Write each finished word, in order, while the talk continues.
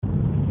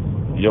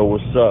Yo,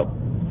 what's up?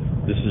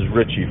 This is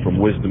Richie from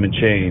Wisdom and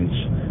Change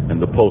and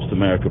the Post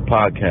America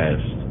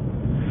Podcast.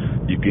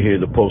 You can hear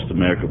the Post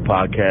America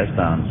Podcast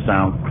on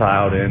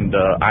SoundCloud and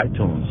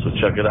iTunes, so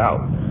check it out.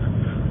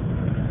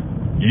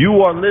 You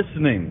are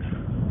listening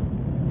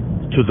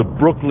to the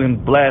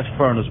Brooklyn Blast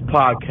Furnace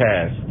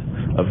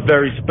Podcast, a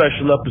very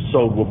special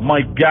episode with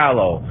Mike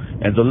Gallo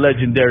and the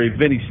legendary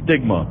Vinnie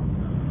Stigma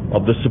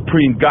of the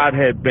Supreme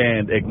Godhead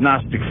band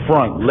Agnostic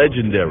Front,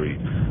 legendary.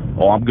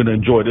 Oh, I'm going to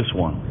enjoy this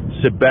one.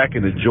 Sit back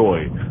and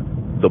enjoy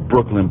the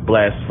Brooklyn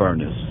Blast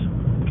Furnace.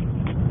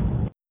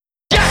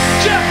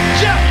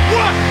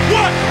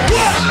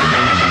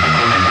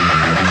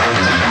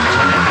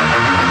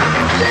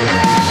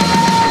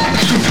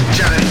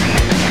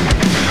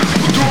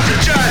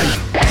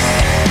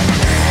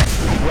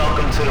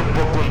 Welcome to the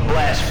Brooklyn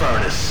Blast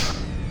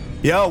Furnace.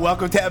 Yo,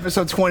 welcome to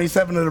episode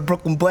 27 of the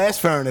Brooklyn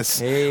Blast Furnace.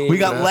 Hey, we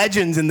got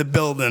legends in the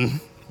building.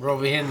 We're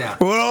over here now.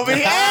 We're over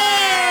here.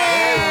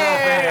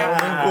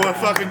 We're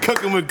fucking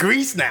cooking with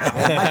grease now.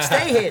 I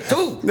stay here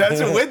too. That's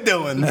what we're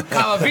doing.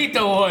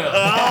 Calavito oil.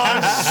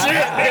 Oh,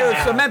 shit.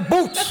 Cement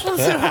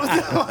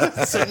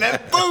boots.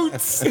 Cement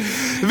boots.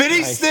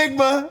 Vinnie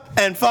Stigma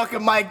and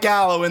fucking Mike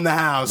Gallo in the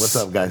house. What's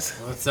up, guys?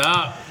 What's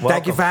up?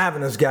 Thank you for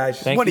having us,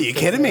 guys. What are you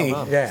kidding me?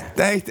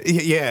 Yeah.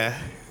 Yeah.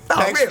 Oh,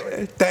 Thanks,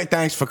 really?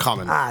 Thanks for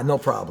coming. No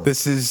problem.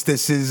 This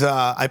is.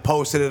 I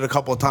posted it a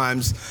couple of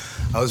times.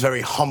 I was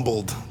very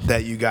humbled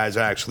that you guys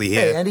are actually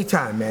here. Hey,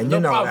 anytime, man. No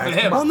you know problem that. with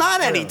him. Come Well, on.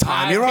 not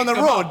anytime. You're on the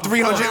road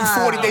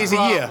 340 days a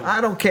year. I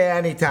don't care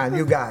anytime.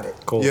 You got it.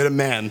 Cool. You're the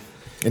man.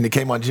 And it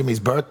came on Jimmy's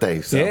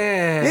birthday, so.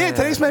 Yeah,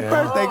 today's my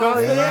birthday. Go.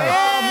 Oh,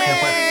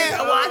 man.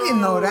 Oh, I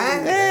didn't know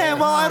that. Yeah,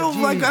 well, I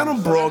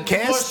don't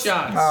broadcast.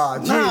 Shots. Oh,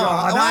 geez. No,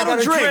 I don't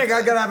gotta drink.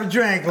 I gotta have a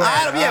drink.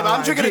 Right? Yeah, but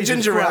I'm drinking a Jesus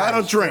ginger ale. I Christ.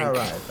 don't drink. All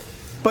right.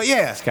 But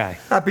yeah,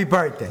 Happy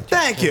birthday.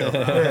 thank you.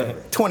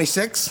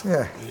 26.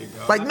 Yeah.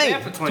 Like me,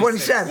 bad for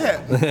 27.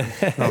 Yeah. No, You look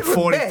bad. You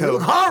 42.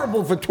 look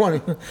horrible for 20.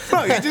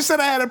 Bro, you just said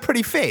I had a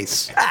pretty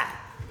face.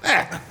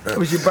 It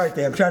was your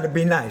birthday. I'm trying to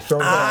be nice. So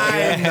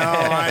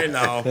I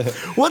know.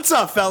 What's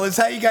up, fellas?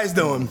 How you guys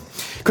doing?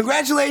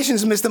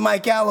 Congratulations, Mr.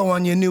 Mike Gallo,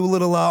 on your new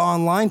little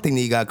online thing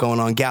that you got going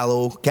on,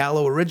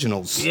 Gallo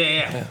Originals.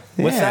 Yeah.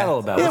 What's that all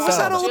about? Yeah, what's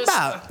that all Just,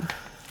 about?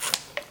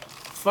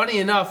 Funny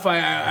enough,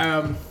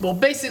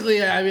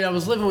 basically, I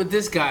was living with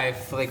this guy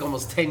for like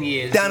almost 10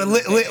 years. Down in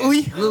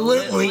Littley?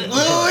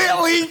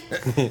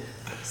 Littley.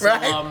 So,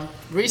 Right?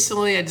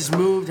 recently, I just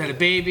moved, had a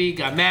baby,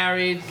 got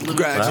married. lived in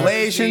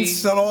Congratulations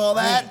Jersey. on all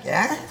that.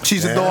 Yeah?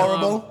 She's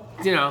adorable.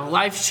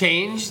 Life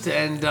changed,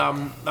 and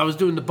I was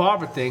doing the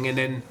barber thing, and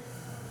then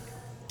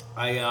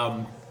I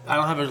don't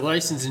have a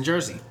license in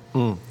Jersey.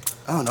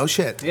 Oh, no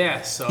shit.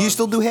 Yeah, so You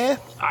still do hair?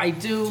 I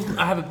do.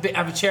 I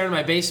have a chair in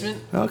my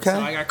basement. Okay. So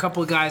I got a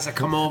couple of guys that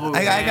come over.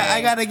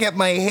 I got to get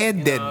my hair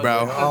did,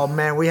 bro. Oh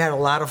man, we had a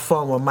lot of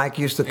fun when Mike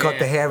used to cut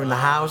the hair in the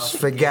house.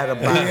 Forget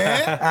about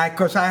Yeah? it.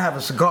 Because I have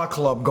a cigar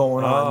club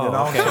going on, you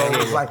know. okay. So it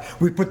was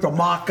like we put the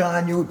mark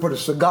on you, we put a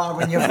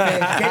cigar in your face,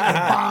 get the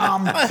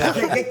bomb,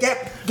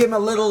 give him a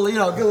little, get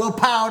a little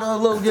powder, a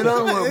little,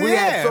 We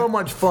Yeah. had so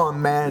much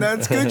fun, man.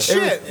 That's good It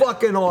shit. was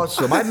fucking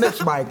awesome. I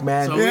miss Mike,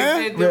 man. So Yeah?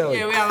 we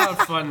had a lot of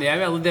fun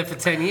there. I lived there for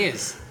 10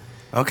 years.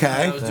 I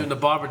Okay. was doing the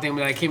barber thing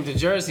when I came to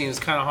Jersey, and it was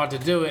kind of hard to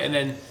do it. And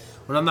then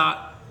when I'm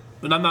not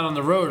on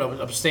the road,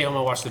 I'm stay home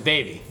and watch the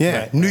baby.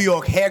 Yeah. New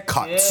York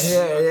haircuts.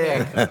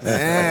 Yeah.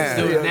 Yeah.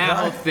 Doing that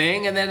whole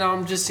thing, and then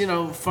I'm just,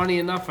 funny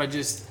enough, I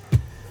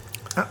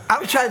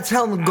was trying to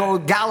tell him to go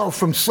Gallo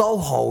from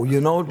Soho,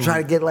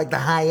 try to get like the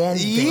high end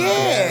thing.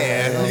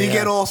 Yeah. You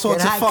get all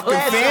sorts of Get high fucking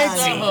class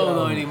fancy. I don't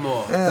know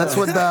anymore. That's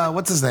what,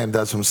 what's his name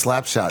does from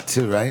Slapshot,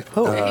 too, right?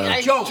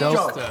 Joke.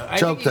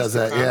 Joke does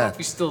that, I don't know yeah. if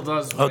he still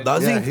does. Oh, but-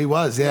 does he? Yeah, he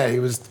was, yeah. He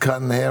was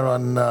cutting hair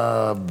on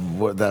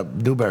that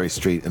Newberry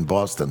Street in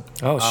Boston.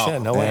 Oh,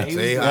 shit, no way.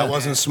 See, I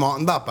wasn't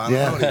smartened up. I don't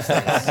Yeah. know these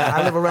things.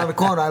 I live around the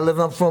corner. I live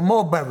up from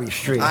Mulberry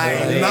Street.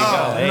 I You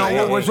know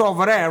what was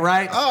over there,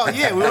 right? Oh,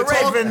 yeah. We The were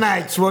talking. Raven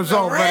Knights was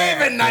over there.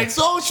 Raven Night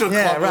Social Club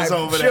Yeah, right. was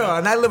over Sure, there.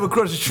 and I live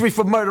across the street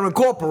from Murder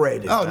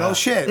Incorporated. Oh, no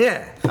shit.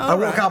 Yeah. I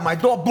walk right. out my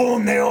door,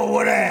 boom, they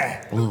over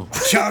there.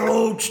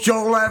 Salutes,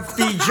 Joe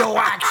Lefty, Joe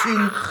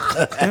Action.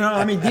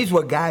 These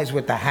were guys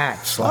with the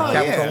hats. Like,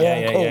 that was the long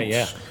Yeah,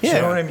 coats. yeah.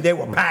 You know what I mean? They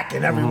were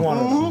packing every one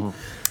of them.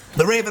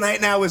 The Raven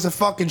Night now is a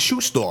fucking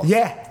shoe store.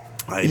 Yeah.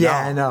 I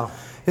I know.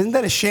 Isn't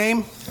that a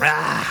shame?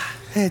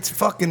 It's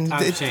fucking.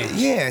 Times change.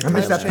 Yeah. I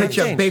miss that times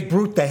picture of change. Babe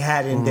Ruth they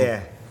had in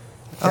there.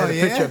 They had Oh, a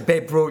yeah? picture of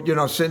Babe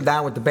Ruth, sitting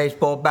down with the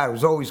baseball bat. It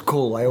was always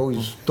cool. I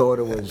always thought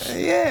it was.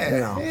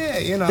 Yeah,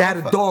 They had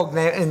a dog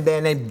in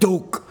there named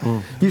Duke.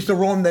 He used to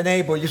roam the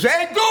neighborhood. You say,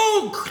 "Hey,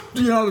 Duke!"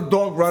 The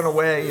dog run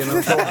away.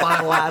 Throw a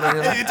bottle at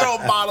him. You throw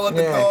a bottle at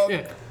the Yeah. dog.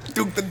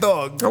 Duke the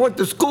dog. I went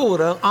to school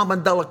with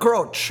Armandella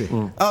Croce.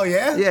 Oh,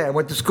 yeah? Yeah, I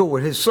went to school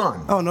with his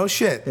son. Oh, no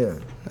shit. Yeah.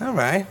 All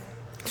right.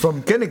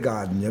 from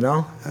kindergarten, you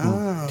know.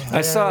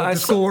 I saw.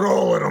 School with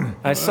all of them.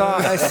 I saw.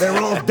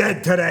 They're all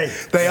dead today.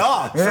 They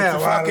are. Yeah,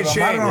 It's a fucking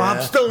shame. I don't know,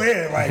 I'm still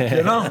here, like,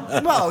 you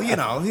know. Well,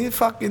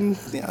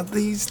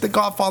 he's the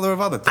godfather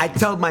of other things. I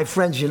told my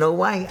friends, you know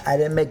why? I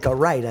didn't make a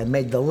right. I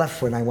made the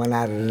left when I went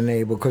out of the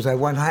neighborhood because I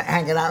went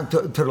hanging out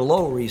to the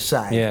Lower East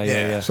Side.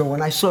 Yeah. So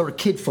when I saw a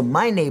kid from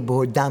my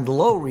neighborhood down the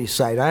Lower East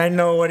Side, I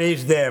know what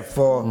he's there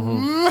for.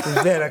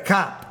 He's there to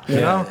cop. You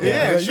know?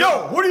 Yeah,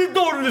 Yo, what are you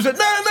doing? And he said,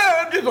 no,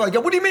 I'm just like,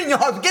 what do you mean, your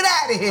husband? Get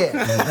out of here.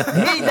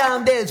 Me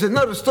down there is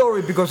another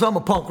story because I'm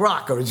a punk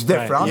rocker. It's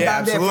different. Right. I'm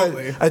down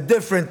absolutely. there for a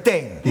different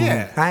thing.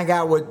 Yeah. I hang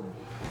out with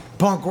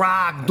punk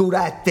rock, do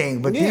that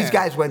thing. But these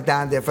guys went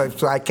down there,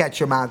 so I catch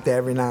them out there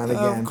every now and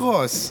again. Of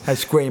course. I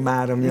scream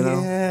at them, you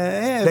know?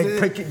 Yeah.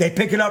 They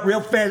pick it up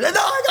real fast. No,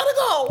 I gotta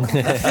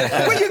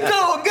go. Where you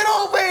going? Get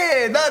over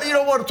here. Now you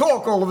don't want to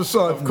talk all of a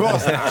sudden. Of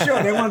course not.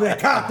 Sure, they want to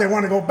cop. They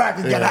want to go back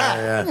and get out.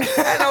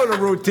 I know the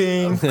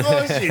routine. Of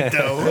course you do.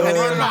 They're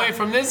running away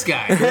from this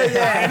guy.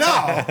 I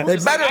know. They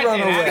better I run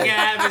did. I had to away. get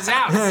out of his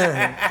house.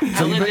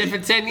 I lived there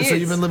for 10 years. So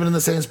you've been living in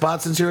the same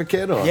spot since you were a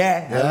kid, or?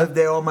 Yeah, I lived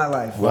there all my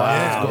life.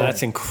 Wow,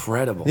 that's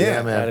incredible.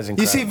 Yeah, man. That is You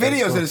incredible. see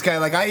videos of this guy,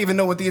 like I even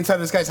know what the inside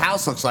of this guy's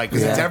house looks like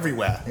because it's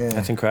everywhere. Yeah.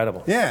 That's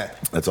incredible.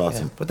 That's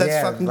awesome. But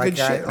that's fucking like good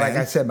shit, man. Like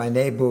I said, my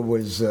neighbor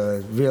was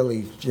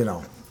really, you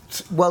know,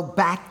 well,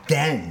 back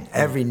then,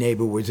 every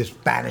neighbor was just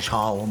Spanish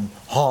Harlem,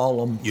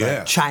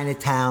 Yeah.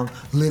 Chinatown,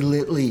 Little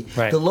Italy.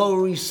 Right. The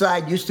Lower East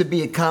Side used to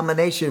be a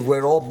combination where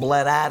it all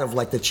bled out of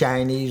like the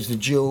Chinese, the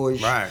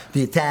Jewish,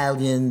 the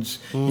Italians.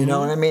 You know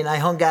what I mean? I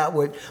hung out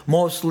with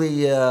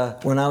mostly,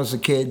 when I was a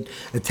kid,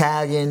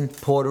 Italian,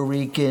 Puerto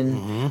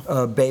Rican,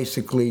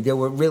 basically. There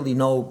were really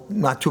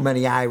not too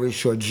many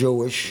Irish or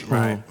Jewish.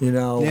 Right. You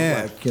know,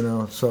 like, you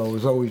know, so it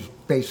was always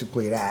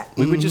basically that.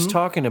 We were just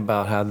talking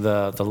about how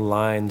the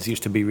lines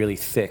used to be really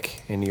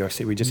thick in New York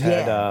City. We just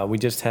had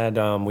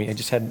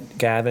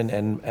Gavin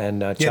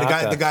and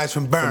Chaka the guys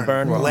from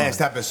Burn, were the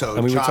last on. episode.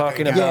 And we were Chaka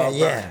talking and about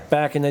Gavin.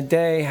 back in the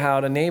day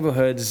how the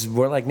neighborhoods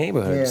were like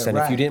neighborhoods, Yeah, and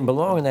if you didn't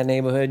belong in that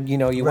neighborhood, you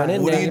know, you went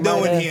in What there. are you might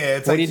doing have- here?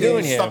 It's what like are you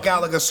doing here? Stuck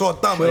out like a sore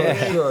thumb.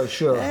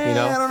 Sure. You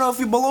know? I don't know if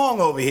you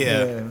belong over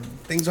here.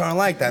 Things aren't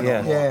like that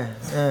no more.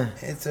 Yeah.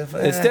 It's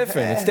different. It's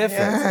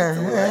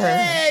different.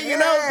 Hey, you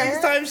know, things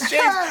times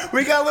change.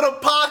 We got little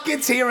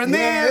pockets here and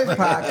there. There's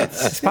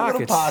pockets. It's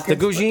pockets. The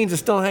Gugines are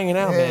still hanging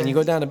out, man. You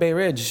go down to Bay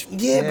Ridge.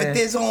 Yeah, but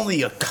there's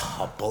only a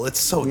couple. It's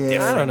so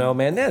different. I don't know,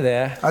 man. They're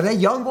there. Are they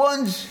young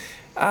ones?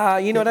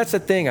 You know, that's the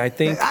thing. I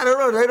think. I don't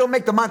know. They don't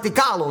make the Monte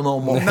Carlo no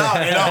more. No,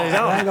 they don't.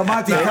 Like a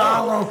Monte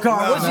Carlo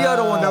car. No, What's the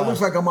other one that looks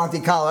like a Monte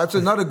Carlo? That's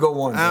another good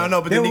one. I don't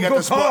know, but they then were you got good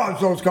the sport-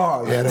 cars, those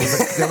cars. Yeah,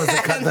 there was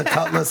the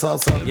Cutlass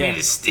also. Yeah,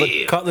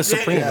 Steel. Cutlass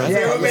Supreme, right?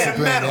 Yeah,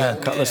 Supreme, metal. yeah.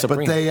 Cutlass But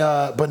Supreme.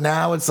 but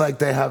now it's like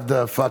they have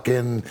the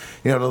fucking,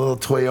 you know, the little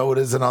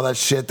Toyotas and all that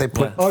shit. They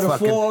put Oh, the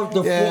fucking, Ford,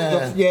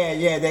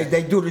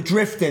 they do the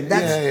drifting.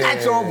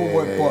 That's over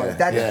with, boy.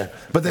 That's,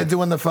 But they're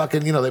doing the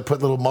fucking, you know, they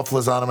put little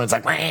mufflers on them and it's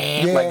like,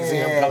 like see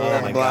them coming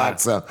down the block.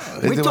 So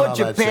we toured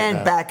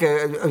Japan back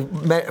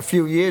a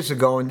few years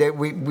ago, and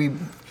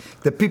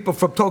the people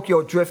from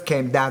Tokyo Drift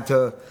came down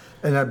to,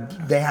 and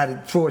they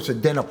had for us a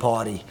dinner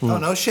party. Oh,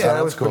 no shit. So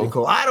that was That's pretty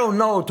cool. I don't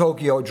know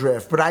Tokyo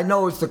Drift, but I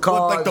know it's the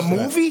cars. Like the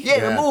movie?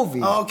 Yeah, the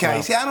movie. Oh,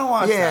 okay. See, I don't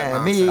watch that.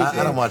 Yeah, me nonsense. either.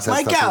 I don't watch that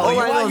Mike stuff. Gallo, All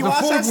I know you is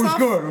watch the that food was stuff?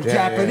 good. It was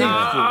Japanese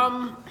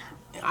food.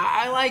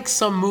 I like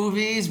some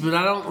movies, but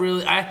I don't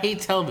really. I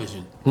hate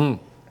television.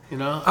 You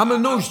know. I'm a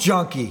news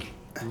junkie.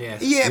 Yeah.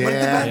 Yeah, but it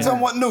depends on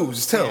what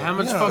news, too. How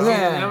much You know.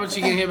 fucking? How much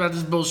you can hear about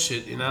this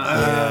bullshit? You know.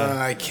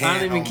 I can't. I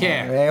don't even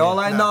care. Hey, all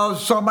I know is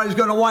somebody's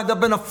gonna wind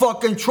up in a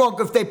fucking trunk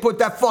if they put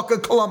that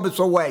fucking Columbus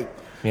away.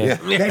 Yeah.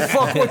 They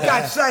fuck with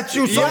that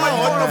statue.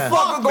 Somebody's gonna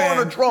fucking go in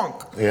the trunk.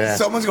 Yeah.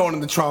 Someone's going in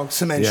the trunk,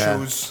 cement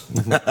shoes.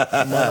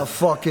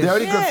 Motherfuckers. They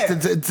already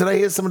did I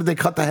hear somebody, they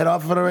cut the head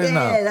off of it already? Yeah,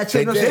 No. that's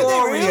They in the did.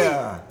 story. Really?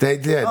 Yeah. They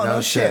did. Oh, no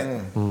no shit.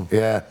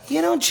 Yeah.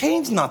 You don't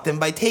change nothing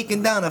by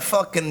taking down a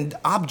fucking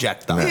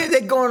object, though. Yeah,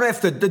 they're going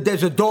after.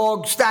 There's a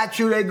dog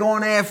statue they're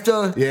going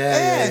after.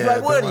 Yeah, It's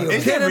like, what are you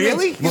Is it kidding me?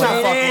 really? You're not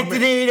Saint fucking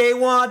with Anthony, they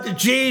want the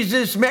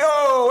Jesus man.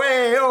 Oh,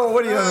 hey, oh,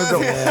 what are you gonna do?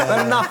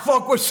 Better not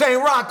fuck with Saint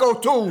Rocco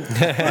too.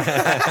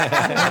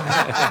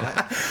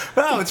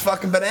 No, it's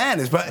fucking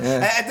bananas. But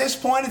at this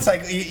point, it's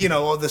like, you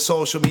know, all the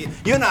social media.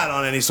 You're not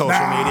on any social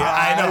media.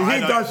 I know. He I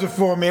know. does it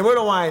for me. What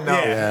do I know?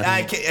 Yeah.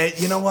 I can't,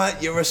 you know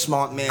what? You're a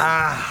smart man.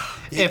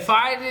 If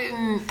I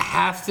didn't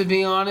have to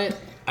be on it,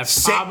 I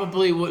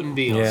probably wouldn't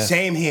be on Yeah. it.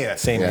 Same here.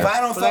 Same If here.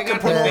 I don't But I fucking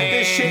got the promote band.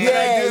 this shit that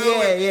I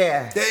do,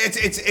 Yeah.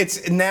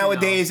 it's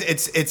nowadays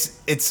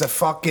it's a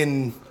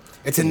fucking.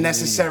 It's a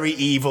necessary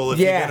evil if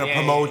Yeah. you're gonna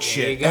promote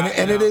shit.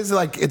 And it is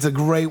like, it's a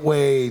great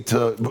way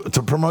to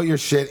promote your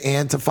shit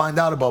and to find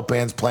out about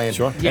bands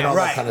playing and Yeah, all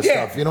right. that kind of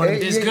Yeah. stuff. You know what I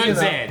mean? There's good and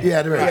bad.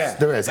 Yeah, there is. Yeah.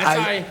 There is. That's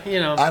I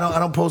how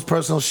don't post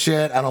personal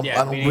shit. I don't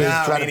Yeah, me really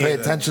neither. try No, to me pay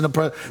neither. attention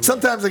to.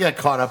 Sometimes I get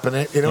caught up in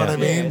it. You know what I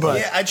mean? But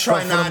Yeah, I try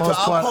but for the not to. most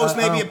I'll part, post I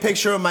maybe a don't-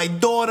 picture of my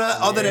daughter.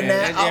 Other than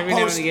that, I'll every now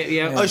and post again,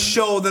 yeah. a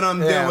show that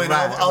I'm Yeah, doing.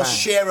 right, I'll right.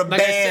 share a Like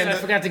I said, band. I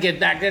forgot to get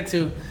back there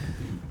too.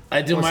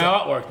 I do my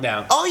artwork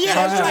now. Oh yeah,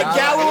 that's right.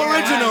 Gallo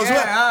Originals.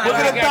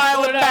 We're gonna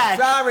dial it back.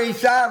 Sorry.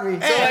 So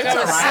I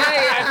gotta say,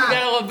 I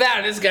forgot all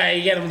about this guy.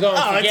 You get him going.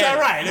 Oh, it's all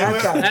right.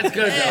 That's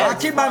good. Though. I'll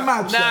keep my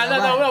mouth shut.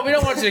 No. We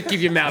don't want you to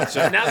keep your mouth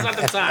shut. Now's not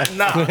the time.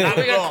 No, we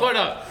got caught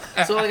up.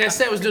 So like I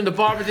said, I was doing the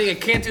barber thing. I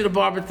can't do the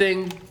barber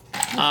thing.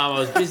 I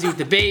was busy with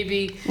the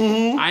baby.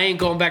 I ain't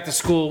going back to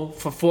school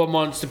for 4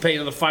 months to pay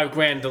another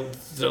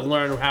 $5,000 to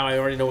learn how I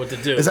already know what to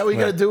do. Is that what you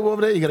got to do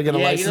over there? You got to get a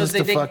license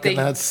to fucking.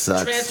 That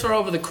sucks. Transfer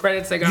over the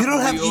credits I got You don't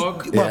from have New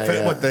York.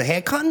 what the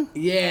haircut?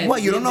 Yeah.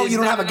 What you don't know? You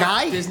don't have a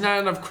guy? There's not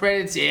enough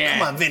credits. Yeah.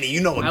 Come on, Vinny.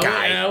 You know a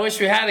guy. I wish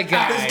we had a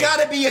guy. There's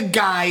got to be a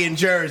guy in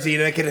Jersey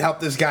that can help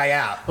this guy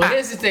out. Well,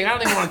 here's the thing. I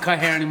don't even want to cut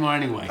hair anymore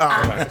anyway.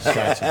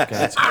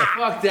 Gotcha.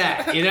 Fuck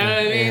that. You know what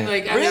I mean?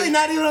 Like, Really?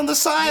 Not even on the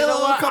side? You know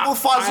A what? couple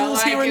fuzzles I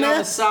like here and it on there?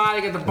 the side.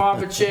 I got the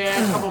barber chair.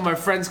 A couple of my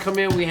friends come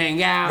in. We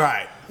hang out.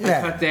 Right.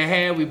 Yeah. Cut their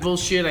hair. We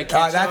bullshit. I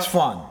catch That's up.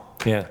 fun.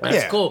 Yeah.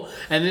 That's cool.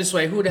 And this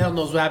way, who the hell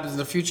knows what happens in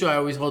the future? I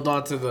always hold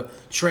on to the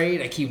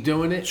trade. I keep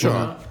doing it. Sure. You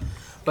know?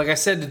 Like I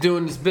said,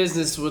 doing this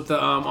business with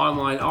the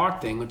online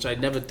art thing, which I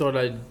never thought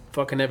I'd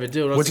fucking ever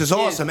do. When I was Which a is kid.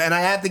 awesome. And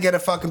I have to get a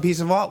fucking piece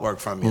of artwork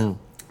from you.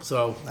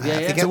 So, have to yeah.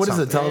 get So what is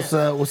it? Tell us.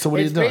 So what are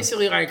you It's doing?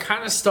 basically, I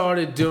kind of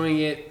started doing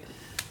it.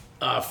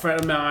 A friend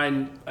of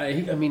mine, I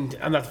mean,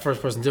 I'm not the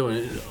first person doing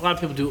it. A lot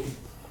of people do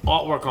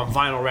artwork on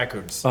vinyl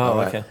records. Oh,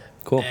 okay.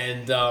 Cool.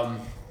 And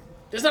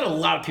there's not a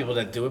lot of people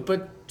that do it,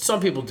 but some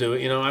people do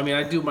it. You know, I mean,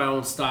 I do my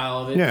own style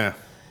of it. Yeah.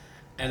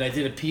 And I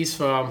did a piece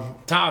for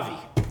Tavi.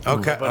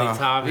 Okay. My buddy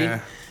Tavi.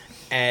 Yeah.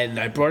 And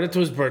I brought it to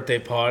his birthday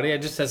party. I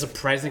just as a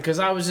present because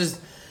I was just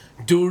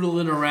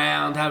doodling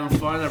around, having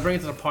fun. And I bring it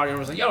to the party and I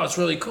was like, yo, it's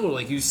really cool.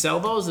 Like, you sell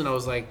those? And I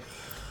was like,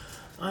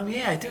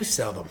 yeah, I do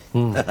sell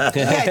them. Yeah, I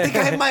think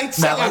I might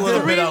sell I a got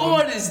little 3 bit of them.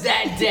 orders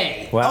that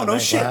day. Wow, Oh, no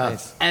nice. shit. Wow.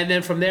 And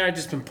then from there, I've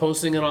just been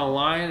posting it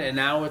online. And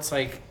now it's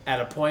like at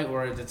a point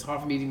where it's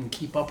hard for me to even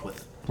keep up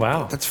with.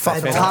 Wow. That's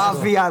fucking And awesome.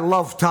 Tavi, I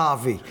love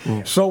Tavi.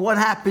 So what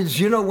happens,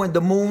 when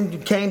the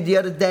moon came the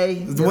other day?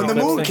 When the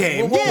moon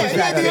came. What was Yeah,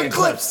 that the thing?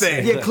 eclipse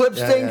thing. The eclipse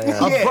thing?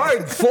 yeah. A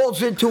bird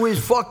falls into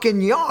his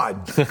fucking yard.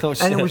 Oh,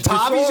 And it was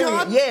Tavi's disorient-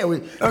 yard? Yeah,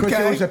 because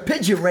Okay. it was a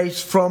pigeon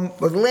race from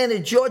Atlanta,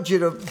 Georgia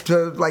to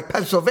like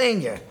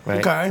Pennsylvania. Right.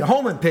 Okay. The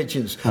homing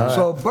pigeons.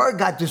 So a bird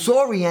got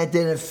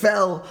disoriented and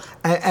fell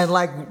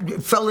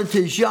and fell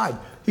into his yard.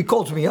 He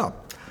calls me up.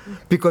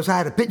 Because I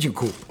had a pigeon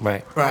coop.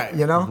 Right. Right.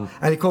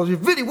 And he calls me,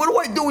 Vinny, what do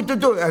I do with the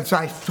door? And so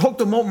I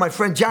hooked him up with my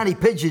friend Johnny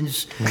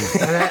Pigeons.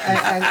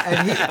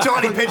 and he,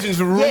 Johnny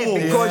Pigeons rule.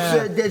 Yeah,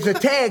 because there's a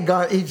tag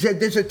on. He said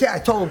there's a tag. I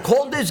told him,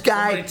 call this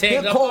guy. Somebody tagged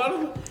He'll up call-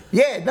 on him?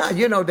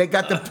 Yeah, they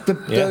got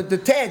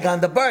the tag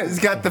on the bird. He's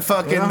got the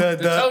fucking The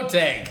toe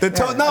tag.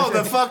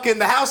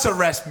 the house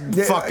arrest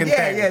fucking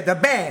thing. Yeah, the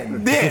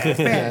band.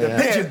 Yeah.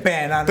 The pigeon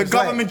band on The his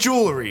leg. government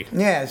jewelry.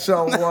 Yeah,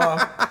 so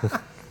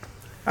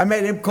I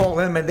made him call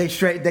him, and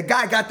the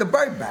guy got the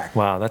bird back.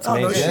 Wow, that's Oh,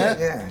 no amazing. shit,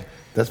 yeah.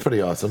 That's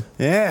pretty awesome.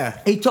 Yeah.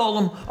 He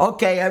told him,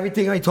 okay,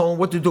 everything. I told him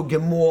what to do.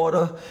 Give him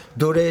water,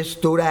 do this,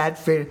 do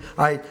that. All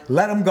right,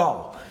 let him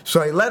go.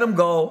 So he let him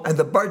go, and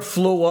the bird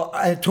flew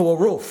into a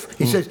roof.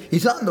 He says,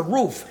 he's on the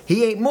roof.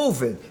 He ain't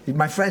moving.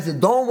 My friend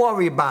said, don't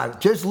worry about it.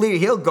 Just leave.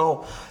 He'll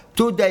go.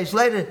 2 days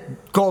later,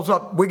 calls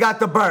up, we got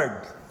the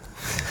bird.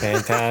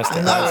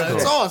 Fantastic.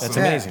 That's cool. awesome. That's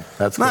amazing.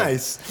 That's cool.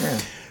 Nice. Yeah.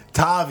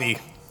 Tavi.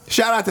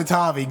 Shout out to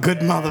Tavi. Good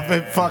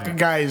motherfucking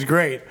guy. He's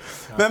great.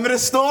 Remember the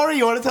story?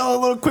 You want to tell a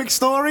little quick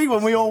story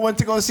when we all went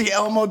to go see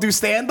Elmo do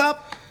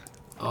stand-up?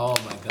 Oh,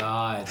 my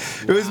God.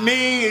 It was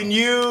me and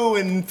you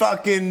and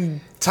fucking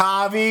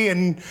Tavi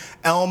and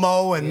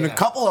Elmo and a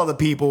couple other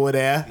people were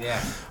there.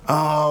 Yeah.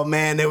 Oh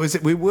man,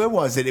 where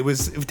was it? It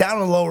was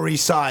down on the Lower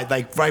East Side,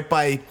 like right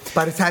by.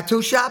 By the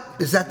tattoo shop?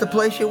 Is that the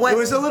place you went? It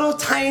was a little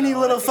tiny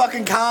little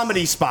fucking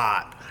comedy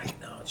spot.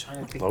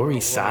 Trying to think Lower what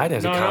East it Side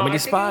was. as a comedy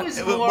spot?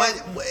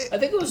 I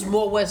think it was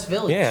more West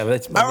Village. Yeah, but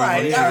it's All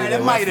right,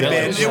 it might have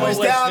been. It was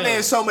West down there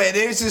Village. somewhere.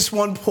 There's this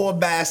one poor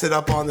bastard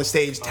up on the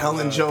stage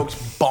telling jokes,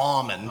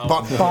 bombing. And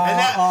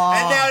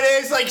now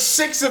there's like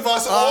 6 of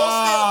us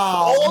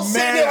all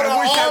sitting there with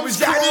our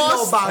arms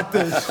crossed.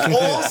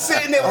 All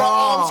sitting there with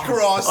our arms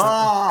crossed.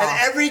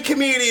 And every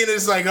comedian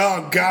is like,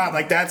 oh God,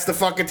 like that's the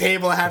fucking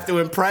table I have to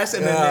impress.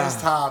 And then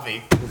there's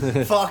Tavi.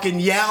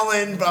 Fucking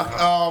yelling.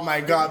 Oh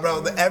my God,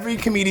 bro. Every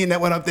comedian that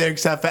went up there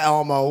except for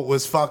Elmo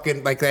was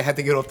fucking like they had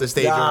to get off the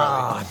stage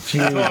early.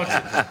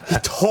 He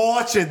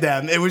tortured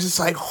them. It was just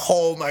like,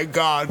 oh my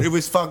God. It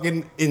was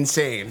fucking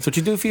insane. That's what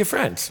you do for your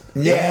friends.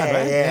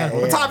 Yeah.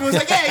 But Tommy was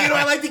like, hey,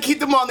 I like to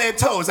keep them on their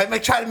toes. I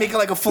like try to make it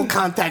like a full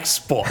contact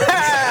sport.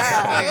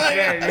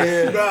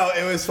 Bro,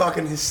 it was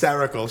fucking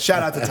hysterical.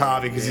 Shout out to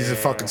Tommy because he's a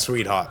fucking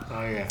sweetheart.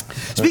 Oh, yeah.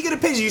 Speaking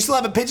of pigeons, you still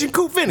have a pigeon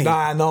coop, Vinny?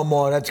 Nah, no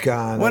more. That's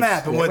gone. What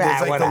happened? What,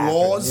 there's like the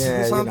laws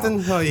or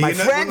something? Oh, My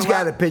friend's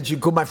got a pigeon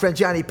coop. My friend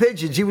Johnny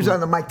Pigeons. He was on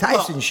the Mike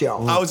Tyson show.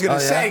 I was going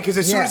to say, because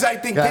as soon as I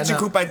think Yeah, pigeon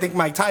coop, I think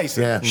Mike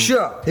Tyson. Yeah.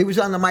 Sure. He was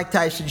on the Mike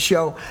Tyson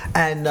show,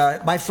 and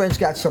my friend's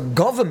got some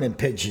government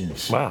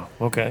pigeons Wow.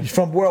 Okay.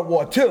 from World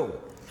War II.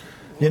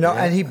 You know,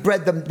 and he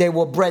bred them. They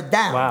were bred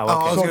down. Wow. Oh,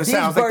 I was Okay. gonna say,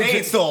 I was like, they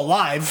ain't still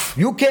alive.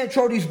 You can't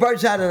throw these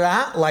birds out of the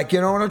house. Like,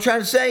 you know what I'm trying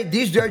to say?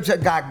 These birds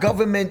have got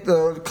government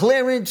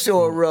clearance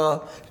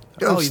or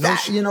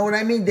you know what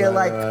I mean? They're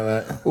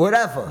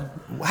whatever.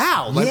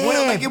 Wow.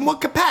 Like, in what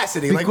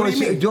capacity? Like, what do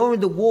you mean? During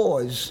the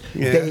wars,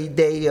 they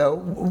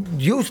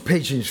used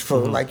pigeons for,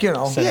 like, you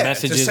know. Send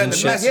messages to send and the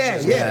shit.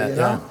 messages. Yeah, you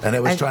know. And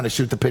it was trying to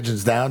shoot the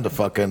pigeons down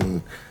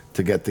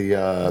to get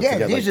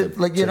the these are,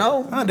 like, you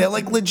know. Oh, they're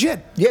like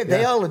legit. Yeah,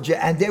 they are legit.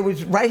 And there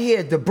was right here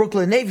at the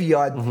Brooklyn Navy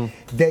Yard,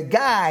 the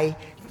guy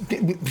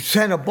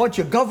sent a bunch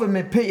of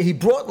government. He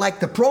brought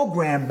like the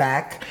program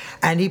back,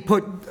 and he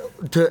put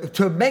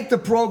to make the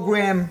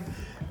program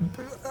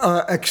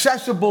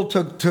accessible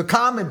to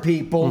common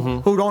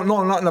people who don't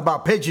know nothing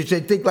about pigeons.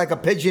 They think like a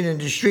pigeon in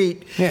the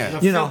street. Yeah,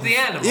 you know. Filthy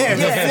animal. Yeah,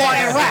 it's a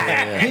flying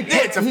rat.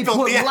 He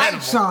put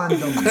lights on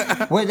them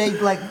where they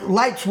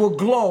lights will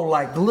glow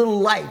like little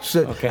lights,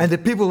 and the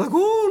people like,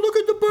 oh, look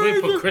at the We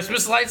birds. put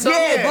Christmas lights on.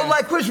 Yeah, put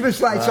like Christmas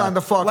lights on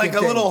the fucking Like a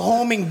thing. little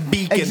homing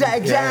beacon.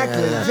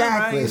 Exactly.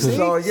 Right,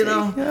 So, see? you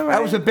know,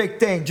 that was a big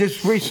thing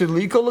just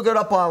recently. You can look it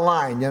up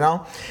online, you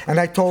know. And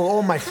I told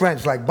all my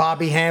friends, like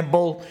Bobby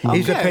Hamble,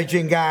 he's a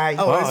pigeon guy.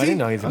 Oh, I didn't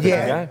know he's a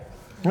pigeon guy.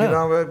 You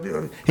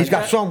know, he's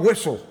got some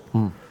whistle.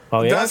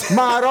 Oh, yeah?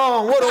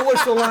 Maron, what a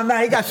whistle on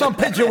that. He got some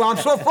pigeon. I'm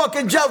so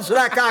fucking jealous of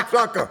that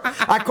cocksucker.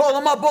 I call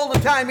him up all the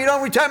time. He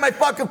don't return my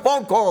fucking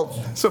phone calls.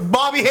 So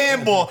Bobby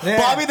Handball,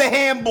 Bobby the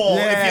Handball,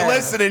 if you're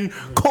listening,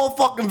 call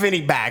fucking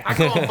Vinny back. I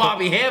call him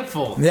Bobby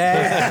Handful.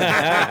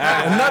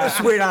 Yeah. Another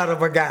sweet out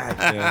of a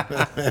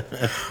guy.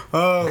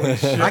 Oh,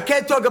 shit. I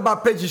can't talk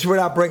about pigeons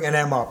without bringing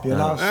them up, you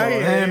know. So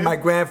him, my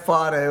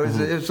grandfather,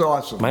 it was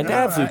awesome. My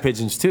dad flew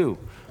pigeons too.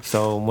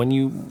 So when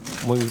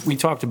we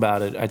talked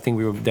about it, I think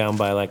we were down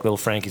by like Little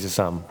Frankie's or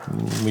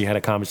something. We had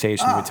a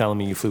conversation. You were telling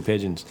me you flew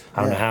pigeons.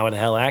 I don't know how the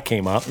hell that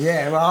came up.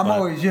 Yeah, well, I'm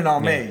always, you know,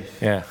 me.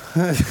 Yeah.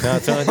 No,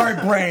 it's all right. My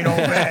brain over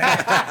there.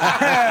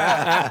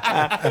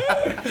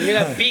 Look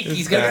at that beak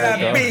he's got. Look at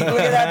that beak. Look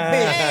at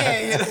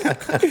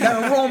that beak.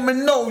 Got a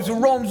Roman nose. It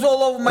roams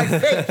all over my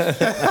face.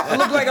 I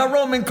look like a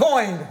Roman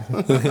coin.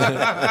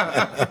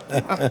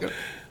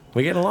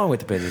 We get along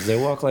with the pigeons. They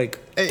walk like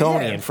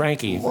Tony and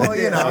Frankie. Well,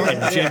 you know,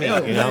 and Jimmy,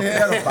 you know.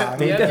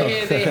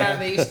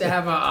 They used to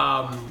have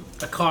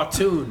a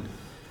cartoon.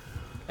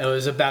 It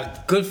was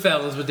about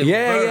Goodfellas with the birds.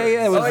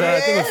 Yeah. It was, I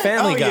think it was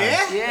Family Guy.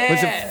 Yeah. It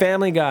was a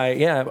Family Guy,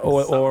 yeah,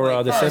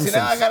 or The Simpsons. See,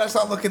 now I gotta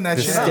start looking that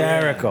shit up.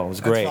 Hysterical. It was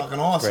great. That's fucking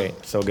awesome.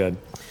 Great. So good.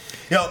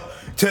 Yo,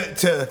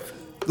 to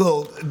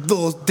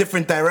little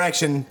different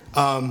direction.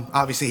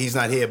 Obviously he's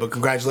not here, but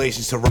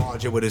congratulations to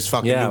Roger with his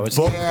fucking Yeah, I new was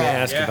book. going to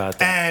ask about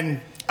that.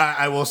 And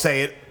I will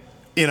say it,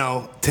 you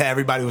know, to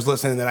everybody who's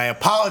listening, that I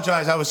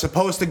apologize. I was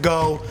supposed to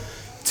go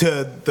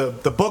to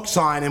the book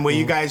signing where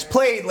you guys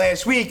played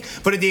last week,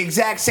 but at the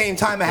exact same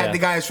time I had the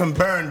guys from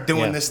Burn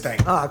doing this thing.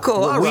 Oh,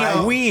 cool. All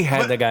right. We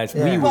had the guys.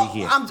 We were Well,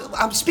 here.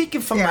 I'm speaking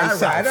for Yeah,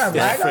 myself. all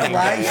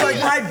right. It's like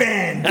my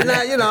band.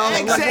 You know.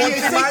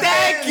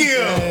 Thank you.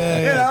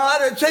 You know,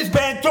 it's his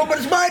band too, but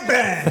it's my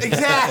band.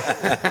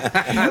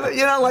 Exactly.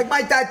 You know, like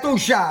my tattoo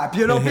shop.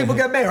 You know, people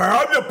get married.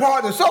 I'm your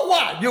partner. So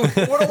what?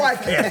 What do I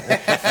care?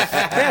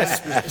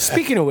 Yes.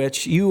 Speaking of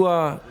which, you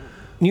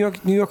New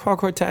York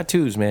hardcore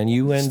tattoos, man.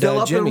 You and Still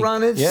up Jimmy. and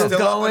running, Yeah. still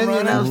going,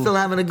 you know, still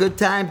having a good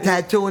time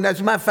tattooing. As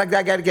a matter of fact,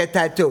 I got to get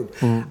tattooed.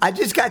 I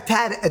just got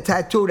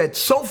tattooed at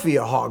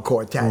Sophia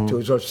Hardcore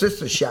Tattoos, or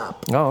Sister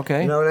Shop. Oh,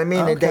 okay. You know what I mean?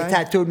 And they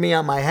tattooed me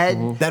on my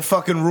head. That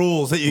fucking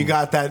rules that you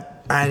got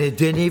that. And it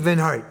didn't even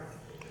hurt.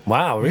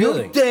 Wow,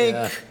 really?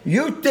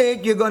 You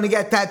think you're going to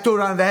get tattooed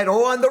on the head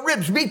or on the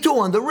ribs? Me too,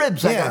 on the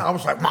ribs. I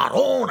was like,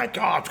 Maron,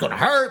 it's going to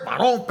hurt.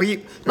 Maron,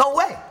 no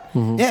way.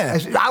 Yeah.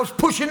 I was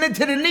pushing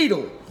into the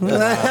needle.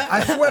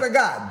 I swear to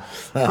God.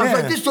 I was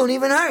like, this don't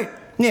even hurt.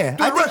 Yeah.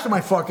 The rest of my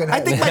fucking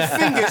head. I think my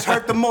fingers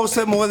hurt the most,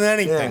 more than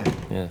anything.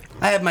 Yeah.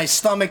 I had my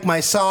stomach,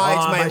 my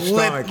sides, my lip,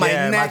 stomach, my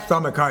My neck.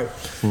 stomach hurt.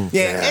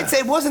 Yeah,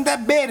 it wasn't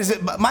that bad, is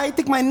it? But I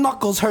think my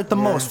knuckles hurt the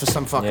most for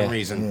some fucking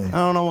reason. I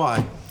don't know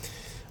why.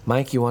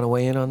 Mike, you want to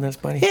weigh in on this,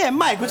 buddy? Yeah,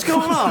 Mike, what's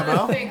going on,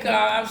 bro?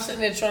 I'm sitting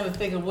there trying to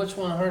think of which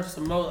one hurts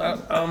the most.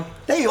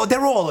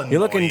 They're all annoying. You're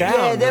looking down.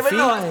 Yeah, they're the feet.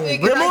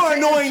 annoying. They're more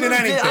annoying than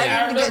anything.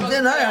 I didn't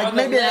get hurt.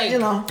 Maybe, you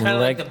know. Kind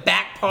of like the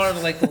back part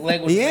of like the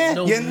leg with Yeah, like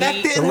no your neck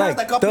meat. didn't hurt,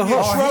 like up in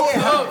your throat.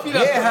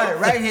 Hurt.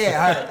 Right here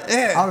hurt.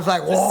 Yeah. I was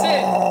like,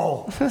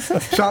 whoa.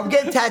 So I'm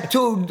getting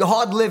tattooed,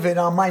 hard living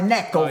on my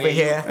neck over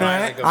here.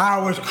 I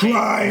was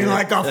crying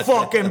like a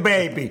fucking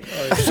baby.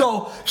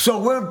 So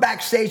we're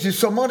backstage and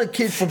some other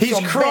kids from He's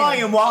some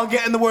crying band. while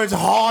getting the words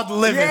hard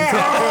living.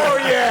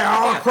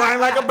 I was crying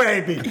like a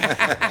baby.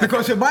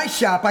 Because in my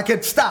shop, I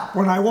can stop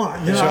when I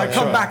want. You know, I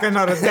come back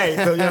another day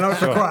to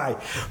cry.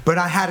 But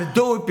I had to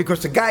do it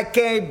because the guy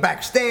came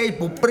backstage,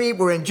 boom,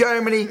 we're in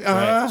Germany.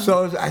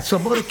 So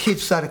some little kid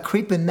started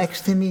creeping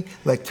next to me,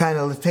 like trying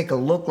to take a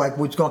look, like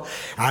what's going.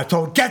 I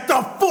told him, get the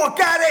fuck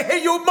out of here,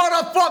 you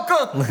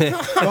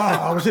motherfucker! Well,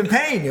 I was in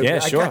pain. Yeah,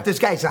 sure. I got this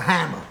guy's a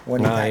hammer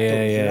when he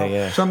tattoos, you know?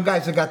 yeah. Some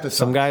guys have got the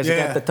Some guys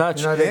have got the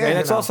touch, You know, and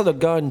it's also the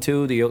gun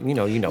too. The you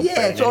know.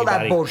 Yeah, it's all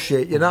that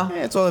bullshit, you know.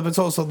 Yeah, it's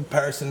also the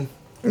person.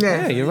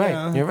 Yeah, you're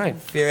right. You're right.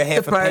 If you're a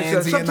half a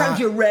pansy, sometimes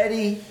you're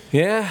ready.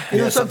 Yeah. You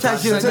know,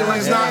 sometimes you're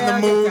sometimes not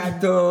in the mood.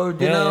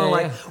 Tattooed, you know,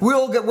 like we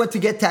all went to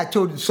get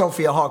tattooed in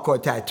Sophia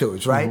Hardcore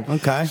Tattoos, right?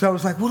 Okay. So I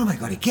was like, what am I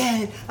going to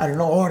get? I don't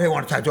know. Oh, they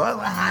want a tattoo.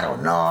 I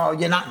don't know.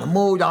 You're not in the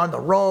mood. You're on the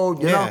road,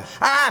 you know.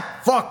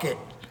 Fuck it.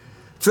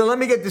 So let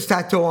me get this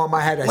tattoo on my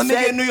head. Let me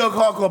get New York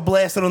Hardcore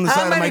blasted on the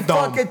side of my dome.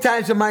 How many fucking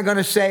times am I going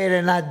to say it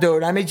and not do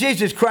it? I mean,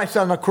 Jesus Christ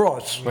on the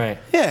cross. Right.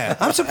 Yeah,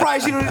 I'm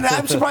surprised you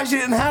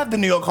didn't have the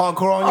New York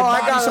Hardcore on your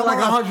body. I got it like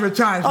 100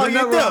 times, but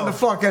never on the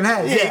fucking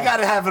head. Yeah, you got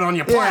to have it on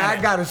your planet. Yeah,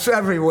 I got it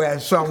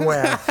everywhere,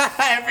 somewhere.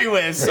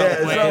 Everywhere,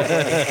 somewhere.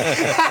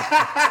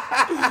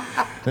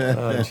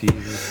 Oh,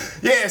 Jesus.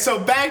 Yeah, so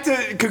back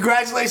to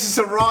congratulations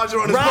to Roger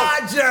on his book.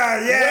 Roger,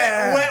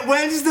 yeah.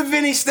 When's the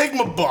Vinnie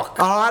Stigma book?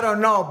 Oh, I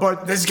don't know,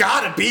 but There's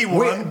got to be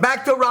one.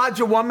 back to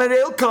Roger. 1 minute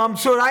it'll come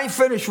soon. I ain't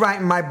finished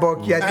writing my book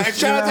yet.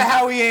 Shout out to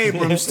Howie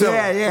Abrams, too.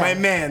 Yeah. My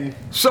man.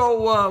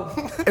 So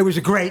it was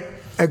a great,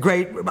 a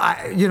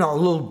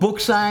little book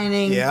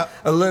signing. Yeah.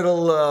 A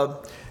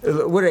little.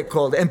 What are they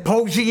called?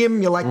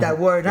 Imposium. You like that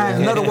word, huh?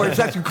 In other words,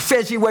 that's a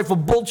fancy way for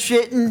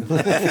bullshitting.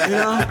 You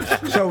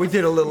know. So we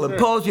did a little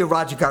imposium.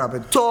 Roger got up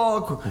and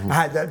talked. I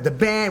had the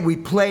band. We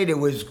played. It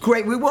was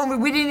great. We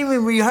didn't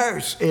even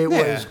rehearse. It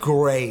was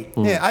great.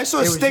 Yeah, I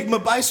saw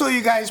Stigma. I saw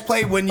you guys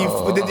play when you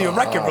did your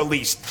record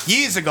release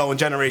years ago in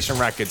Generation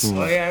Records.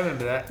 Oh yeah, I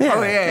remember that. Yeah.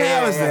 Oh yeah,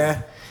 I was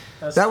there.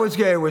 That was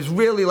good. It was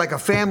really like a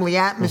family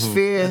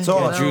atmosphere. That's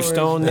all. You know, Drew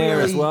Stone there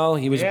really- as well.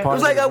 He was a It part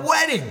was of like it. a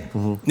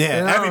wedding. Yeah,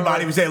 You know,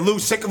 everybody was there. Lou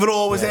Sick of It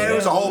All was there. It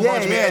was a whole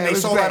bunch, man. And it they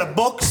was sold out great. of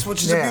books,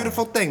 which is a Yeah.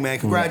 beautiful thing, man.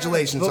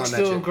 Congratulations Book's on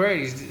that doing shit. great.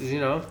 He's,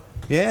 you know.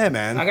 Yeah,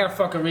 man. I gotta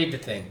fucking read the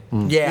thing.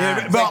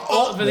 Yeah. But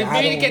For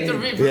me to get to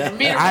read, for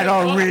me to I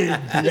don't book, read.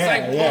 It's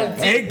like pulling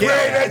teeth.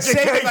 It's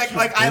same,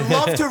 like I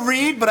love to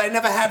read, but I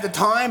never have the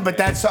time. But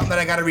that's something that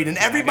I got to read. And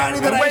everybody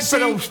that I Wait for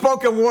the see,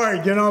 spoken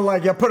word, you know,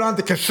 like you put on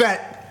the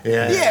cassette.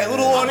 yeah,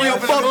 little audio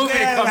for the movie to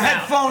Yeah, come out.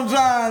 headphones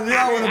on, you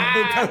know, with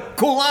a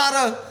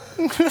culotta.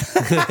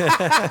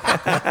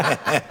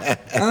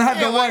 And I have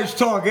the words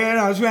talk, you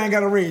know, so I ain't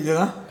got to read, you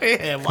know?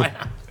 yeah, why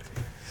not?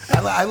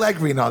 I like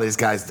reading all these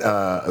guys'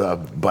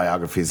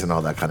 biographies and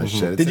all that kind of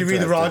shit. It's Did you read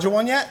the interesting. Roger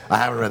one yet? I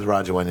haven't read the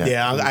Roger one yet.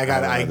 Yeah, I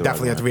haven't read the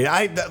definitely have to read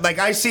it.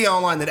 I see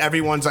online that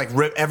everyone's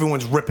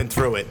everyone's ripping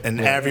through it,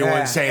 and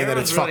everyone's saying that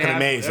it's Everyone's fucking really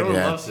happy. amazing.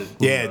 Everyone Yeah. loves it.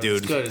 Yeah, dude.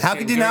 It's good. It's How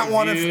could you getting not great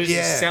want to? reviews, it's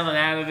Yeah, selling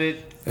out of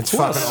it. it's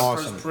fucking First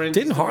awesome. print,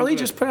 Didn't it's Harley good.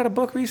 just put out a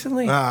book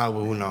recently? Well,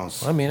 who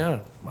knows? I mean, I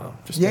don't. Well,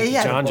 just Yeah, he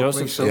had John a book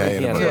Joseph. recently, Yeah,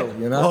 he had a book.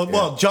 you know?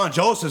 Well, John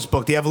Joseph's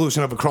book, The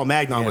Evolution of a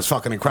Cro-Magnon, was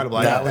fucking incredible.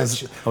 That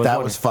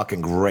was fucking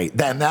great.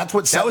 And that's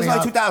what set That was me like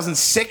off.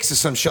 2006 or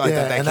some shit like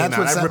that and came that's out.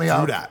 what I set ripped me through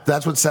off. that.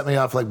 That's what set me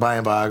off like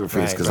buying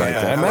biographies because I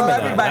I remember Well,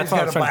 that. everybody's That's what I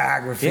got a was trying-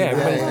 biography. Yeah,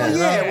 everybody-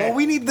 Yeah, well,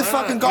 we need the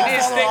fucking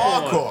Godfather stigma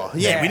one. hardcore.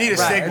 Yeah, we need a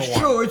Right, stigma it's one.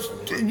 true.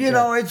 It's, you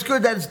know, it's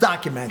good that it's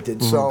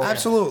documented. So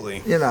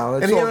Absolutely. you know,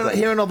 it's And all good.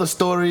 hearing all the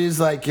stories,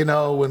 like, you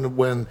know,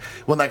 when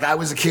like I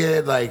was a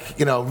kid, like,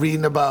 you know,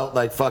 reading about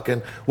like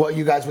fucking what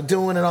you guys were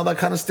doing and all that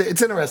kind of stuff.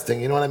 It's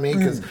interesting, you know what I mean?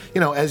 Because you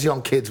know, as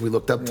young kids, we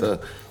looked up to,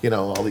 you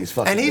know, all these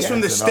fucking. And he's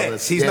from the bands and all States.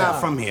 this. He's Yeah. not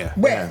from here.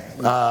 Where?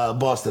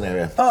 Boston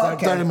area. Oh,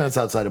 okay. 30 minutes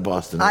outside of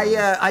Boston.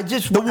 I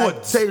just The I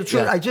Woods. say the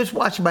truth. Yeah. I just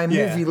watched my movie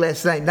Yeah.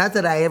 last night. Not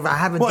that I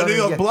haven't What, done New it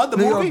York yet. Blood, the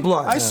New movie? York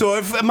Blood. I saw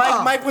it.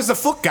 Mike was the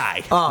foot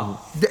guy.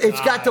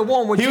 It's got the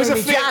one with He was a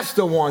Jimmy fan.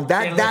 Castor one.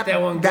 Can't let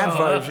that one go,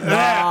 huh? version.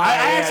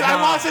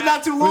 I watched it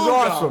not too It long was ago.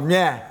 awesome.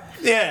 Yeah.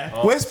 Yeah.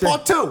 Where's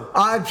part 2?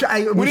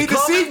 We need the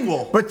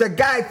sequel. But the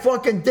guy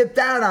fucking dipped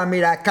out on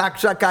me, that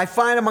cocksucker. I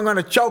find him, I'm going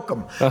to choke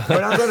him. But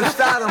I'm going to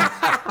start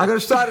him. I'm going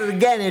to start it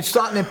again. It's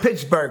starting in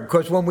Pittsburgh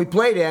because when we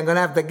play there, I'm going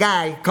to have the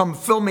guy come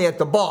film me at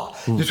the bar.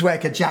 This way I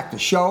can jack the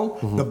show,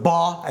 the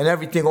bar, and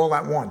everything all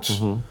at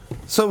once.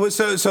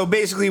 So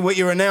basically, what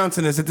you're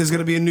announcing is that there's going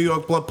to be a New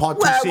York Blood Part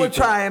 2 Well, sequel. we're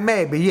trying,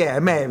 maybe, Maybe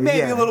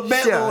yeah. a little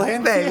bit, Sure, little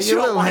hint. maybe, Yeah, sure,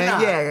 a little why hint,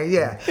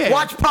 not? yeah.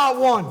 Watch part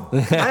 1.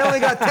 I only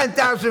got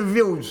 10,000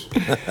 views.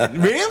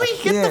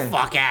 Really? Get Yeah. the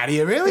fuck out of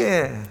here, really?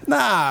 Yeah.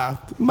 Nah.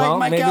 Well,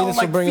 Mike maybe Gallo this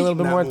will like bring a little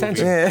feet bit in more that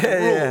movie. attention.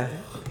 Yeah.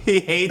 He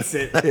hates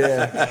it.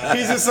 Yeah.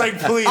 He's just like,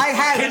 please,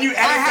 can you edit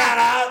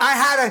that out? I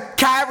had to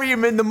carry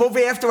him in the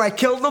movie after I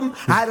killed him.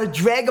 I had to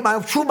drag him. I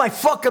threw my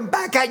fucking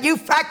back at you,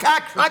 fat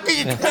cocksucker.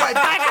 You threw my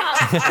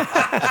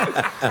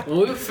back out. When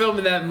we were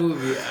filming that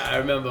movie, I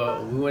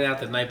remember we went out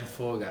the night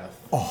before, got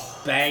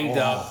banged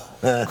up.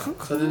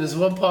 So then there's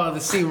one part of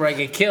the scene where I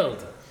get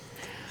killed.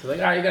 So like,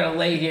 all right, you gotta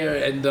lay here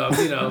and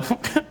you know,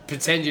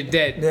 pretend you're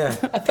dead. Yeah.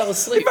 I fell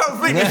asleep.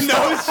 No shit.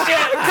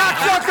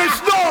 Cocksucker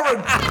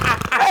snoring.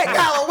 Hey,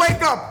 Gallo,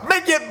 wake up.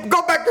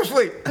 Go back to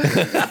sleep.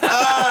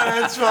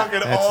 That's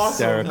fucking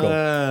awesome. Hysterical.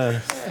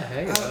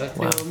 Hey,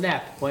 a little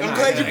nap. Why I'm not?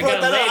 glad you I brought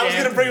gotta that up. lay I was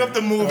there. gonna bring up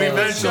the movie Should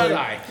eventually.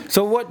 I?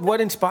 So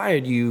what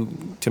inspired you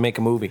to make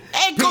a movie?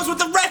 It goes with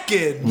the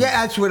record. Yeah,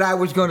 that's what I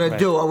was gonna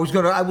do. I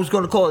was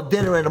gonna call it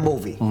dinner and a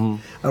movie,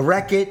 a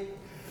record,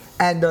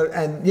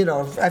 and you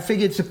know, I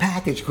figured it's a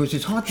package because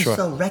it's hard to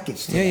sell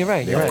records today. Yeah, you're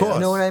right. You're right. course.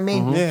 You know what I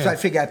mean? Yeah. So I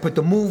figured I'd put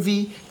the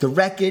movie, the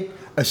record,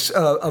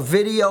 a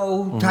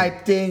video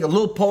type thing, a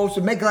little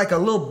poster, make like a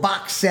little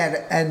box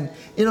set, and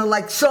you know,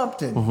 like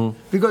something,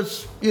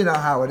 because you know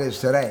how it is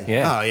today.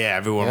 Yeah. Oh yeah,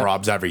 everyone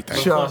robs everything.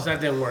 Of course,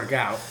 that didn't work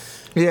out.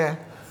 Yeah.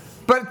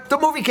 But the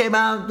movie came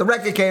out, the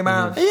record came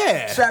out.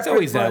 Yeah. separate, It's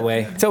always that but-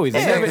 way. It's always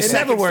Yeah, it never, the it never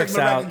second works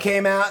Stigma out. record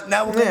came out.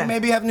 Now we're gonna Yeah.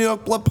 maybe have New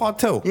York Blood Part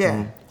 2.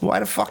 Yeah. Why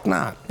the fuck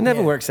not? It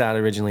never works out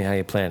originally how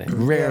you plan it.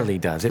 Rarely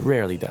does. It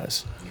rarely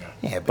does.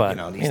 Yeah, but, But you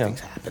know these things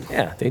happen.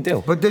 Yeah, they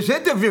do. But this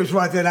interview's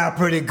working out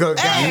pretty good,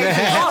 guys.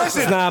 Hey,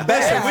 It's not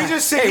bad. we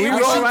just sit Hey, we here.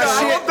 roll shoot right the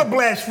along. I love the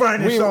blast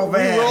furnace over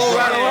we here. roll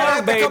right I along,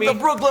 have to come baby. to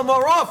Brooklyn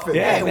more often.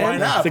 Yeah, Hey, why man.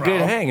 not, It's a good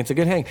bro? hang. It's a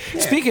good hang.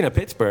 Speaking of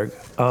Pittsburgh,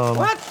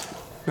 What?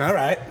 All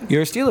right.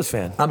 you're a Steelers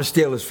fan. I'm a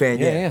Steelers fan,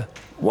 Yeah.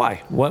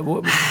 Why? What?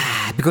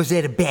 Because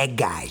they're the bad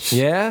guys.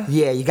 Yeah?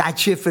 Yeah, you got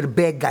shit for the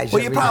bad guys.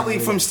 Well, you're every now probably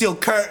and from then. Steel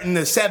Curtain,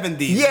 the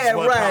 70s. Yeah, is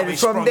what probably right. From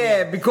sprung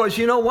there, you. because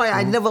you know why?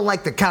 I never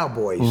liked the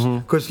Cowboys.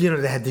 Because, you know,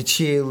 they had the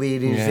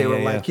cheerleaders. Yeah, they were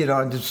yeah, like, you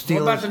know, the Steelers.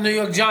 What about the New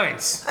York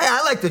Giants? Hey,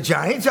 I like the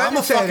Giants. I I'm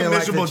didn't a say I fucking didn't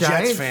like the miserable Jets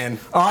Giants. fan.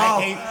 Oh,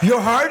 I hate- you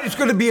heard? It's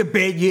going to be a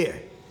bad year.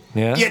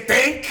 Yeah. You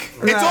think?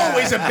 It's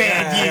always a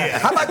bad year.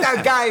 How about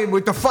that guy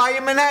with the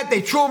fireman hat?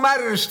 They threw him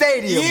out of the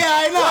stadium. Yeah,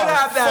 I know. What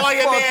up, that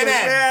Fireman fucking-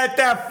 hat. Get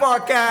that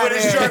fuck out With of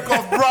his here.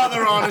 jerk-off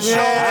brother on his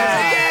shoulders.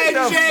 get the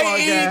Yeah, fuck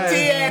J-E-T, outta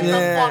get the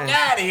here. fuck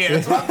out of here.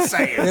 That's what I'm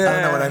saying. I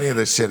don't know what any of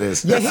this shit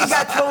is. Yeah, he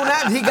got thrown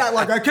out and he got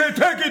like, I can't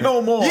take it no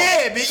more.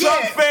 Yeah, but Some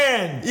yeah.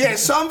 fan. Yeah,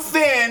 some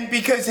fan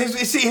because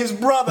his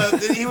brother,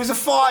 he was a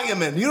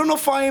fireman. You don't know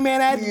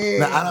fireman Ed?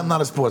 No, I'm not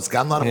a sports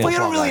guy. I'm not a Well, football you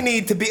don't really guy.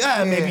 need to be.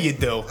 Maybe you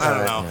do. I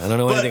don't know. I don't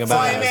know But anything about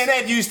Fireman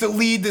Ed used to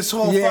lead this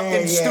whole Yeah,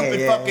 fucking yeah, stupid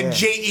yeah, fucking yeah.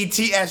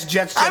 Jets.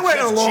 Jets. I went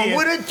Jets along cheer.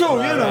 with it too,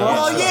 you know.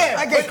 Well, yeah,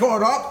 I get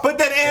caught up. But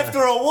then after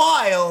a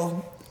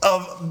while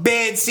of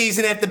bad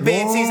season after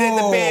bad season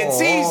after bad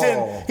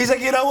season, he's like,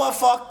 you know what?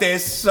 Fuck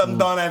this. I'm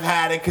done. I've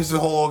had it because the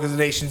whole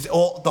organization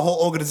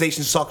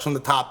sucks from the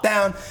top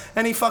down,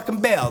 and he fucking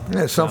bailed.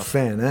 Yeah, some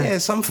fan, huh? Yeah,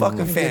 some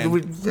fucking fan.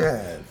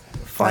 Yeah.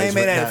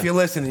 Fireman Ed, if you're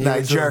listening, you're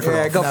a jerk.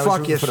 Yeah, go Now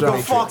fuck he's rooting for the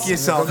yourself. Go fuck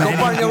yourself. Go man.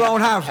 burn your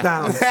own house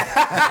down.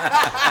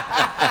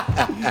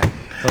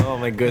 Oh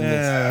my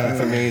goodness, that's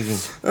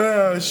amazing.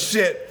 Oh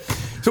shit.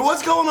 So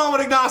what's going on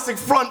with Agnostic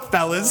Front,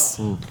 fellas?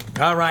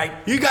 All right.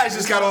 You guys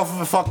just got off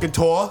of a fucking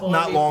tour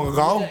not long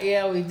ago.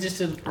 Yeah, we just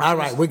did. All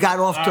right, we got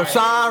off to.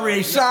 All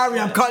right. Sorry,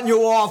 I'm cutting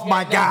you off,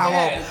 my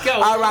Gallo. Go.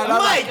 All right,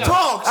 Mike,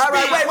 talk. All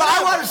right, speak. wait,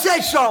 I want to say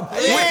something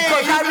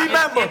because I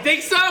remember. You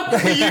think so?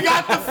 You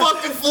got the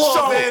fucking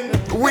floor, man.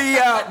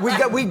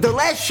 The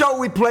last show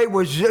we played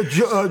was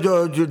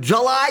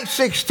July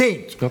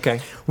 16th.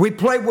 Okay. We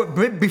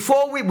played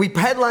before we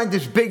headlined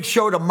this big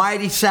show, the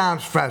Mighty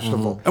Sounds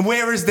Festival, And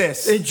where is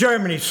this? in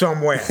Germany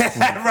somewhere,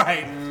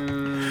 Right.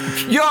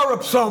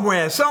 Europe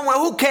somewhere.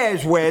 Who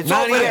cares where? It's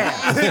over there.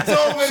 It's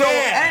over So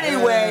there.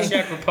 anyway.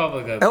 Czech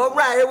Republic. Oh,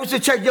 right, it was a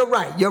check. You're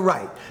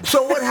right.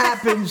 So what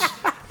happens?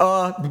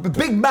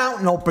 Big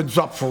mountain opens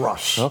up for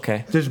us.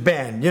 Okay. This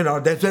band, you know,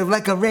 they're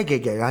like a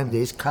reggae gang. I'm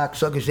these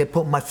cocksuckers. They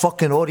put my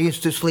fucking audience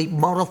to sleep,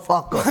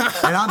 motherfucker.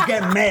 And I'm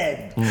getting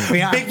mad.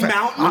 Big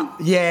Mountain?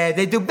 Yeah,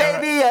 they do.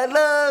 Baby, I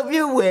love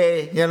you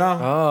way. You know.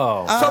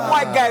 Oh. Some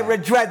white guy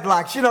with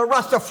dreadlocks. You know,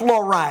 Rasta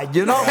fluoride.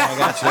 You know. I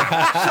got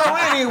you. So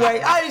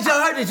anyway, I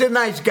heard he's a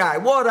nice guy.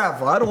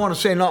 Whatever. I don't want to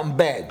say nothing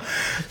bad.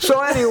 So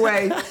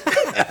anyway,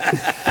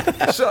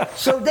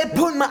 so they're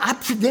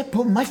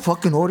putting my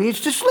fucking audience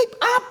to sleep.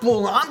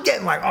 I'm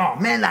getting like, oh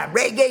man, that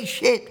reggae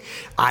shit.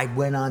 I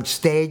went on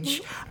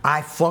stage.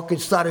 I fucking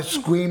started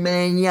screaming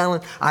and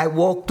yelling. I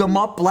woke them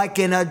up like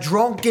in a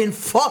drunken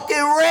fucking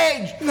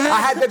rage.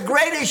 I had the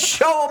greatest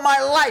show of my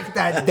life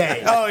that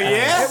day. Oh,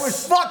 yeah? It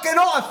was fucking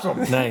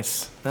awesome.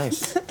 Nice.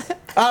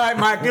 All right,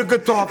 Mike, you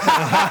can talk now.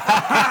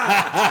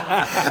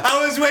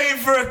 I was waiting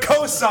for a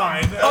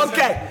cosign.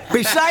 Okay.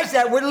 Besides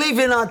that, we're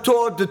leaving on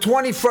tour the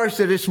 21st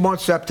of this month,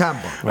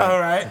 September. All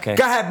right. Okay.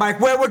 Go ahead, Mike.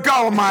 Where we're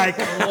going, Mike?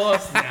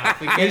 Lost now.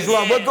 He's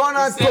lost. We're going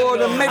on tour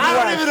the I don't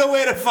Midwest. even know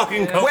where to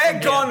fucking go. We're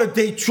going to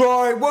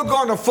Detroit. We're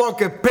going to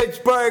fucking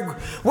Pittsburgh.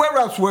 Where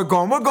else we're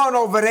going? We're going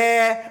over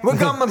there. We're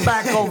coming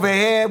back over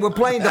here. We're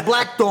playing the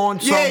Black Dawn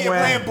somewhere. Yeah, you're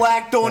playing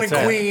Blackthorn and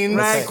That's it. Queens.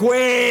 Right,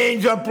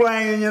 Queens are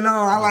playing, you know.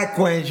 I like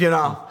Queens, you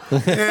know.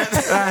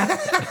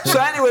 So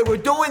anyway, we're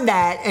doing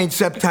that in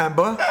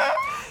September.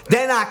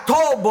 Then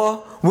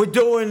October, we're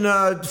doing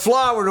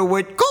Florida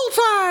with Cold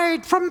cold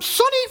side from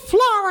sunny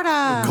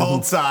Florida.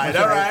 Cold side,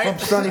 all right. From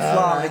sunny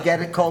Florida,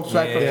 get it? Cold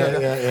side.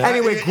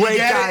 Anyway, great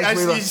guys.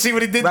 You see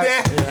what he did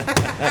there?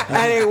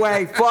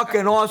 Anyway,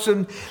 fucking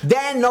awesome.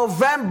 Then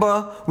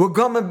November, we're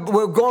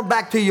going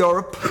back to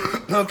Europe.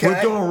 Okay.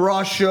 We're doing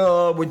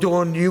Russia. We're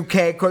doing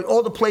UK. 'Cause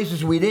all the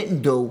places we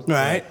didn't do.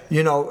 Right.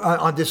 You know,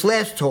 on this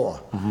last tour.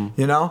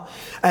 You know,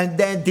 and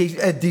then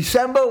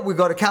December we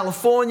go to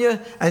California,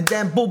 and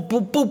then boop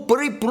boop boop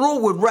boop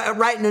boop. We're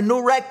writing a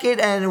new record,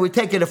 and we're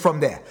taking it from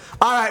there.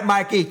 All right,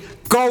 Mikey,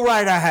 go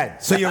right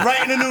ahead. So you're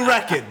writing a new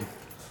record.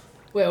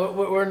 Well,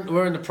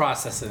 we're in the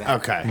process of that.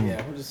 Okay.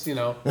 Yeah, we're just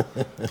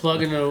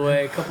plugging it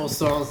away, a couple of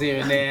songs here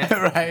and there,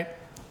 Right.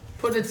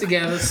 putting it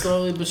together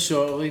slowly but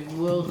surely.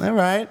 All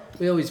right.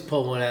 We always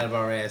pull one out of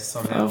our ass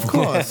somehow. Of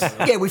course.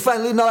 Yeah, we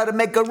finally know how to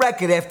make a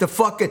record after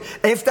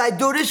I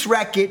do this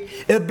record,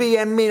 I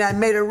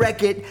made a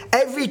record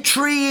every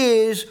 3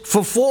 years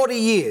for 40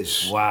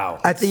 years. Wow.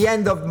 At the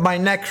end of my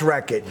next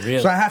record.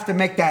 Really? So I have to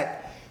make that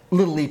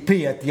little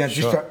EP at the end.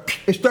 Sure.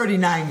 It's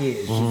 39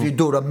 years if you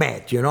do the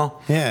math, you know?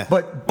 Yeah.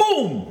 But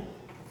boom!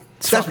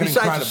 That's fucking besides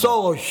incredible. the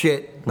solo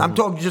shit. I'm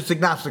talking just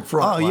Agnostic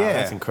Front. Oh, yeah.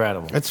 That's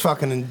incredible. It's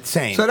fucking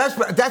insane. So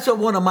that's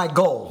one of my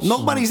goals.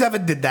 Nobody's ever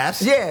did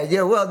that.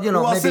 Yeah, well, Who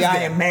else maybe is there?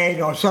 Iron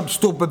Maiden or some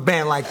stupid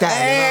band like that.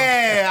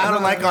 Hey, I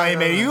don't like Iron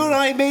Maiden. You an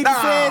Iron Maiden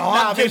fan?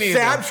 I'm me just neither.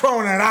 saying, I'm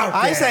throwing it out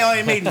there. I say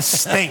Iron Maiden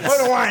stinks.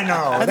 What do I know?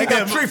 I They think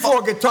got they're-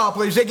 3-4 guitar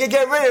players. They could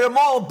get rid of them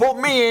all and put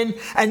me in,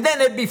 and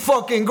then it'd be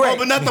fucking great. Oh,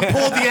 but not the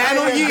Paul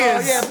Diano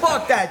years. Yeah,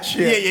 fuck that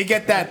shit. Yeah, you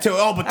get that too.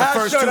 Oh, but the I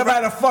first should two. have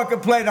had to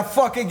fucking play the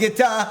fucking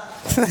guitar.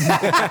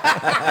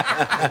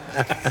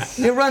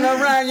 You run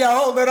around, you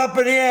hold it up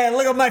in the air.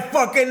 Look at my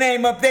fucking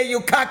name up there,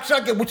 you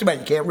cocksucker. What's the matter?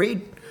 You can't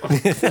read?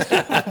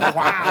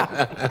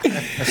 Wow.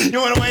 You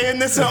want to weigh in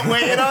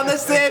on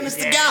this there,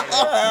 Mr.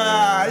 Gallo?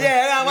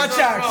 Yeah, watch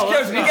out.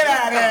 Excuse me, get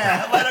out of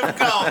here. Let him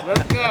go.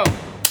 Let's go.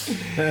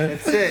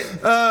 That's it.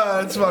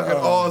 It's fucking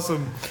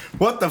awesome.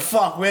 What the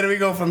fuck? Where do we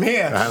go from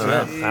here?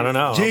 I don't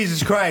know.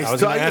 Jesus Christ. I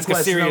was So going to I ask get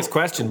a serious no-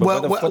 question, but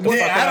Well, what the fuck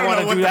Yeah, did I I don't want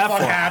know to what do the that fuck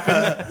for?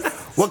 happened.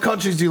 What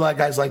countries do you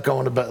guys like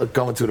going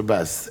to the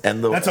best?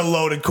 And That's a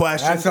loaded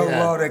question. That's a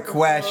loaded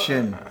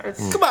question.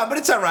 Come on, but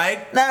it's all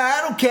right. Nah,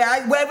 I don't care.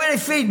 Wherever they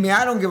feed me,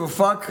 I don't give a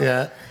fuck.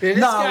 Yeah. This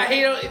No.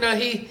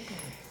 guy,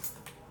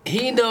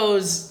 he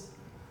knows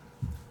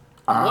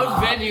what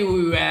venue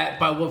we were at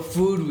by what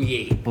food we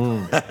ate.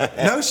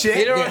 No shit.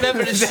 You don't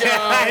remember the show?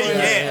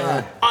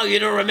 Yeah. Oh, you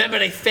don't remember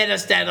they fed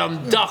us that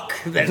duck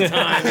that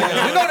time?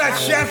 You know that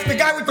chef, the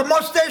guy with the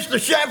mustache, the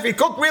chef, he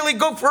cooked really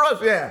good for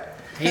us, yeah.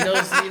 He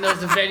knows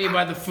the venue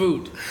by the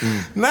food.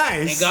 And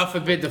Nice. God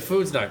forbid the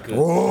food's not good.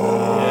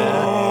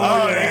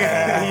 Oh,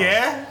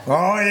 yeah?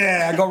 Oh,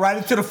 yeah, I go right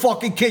into the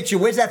fucking kitchen.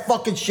 Where's that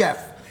fucking chef?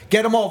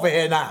 Get him over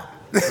here now.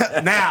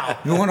 Now.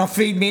 You want to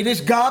feed me this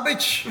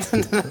garbage?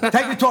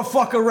 Take me to a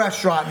fucking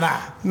restaurant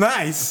now.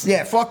 Nice.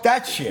 Yeah, fuck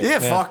that shit. Yeah,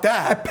 fuck I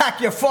that.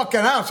 pack your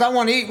fucking house. I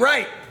want to eat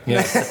right.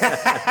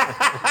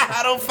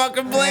 I don't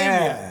fucking blame you.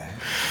 Yeah.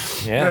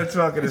 Yeah. That's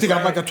fucking You think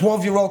I'm like a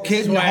 12-year-old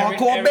kid in a Why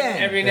hardcore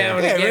band? every now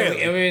and Yeah,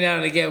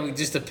 again, really. we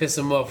just to piss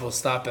him off, we'll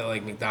stop at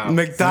like McDonald's.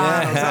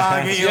 McDonald's.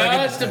 I'll get you like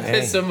a- Just to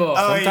piss him off.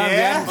 Oh, Sometimes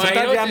yeah? you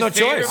sometimes you have no his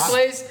favorite choice.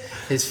 place?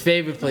 His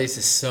favorite place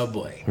is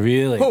Subway.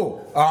 Really? Who?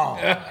 Oh.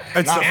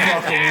 It's the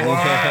fucking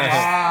worst.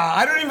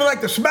 I don't even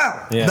like the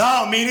smell. Yeah.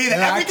 No, me neither.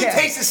 Yeah, I Everything can't.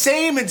 tastes the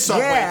same in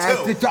Subway,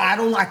 too.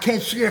 I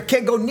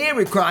can't go near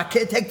it, cause I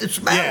can't take the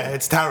smell. Yeah,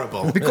 it's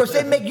terrible. Because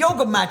they make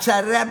yoga mats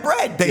out of that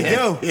bread. They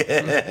do. They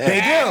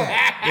do.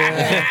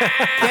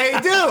 They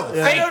do.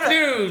 Fake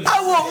news.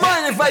 I wouldn't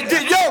mind if I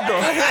did yoga.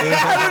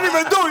 I don't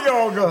even do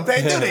yoga.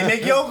 They do. They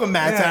make yoga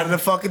mats out of the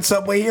fucking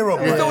Subway Hero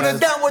I was doing bread. a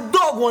downward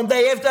dog one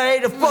day after I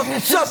ate a fucking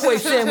Subway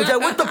sandwich.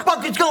 What the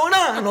fuck is going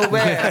on over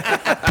here?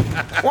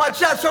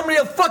 Watch out, somebody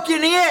will fuck you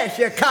in the ass,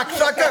 you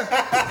cocksucker.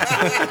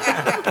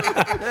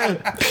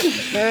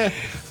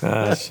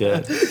 Oh,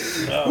 shit.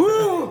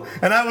 Woo!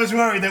 And I was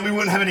worried that we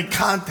wouldn't have any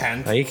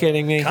content. Are you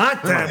kidding me?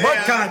 Content? What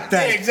Yeah,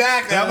 content?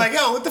 exactly. I'm like,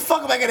 yo, what the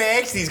fuck am I gonna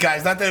ask these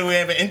guys? Not that we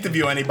ever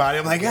interview anybody.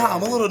 I'm like, yo,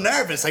 I'm a little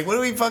nervous. Like, what do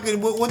we fucking?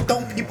 What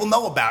don't people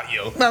know about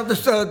you? Well, the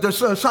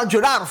San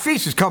Gennaro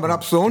feast is coming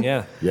up soon.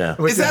 Yeah. Yeah.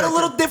 Is that a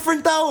little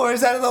different though, or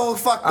is that a little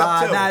fucked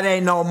up too? That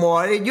ain't no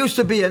more. It used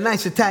to be a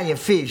nice Italian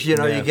feast. You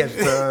know, Yeah. you get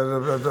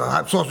the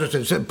hot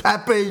sausages and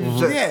peppers,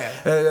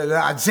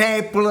 Yeah.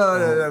 example,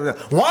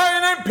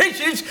 wine and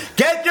peaches.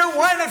 Get your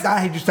wine and...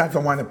 I just have the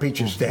wine and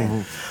peaches there.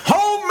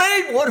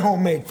 Homemade? What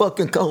homemade?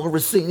 Fucking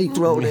Coloracini,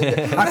 throw it in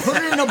there. I put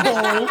it in a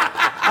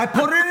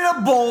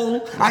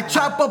bowl. I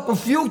chop up a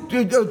few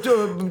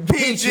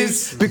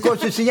peaches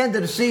because it's the end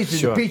of the season.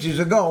 Sure. The peaches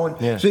are going.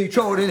 Yeah. So you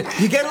throw it in.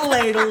 You get a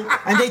ladle,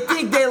 and they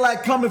think they're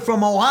like coming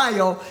from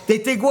Ohio. They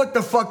think what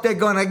the fuck they're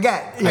gonna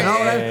get. You know?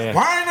 Yeah.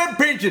 Wine and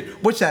peaches.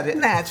 What's that?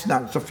 Nah, it's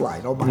not. It's a fly.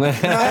 Don't mind.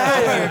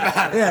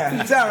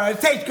 Yeah, it's all right.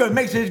 It tastes good.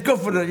 Makes it good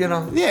for the, you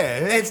know. Yeah,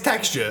 it's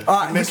texture.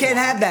 You can't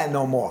have that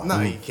no more. No,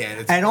 you can't.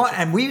 It's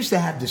And we used to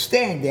have the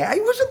stand there.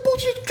 It was a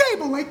bullshit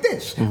table like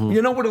this.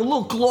 You know, with a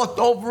little cloth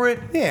over it.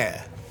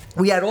 yeah.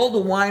 We had all the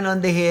wine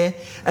under here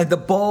and the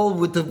bowl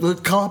with the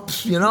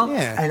cups, you know?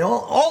 Yeah. And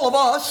all of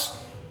us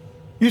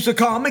used to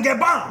come and get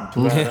bombed.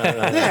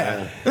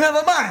 Yeah.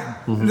 Never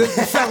mind. The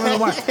selling the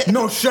wine.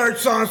 No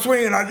shirts on,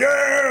 swinging like,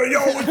 yeah, yo,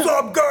 what's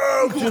up,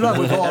 girls? You know, it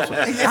was awesome.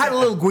 I had a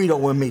little Guido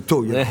with me,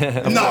 too. You know?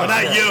 No,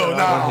 not you,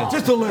 no.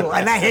 Just a little.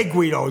 And I hate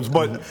Guidos,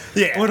 but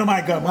what am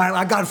I got?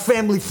 I got a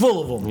family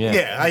full of them.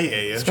 Yeah, I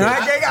hear you.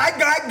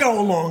 I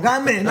go along.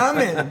 I'm in.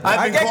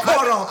 I get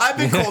caught up. I've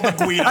been called a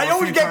Guido. I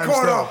always get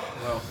caught up.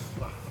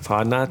 It's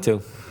hard not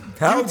to.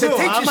 The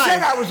teacher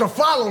said I was a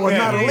follower,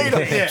 not a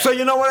leader. Yeah. So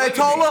you know what I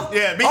told her?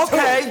 Yeah, me too.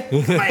 Okay.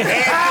 My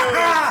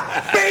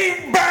hand.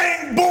 Bing,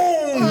 bang,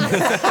 boom.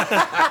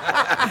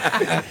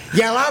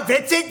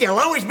 That's it. You'll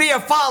always be a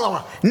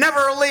follower,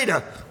 never a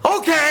leader.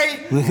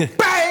 Okay.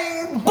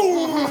 Bang,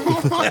 boom.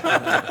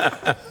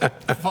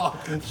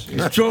 Fuck.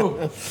 It's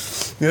true.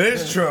 It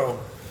is true.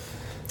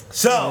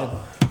 So,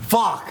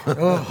 fuck.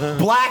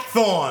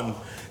 Blackthorn.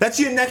 That's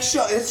your next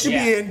show. It should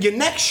be your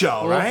next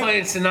show, We're right?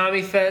 playing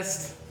Tsunami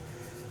Fest.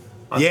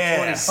 On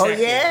Yeah. The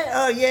 22nd.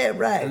 Oh yeah,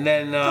 right. And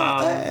then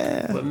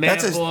with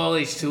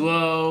Madball,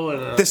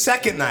 H2O, and The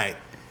second night.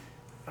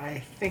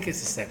 I think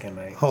it's the second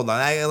night. Hold on.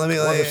 Let me.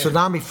 Well, the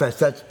Tsunami Fest.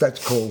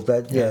 That's cool.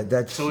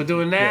 That's. So we're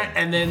doing that,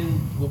 and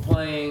then we're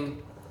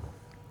playing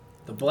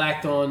the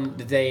Blackthorn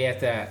the day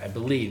after that, I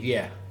believe.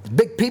 Yeah.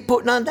 Big P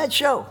putting on that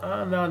show.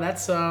 Oh no,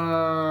 that's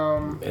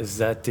Is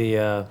that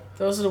the?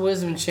 those are the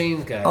Wisdom and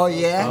Chains guys. Oh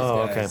yeah.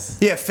 Oh, okay.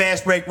 Yeah,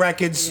 Fast Break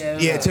Records. Yeah,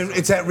 Yeah,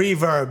 it's at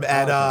Reverb.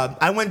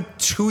 I went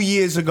 2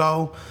 years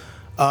ago.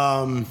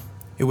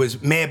 It was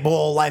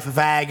Madball, Life of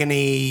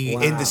Agony,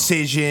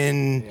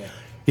 Indecision.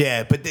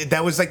 Yeah, but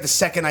that was like the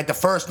second night. The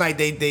first night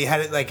they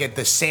had it like at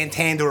the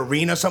Santander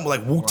Arena, something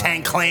like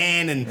Wu-Tang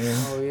Clan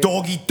and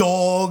Dog Eat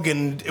Dog,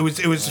 and it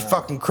was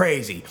fucking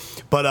crazy.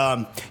 But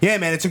yeah,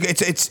 man,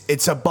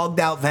 it's a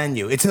bugged out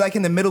venue. It's like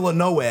in the middle of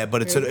nowhere,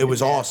 but it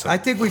was awesome. I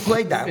think we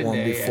played that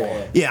one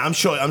before. Yeah, I'm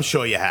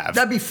sure you have.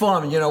 That'd be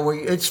fun. You know,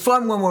 it's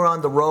fun when we're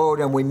on the road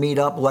and we meet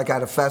up like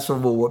at a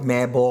festival with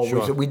Madball.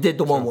 Sure. We did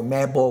the one with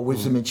Madball,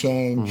 Wisdom and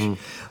Change,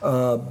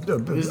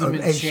 Wisdom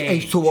and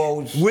Change.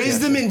 H2O's.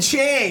 Wisdom and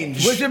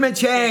Change. Wisdom and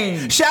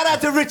Change. Shout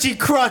out to Richie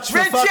Crutch.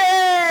 Richie!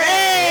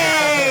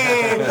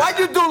 Hey! Why'd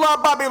you do La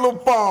Bobby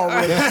Lupo?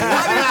 Why did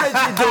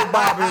Richie do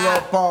Bobby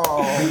Lupo?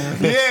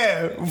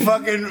 Yeah,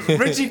 fucking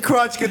Richie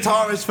Crutch,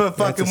 guitarist for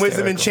fucking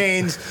Wisdom and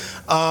Chains.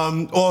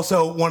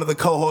 Also, one of the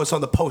co-hosts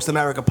on the Post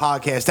America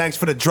podcast. Thanks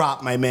for the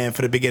drop, my man,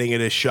 for the beginning of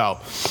this show.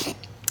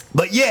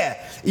 But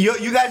yeah,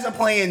 you guys are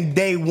playing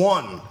day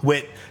one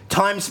with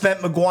Time Spent,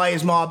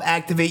 McGuire's Mob,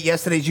 Activate,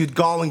 Yesterday's Youth,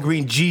 Garland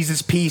Green,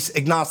 Jesus Peace,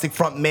 Agnostic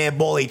Front,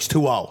 Madball,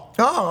 H2O.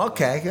 Oh,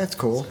 okay, that's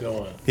cool.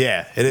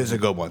 Yeah, it is a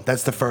good one.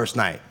 That's the first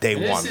night, day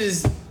one. This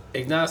is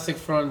Agnostic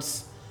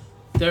Front's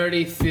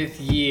 35th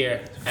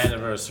year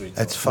anniversary.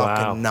 That's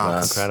fucking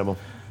nuts. Incredible.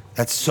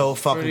 That's so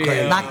fucking Pretty,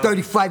 crazy. Knock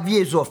 35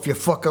 years off your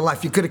fucking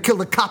life. You could have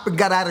killed a cop and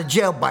got out of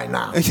jail by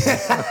now.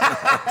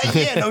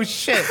 Yeah, no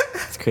shit.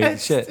 It's crazy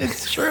shit.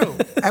 It's true.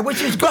 And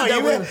which is Bro,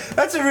 good.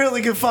 that's a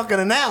really good fucking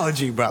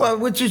analogy, bro. Well,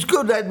 which is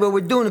good that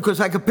we're doing it because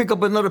I could pick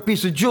up another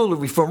piece of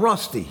jewelry from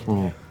Rusty.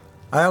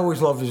 I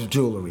always love his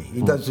jewelry.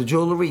 He does the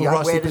jewelry. I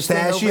Rusty wear this thing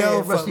over Pistachio?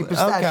 here, Rusty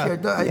Pistachio.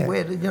 Okay. I Yeah.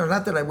 wear,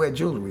 not that I wear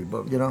jewelry,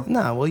 but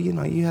No, well,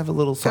 you have a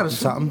little gotta,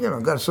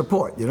 something. gotta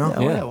support, Yeah,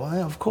 well,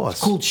 of course.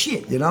 Cool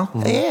shit,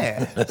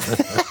 Yeah.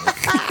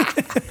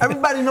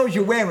 Everybody knows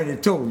you're wearing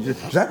it too. Is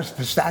that a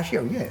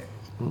pistachio? Yeah.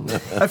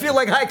 I feel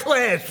like high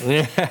class.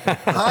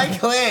 High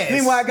class.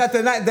 Meanwhile, I got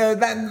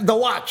the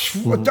watch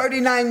for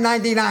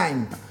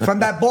 $39.99 from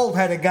that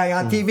bald-headed guy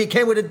on TV.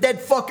 Came with a dead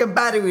fucking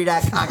battery,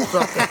 that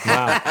cocksucker.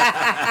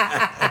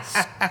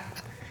 Wow.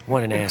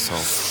 What an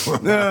asshole.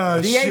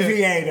 The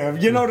Aviator.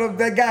 You know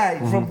the guy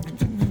from...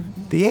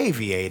 The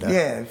Aviator.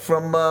 Yeah,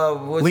 from...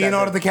 what's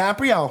Leonardo that?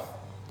 DiCaprio.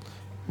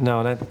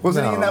 No, that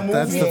Wasn't he in that movie?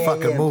 That's the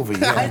fucking movie.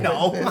 Yeah. I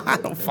know. I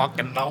don't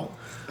fucking know.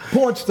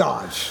 Porn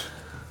stars.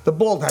 The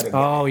bald-headed guy.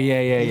 Oh yeah.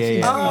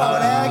 Oh,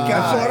 that I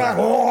guy. saw that.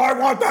 Oh, I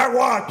want that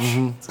watch.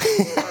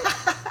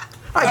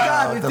 I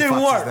got it. It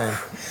didn't work.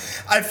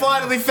 I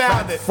finally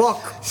found it.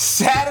 Fuck.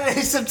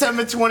 Saturday,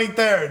 September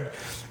 23rd.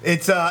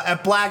 It's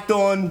at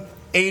Blackthorn,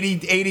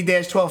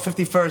 80-12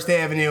 51st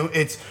Avenue.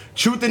 It's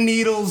Truth and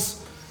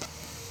Needles,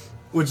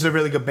 which is a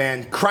really good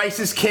band.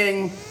 Crisis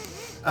King.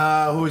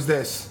 Who is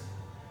this?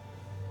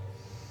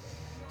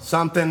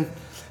 Something.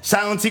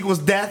 Silence Equals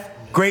Death.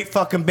 Great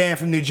fucking band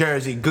from New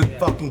Jersey. Good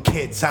fucking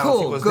kids. Silence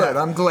Cool, Equals good. Death.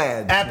 I'm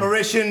glad.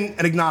 Apparition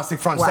and Agnostic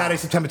Front. Wow. Saturday,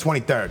 September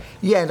 23rd.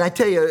 Yeah, and I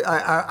tell you,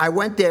 I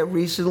went there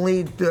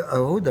recently.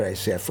 Who did I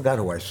see? I forgot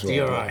who I saw.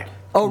 DRI.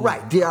 Oh,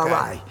 right,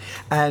 DRI.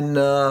 And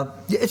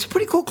it's a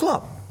pretty cool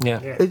club. Yeah.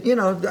 They're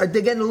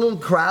getting a little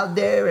crowd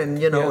there,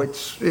 and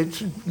it's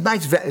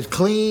nice. It's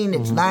clean.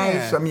 It's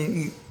nice. Yeah. I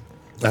mean,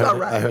 it's I all heard,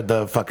 right. I heard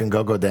the fucking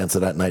go-go dancer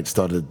that night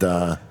started.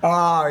 Oh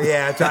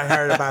yeah, I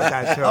heard about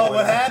that too. Oh,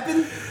 what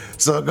happened?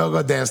 So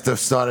go-go dancer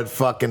started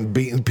fucking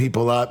beating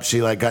people up.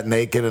 She like got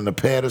naked in a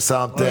pit or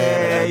something.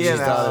 Yeah, and you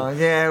know,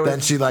 yeah, it was- then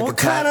she like What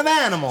attacked, kind of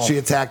animal? She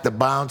attacked the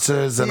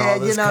bouncers and all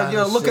this kind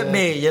of look shit. at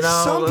me, you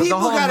know. Some the people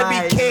whole gotta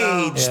night, be you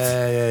know. caged.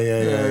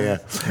 Yeah.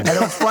 And it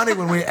was funny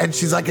and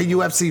she's like a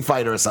UFC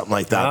fighter or something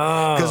like that.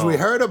 Oh. Because I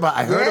heard about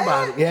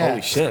it. Yeah.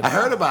 Holy shit. I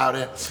heard about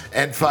it,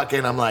 and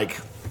fucking, I'm like,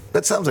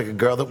 that sounds like a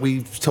girl that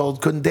we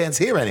told couldn't dance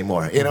here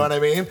anymore. You know what I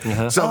mean?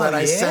 So then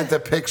I sent a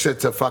picture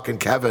to fucking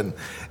Kevin,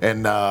 and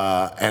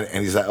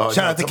he's like, oh,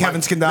 Shout out to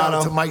Kevin Scandato,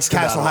 no, to Mike Scandato.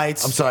 Castle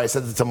Heights. I'm sorry, I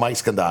sent it to Mike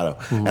Scandato,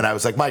 and I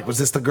was like, Mike, was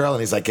this the girl?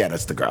 And he's like, yeah,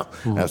 that's the girl.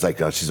 And I was like,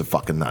 oh, she's a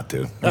fucking nut,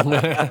 dude.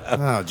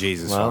 Oh,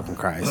 Jesus fucking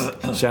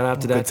Christ. Shout out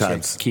to that chick.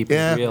 times. Keep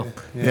it real.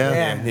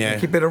 Yeah.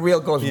 Keep it real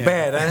goes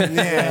bad, huh?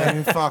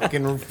 Yeah,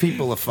 fucking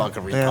people are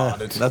fucking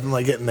retarded. Nothing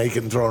like getting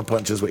naked and throwing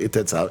punches with your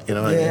tits out. You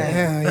know what I mean?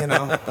 Yeah, you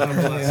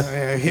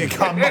know. Here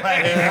come my.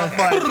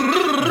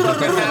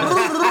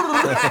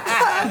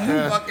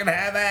 Fucking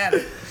have at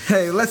it.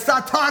 Hey, let's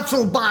start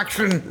tonsil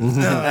boxing.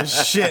 Oh,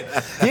 shit.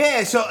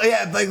 Yeah, so,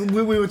 like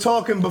we were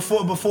talking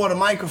before the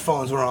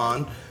microphones were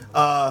on.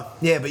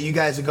 Yeah, but you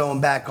guys are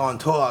going back on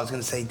tour. I was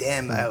going to say,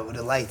 damn, I would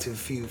have liked a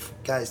few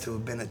guys to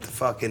have been at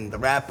the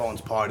Rat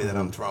Bones party that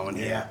I'm throwing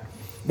here.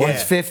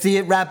 One's 50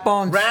 at Rat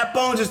Bones. Rat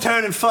Bones is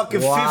turning fucking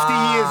 50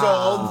 years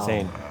old.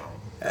 Insane.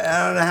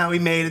 I don't know how he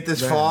made it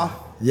this far.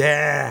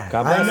 Yeah,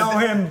 God I bless know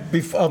him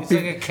before. He's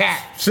like a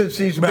cat. Since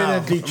he's been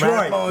in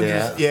Detroit.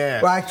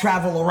 Yeah. Well, I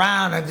travel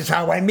around, and that's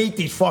how I meet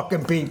these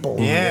fucking people.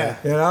 Yeah.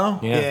 You know?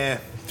 Yeah.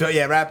 So,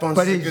 Rat Bones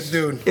But is a he's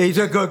good dude. He's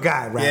a good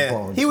guy, Rat Yeah.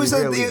 Bones. He was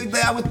really is.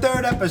 our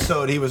third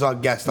episode. He was our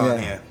guest on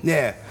here.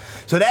 Yeah.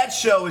 So that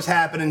show is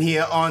happening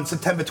here on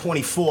September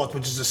 24th,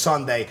 which is a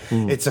Sunday.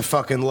 It's a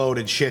fucking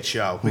loaded shit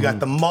show. We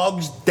got the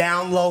Mugs,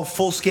 Down Low,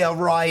 Full Scale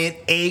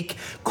Riot, Ache,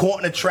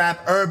 Caught in a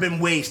Trap, Urban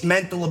Waste,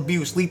 Mental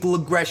Abuse, Lethal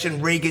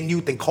Aggression, Reagan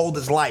Youth, and Cold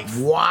as Life.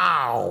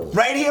 Wow.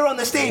 Right here on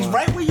the stage,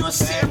 right where you're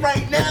sitting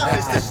right now,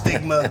 Mr.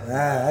 Stigma.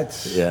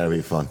 Yeah, it'd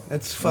be fun.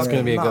 That's fucking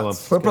gonna be a good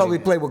nuts. We'll probably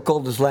play with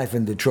Cold as Life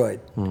in Detroit.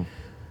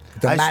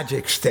 The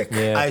magic stick.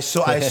 Yeah. I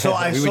saw.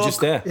 We were just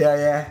there.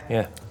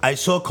 Yeah. I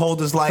saw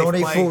Cold as Life. Don't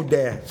eat play. food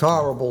there. It's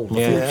horrible. The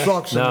food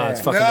sucks in No, there. it's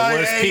fucking No, the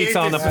worst yeah, pizza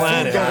on the it's food.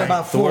 planet. Talk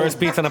about The food. worst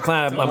pizza on the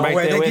planet. I'm right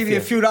Where there they with give you a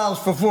few dollars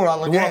for food.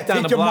 I'm like, You walk down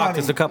take the your block. money.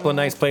 There's a couple of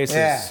nice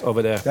places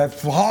over there.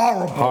 That's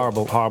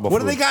horrible. Horrible What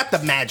do food. they got? The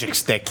magic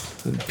stick.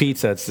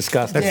 Pizza. It's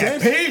disgusting. Yeah,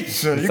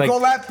 pizza. It's You like- call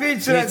that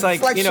pizza? It's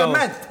like, you know,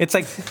 cement. it's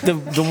like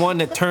the one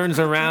that turns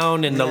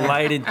around and the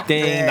lighted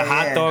thing. Yeah, the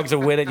hot yeah. dogs are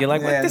with it. You're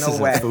like, Yeah, this no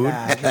isn't way. food.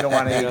 Nah, you don't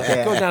want to eat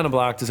that. Go down the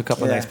block. There's a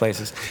couple of nice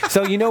places.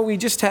 So we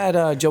just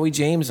had Joey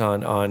James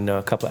on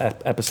a couple of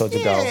episodes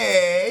ago.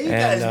 Yeah, you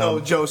guys And, know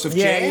Joseph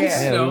yeah, James.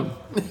 yeah. You know,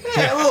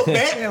 Yeah, a little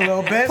bit. Yeah, a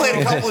little bit. Played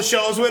a couple of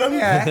shows with him.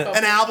 Yeah.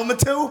 An album or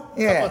two.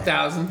 Yeah.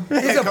 1,000.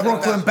 He's a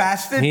Brooklyn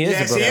bastard. He is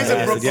Yes, a he is a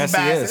Brooklyn Brooklyn Yes, he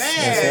bastard. is.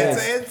 Yeah,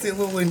 Yes, he is. it's a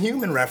little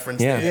inhuman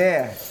reference. Yeah.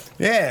 there.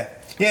 Yeah.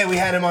 Yeah, we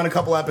had him on a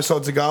couple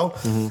episodes ago.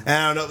 Mm-hmm. And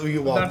I don't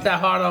know. Well, Not that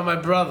hard on my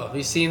brother.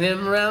 You seen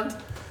him around?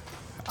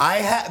 I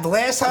had the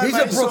last time He's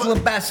I a Brooklyn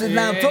saw. bastard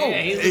now, too.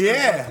 Yeah, he's in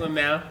Yeah. Brooklyn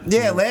now.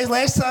 Yeah,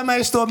 last time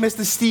I saw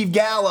Mr. Steve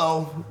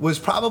Gallo was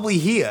probably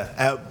here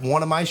at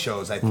one of my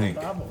shows. I think.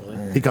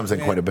 Probably. He comes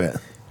in quite a bit.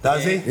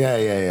 Does he?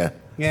 Yeah.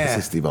 Yeah. I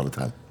see Steve all the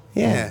time.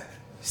 Yeah.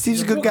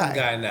 Steve's a good Brooklyn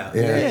guy. now.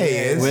 Yeah, he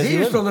is. He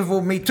used to live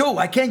with me, too.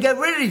 I can't get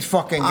rid of these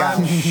fucking guys.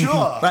 I'm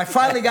sure. But I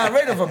finally got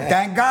rid of him.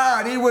 Thank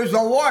God. He was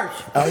the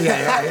worst. Oh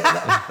yeah.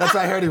 That's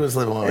what I heard he was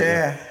living with.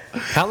 Yeah.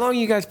 How long are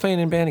you guys playing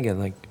in band again?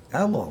 Like,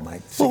 How long,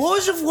 Mike? Well,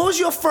 what was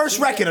your first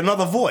record?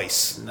 Another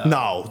Voice?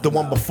 No, the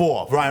one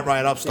before. Right,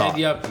 Upstart.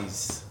 Dead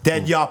Yuppies.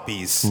 Dead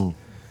Yuppies.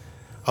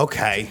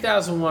 Okay.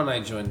 2001, I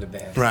joined the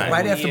band.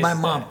 Right after my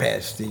Years mom there.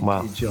 passed. He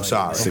Wow. joined.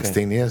 Sorry.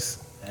 16 years.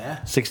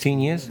 16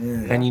 years?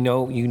 And you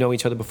know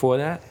each other before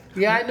that?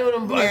 Yeah, I knew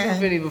him. I Yeah. knew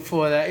Vinny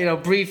before that. You know,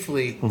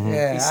 briefly.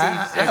 Yeah, You see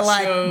I at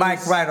like shows.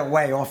 Mike right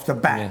away off the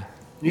bat. Yeah.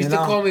 You used You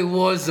to know? call me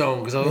Warzone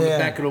because I was in Yeah.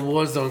 the back of the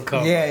Warzone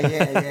cover.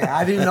 Yeah.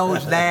 I didn't know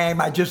his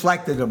name. I just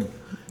liked him.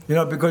 You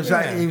know, because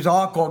he was a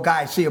hardcore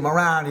guy. I see him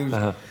around.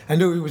 I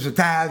knew he was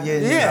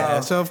Italian. Yeah, you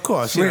know, so of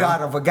course, you sweetheart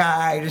know. of a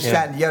guy, this,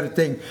 that, and the other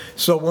thing.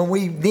 So when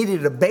we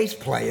needed a bass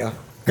player,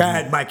 go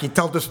ahead, Mikey,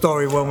 tell the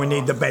story when we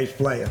need the bass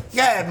player.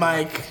 Go ahead,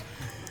 Mike.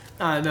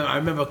 No, I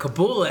remember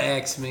Kabula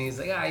asked me, he's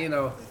like, you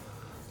know,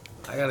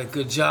 I got a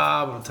good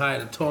job, I'm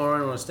tired of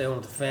touring, I want to stay home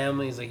with the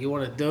family. He's like, you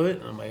want to do it?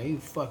 And I'm like, are you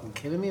fucking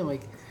kidding me? I'm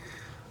like,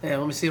 yeah,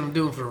 let me see what I'm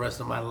doing for the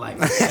rest of my life.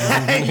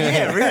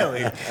 Yeah,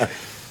 really.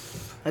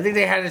 I think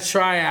they had a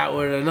tryout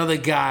with another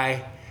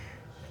guy,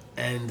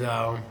 and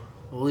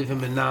we'll leave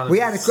him anonymous. We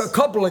had a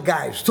couple of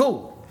guys,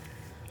 too.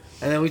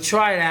 And then we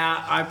tried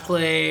out, I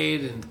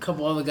played, and a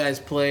couple other guys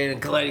played,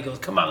 and Gallo goes,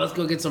 come on, let's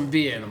go get some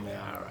beer. And I'm like,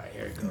 all right,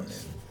 here it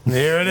goes.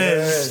 Here it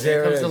is.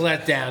 Here comes the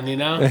letdown, you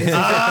know?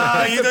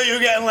 Ah, you thought you were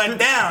getting let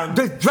down.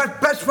 The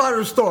best part of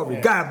the story.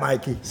 Go ahead,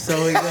 Mikey.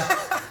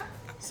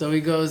 So he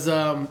goes,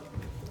 come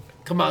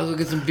on, let's go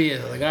get some beer.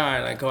 I'm like, all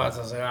right. I go out, so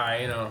I was like, all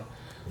right, you know.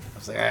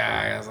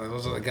 I was like,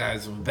 those are the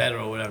guys who are better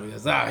or whatever.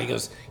 He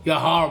goes, you're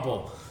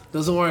horrible.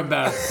 Doesn't worry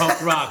about it.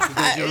 Punk rock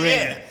because you're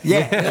in.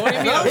 Yeah. You know what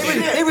I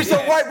mean? He was the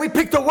white. We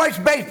picked the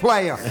white bass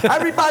player.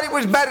 Everybody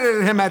was better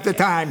than him at the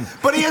time.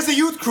 But he has a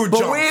youth crew.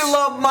 But we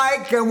love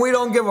Mike, and we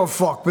don't give a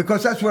fuck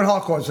because that's what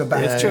hardcore's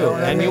about. It's true. You know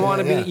what I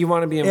And mean? you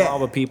want to be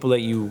involved with people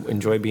that you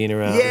enjoy being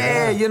around.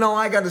 Yeah, you know,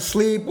 I got to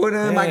sleep with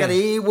him. I got to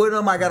eat with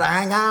him. I got to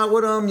hang out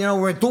with him. You know,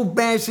 we're in 2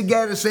 bands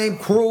together, same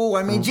crew.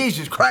 I mean,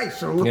 Jesus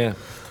Christ. Yeah.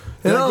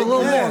 You know, a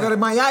little more.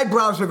 My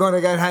eyebrows are going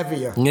to get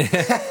heavier.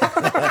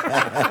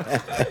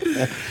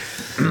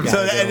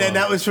 So and then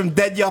that was from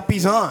Dead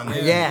Yuppies on.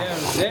 Yeah,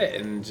 that was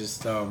it. And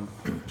just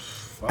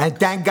And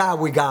thank God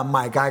we got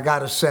Mike. I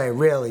gotta say,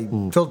 really,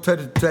 till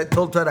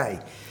today.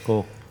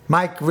 Cool.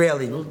 Mike,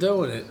 really, still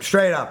doing it.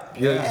 straight up.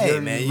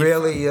 You're man,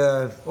 really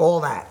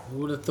all that. Who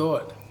would have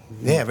thought?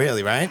 Yeah,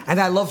 really, right?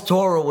 And I love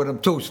Toro with him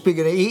too.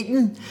 Speaking of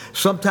eating,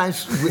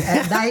 sometimes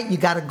at night you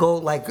gotta go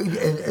like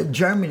in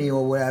Germany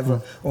or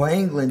wherever or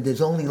England.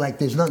 There's nothing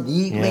to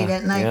eat late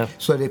at night,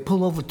 so they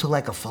pull over to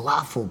like a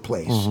falafel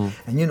place,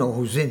 and you know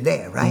who's in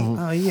there, right?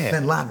 Oh yeah,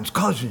 Bin Laden's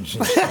cousins.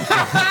 And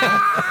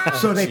stuff.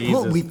 So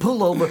we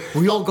pull over,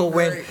 we all go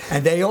in,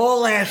 and they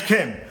all ask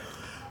him,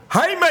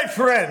 "Hi, my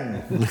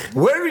friend.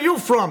 Where are you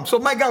from?" So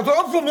Mike goes,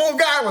 "I'm from Long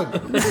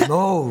Island."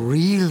 "No,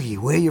 really?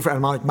 Where are you from?"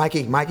 I'm like,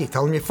 Mikey,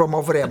 tell me you're from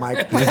over there,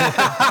 Mike. They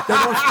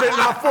don't spit in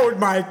our food,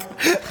 Mike.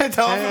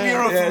 Tell them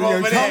you're from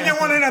over Tell there. me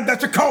one of them.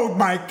 That's a code,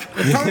 Mike.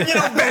 Tell me you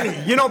know Benny.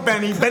 You know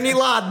Benny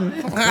Laden.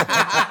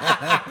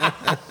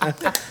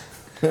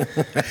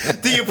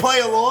 Do you play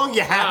along?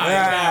 You have to.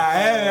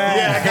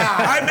 Yeah.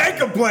 I make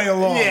them play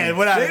along. Yeah,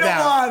 without they a don't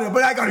doubt. want it,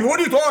 but I go, "What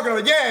are you talking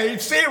about?" "Yeah,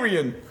 he's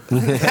Syrian."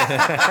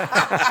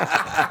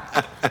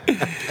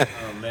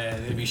 Oh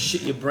man, if you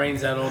shit your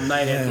brains out all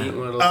night after eating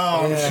one of those.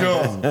 Oh, I'm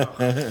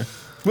sure.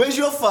 Where's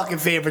your fucking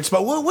favorite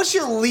spot? What's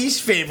your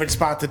least favorite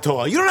spot to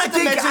tour? You don't have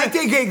to mention I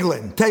think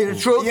England. Tell you the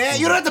truth. Yeah,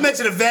 you don't have to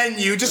mention a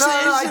venue. Just No, say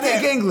I it's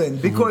think there.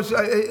 England because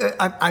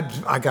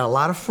I got a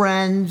lot of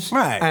friends.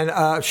 Right.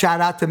 And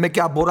shout out to Mickey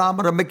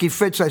Alburamara, Mickey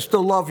Fitz. I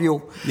still love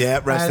you. Yeah,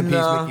 rest in And,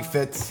 peace, Mickey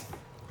Fitz.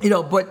 You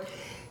know, but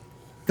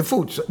the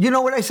food. You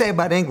know what I say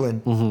about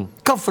England?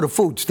 Come for the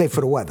food, stay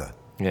for the weather.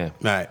 Yeah.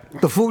 Right.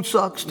 The food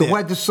sucks. The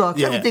weather sucks.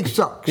 Yeah. Everything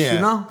sucks. Yeah. You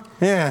know.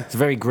 Yeah. It's a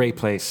very great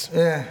place.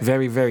 Yeah.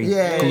 Very, very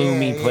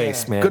gloomy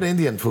place, man. Good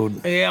Indian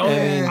food. Yeah,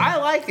 I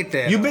like it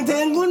there. You been to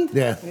England?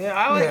 Yeah. Yeah,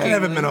 I like I it.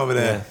 never been over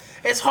there.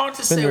 It's hard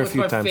to say there a what's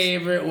few my times.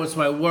 favorite, what's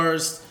my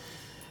worst.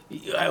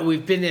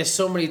 We've been there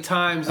so many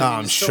times. Oh,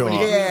 I'm there's sure. So many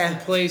Yeah.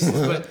 beautiful places,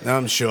 but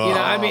I'm sure. You know,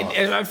 I mean,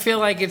 and I feel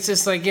like it's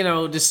just like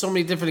there's so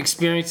many different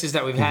experiences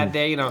that we've had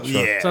there. You know,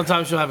 Yeah.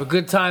 sometimes you'll have a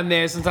good time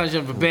there, sometimes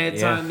you'll have a bad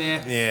time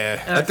there.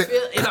 Yeah. And I feel,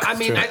 I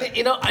mean, I think,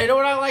 I know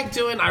what I like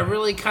doing. I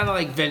really kind of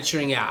like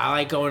venturing out. I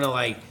like going to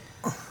like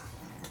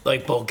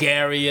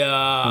Bulgaria,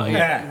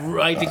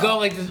 right? To go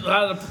like a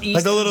lot of the east,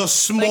 Like the little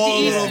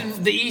small like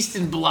the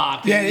Eastern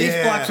Bloc. Yeah, the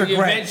East Bloc's are You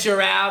great.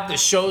 venture out. The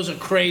shows are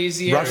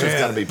crazier. Russia's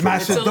got to be pretty.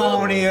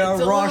 Macedonia,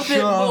 it's a Russia.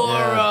 little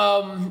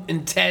bit more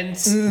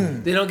intense.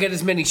 They don't get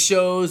as many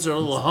shows. They're a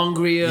little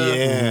hungrier.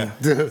 Yeah.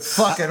 Dude,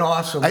 Fucking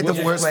awesome. I had We the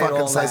just worst played fucking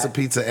all slice that. of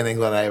pizza in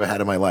England I ever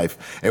had in my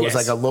life. It was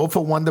Yes. like a loaf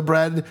of Wonder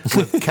Bread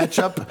with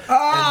ketchup and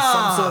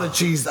some sort of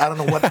cheese. I don't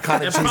know what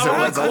kind of And cheese it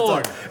was. probably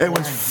corn. It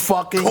was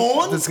fucking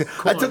Corn?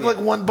 I took like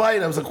one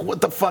bite. I was like,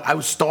 what the fuck? I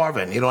was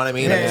starving. You know what I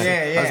mean?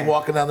 I was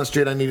walking down the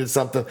street. I needed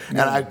something,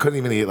 and I couldn't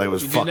even eat. Like, it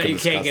was You fucking know you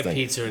can't disgusting. get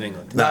pizza in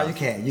England. No, you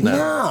can't. You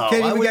No.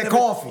 can't I even would get never-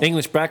 coffee.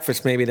 English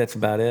breakfast, maybe that's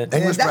about it.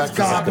 English that's breakfast.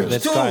 garbage.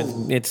 That's too.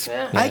 fine. It's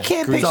I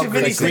can't greasy- picture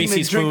Vinnie like Stigma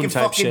greasy spoon drinking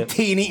type fucking shit.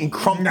 tea and eating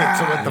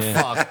crumpets or what the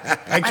fuck.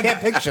 I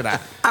can't picture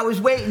that. I was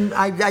waiting.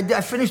 I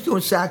finished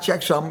doing sound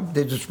check.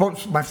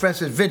 My friend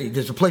says, "Vinny,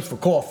 there's a place for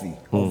coffee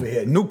over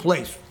here. New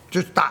place.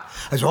 Just stop."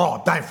 I said, "Oh,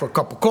 I'm dying for a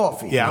cup of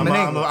coffee." Yeah, in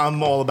England.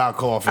 I'm all about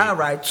coffee. All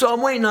right, so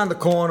I'm waiting on the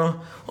corner.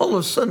 All of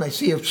a sudden, I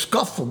see a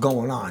scuffle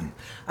going on.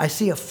 I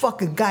see a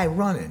fucking guy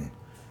running.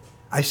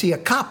 I see a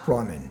cop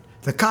running.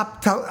 The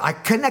cop, I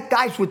connect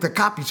eyes with the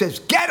cop. He says,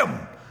 "Get him!"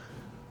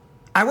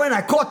 I went,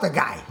 I caught the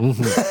guy.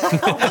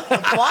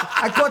 What?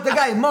 I caught the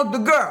guy. He mugged the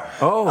girl.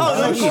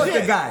 I caught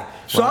the guy.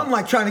 So I'm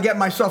like trying to get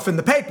myself in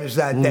the papers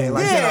that day.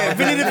 Like, Yeah,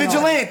 Vinny the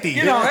Vigilante.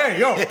 You know, hey,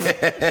 yo.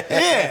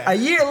 Yeah. A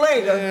year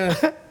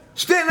later,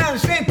 standing on the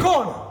same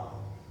corner.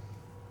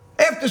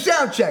 After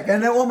sound check,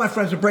 and then all my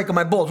friends are breaking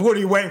my balls. What are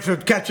you waiting for?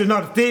 Catch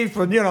another thief?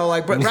 And,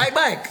 right,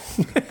 Mike?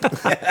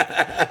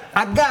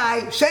 A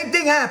guy, same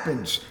thing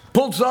happens.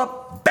 Pulls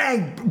up,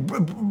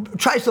 bang,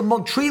 tries to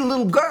mug 3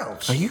 little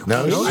girls. Are you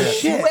No I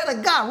shit. swear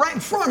to God, right in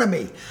front of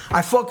me.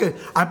 I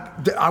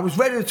was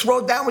ready to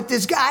throw down with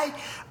this guy.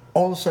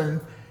 All of a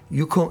sudden,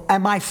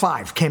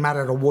 MI5 came out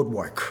of the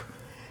woodwork.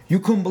 You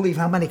couldn't believe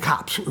how many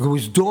cops. It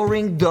was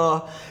during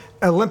the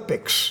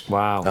Olympics.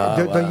 Wow.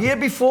 The year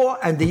before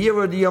and the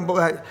year of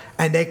the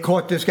and they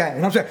caught this guy.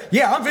 And I'm saying,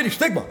 "Yeah, I'm Vinnie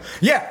Stigma.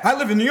 Yeah, I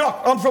live in New York.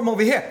 I'm from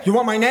over here. You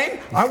want my name?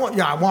 I want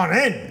in.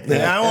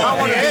 Yeah,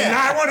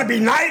 I want to be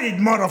knighted,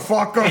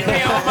 motherfucker. Give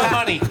me all my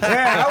money.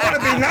 Yeah, I want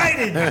to be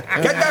knighted.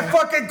 Get that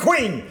fucking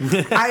queen."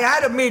 I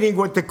had a meeting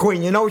with the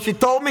queen. You know what she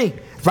told me?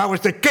 If I was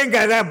the king,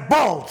 I'd have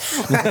balls.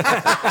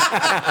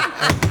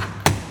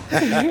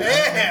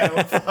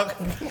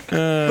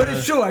 But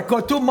it's true. I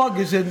caught 2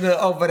 muggers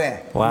over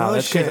there. Wow, No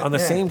that's shit. good. On the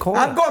same corner.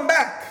 I'm going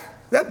back.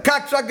 Them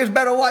cocksuckers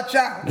better watch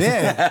out.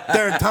 Yeah,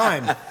 third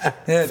time.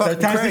 Yeah, Fucking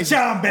time's the crazy.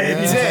 charm, baby.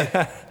 That's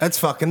it. That's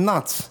fucking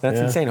nuts. That's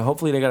insane.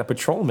 Hopefully they got a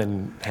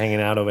patrolman hanging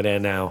out over there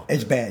now.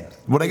 It's bad.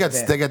 Well, they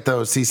It's got bad.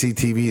 those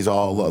CCTVs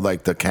all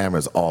like the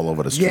cameras all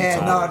over the streets.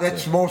 Yeah, no,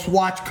 that's most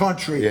watched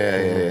country.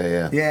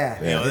 Yeah. Yeah.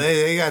 You know,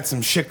 they got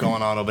some shit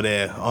going on over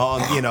there.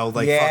 All, you know,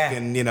 like Yeah.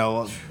 fucking, you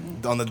know,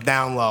 on the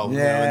down low, you know,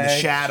 in Yeah, the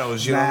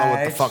shadows. You don't know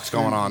what the fuck's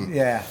going on.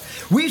 Yeah.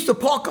 We used to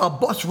park our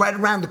bus right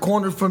around the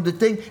corner from the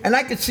thing, and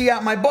I could see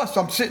out my bus.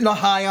 I'm sitting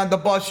high on the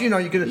bus, you know.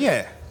 You could.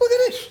 Yeah. Look at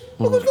this.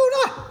 Look what's going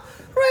on.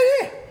 Right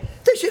here.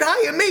 They should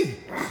hire me.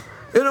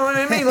 You know what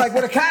I mean? Like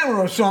with a camera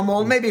or something.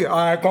 Or maybe, all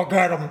right, go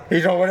get him.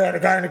 He's over there, the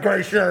guy in the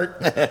gray shirt.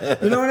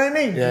 You know what I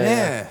mean?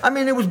 Yeah. I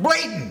mean, it was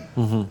blatant.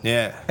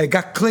 Yeah. It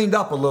got cleaned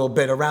up a little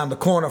bit around the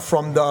corner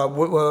from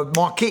the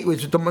marquee,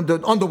 which is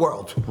the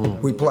underworld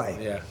we play.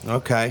 Yeah.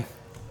 Okay.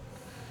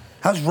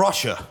 How's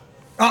Russia?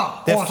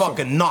 Oh, They're awesome.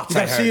 fucking nuts, You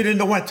I gotta see heard. it in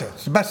the winter.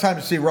 It's the best time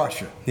to see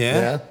Russia.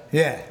 Yeah.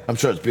 Yeah. I'm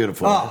sure it's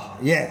beautiful. Oh,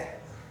 yeah.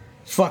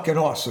 It's fucking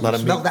awesome. Let You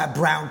 'em smell be- that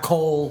brown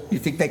coal. You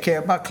think they care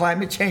about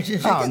climate change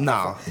and shit? Oh, Get the no.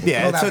 fuck-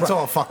 Yeah, Smell that it's brown-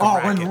 all fucking Oh,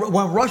 racket.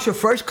 when Russia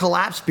first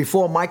collapsed,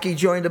 before Mikey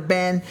joined the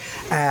band,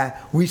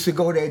 we used to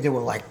go there. They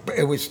were like,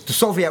 the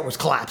Soviet was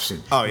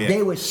collapsing. Oh, yeah.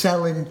 They were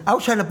selling, I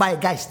was trying to buy a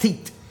guy's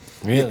teeth.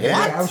 Really? Yeah,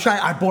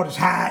 I bought his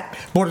hat,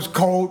 bought his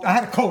coat. I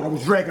had a coat. I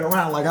was dragging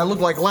around like I looked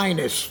like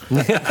Linus.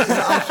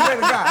 I swear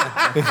to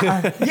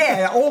God.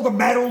 Yeah, all the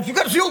medals. You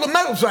got to see all the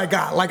medals I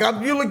got. Like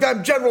you look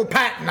at General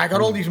Patton. I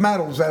got all these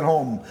medals at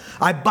home.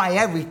 I buy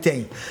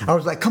everything. I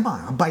was like, come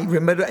on, I'll buy you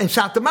a medal. In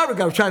South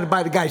America, I was trying to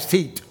buy the guy's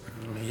teeth.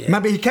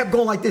 Remember, he kept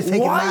going like this,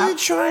 taking Why them are you out.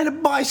 trying to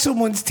buy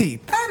someone's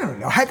teeth? I don't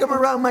know. Hang them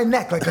around my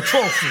neck like a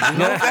trophy. You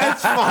know?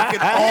 That's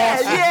fucking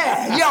awesome.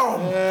 Yeah, yo.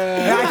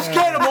 And I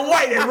scared them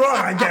away. They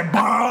run. I get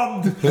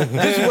bombed.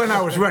 This is when I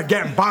was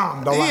getting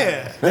bombed a lot.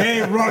 Yeah.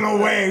 They run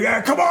away.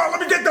 Yeah, come on, let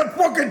me get the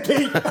fucking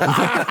teeth.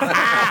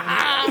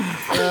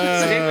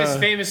 Stigma's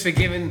famous for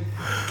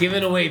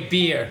giving away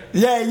beer.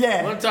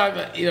 Yeah. One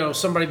time,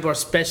 somebody bought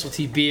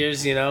specialty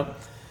beers,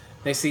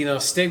 Next thing you know,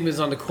 Stigma's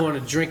on the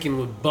corner drinking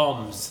with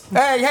bums.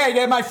 Hey,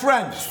 they're my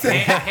friends.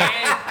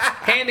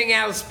 Handing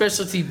out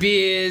specialty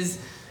beers.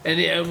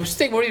 And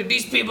Stigma, what are you?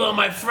 These people are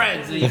my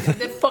friends. And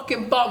they're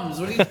fucking bums.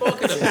 What are you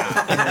talking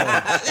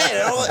about?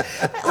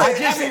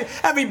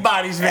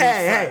 Everybody's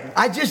Hey,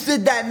 I just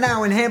did that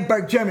now in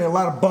Hamburg, Germany. A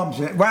lot of bums,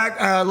 right?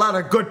 A lot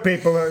of good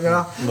people,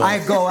 I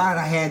go out,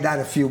 I hand out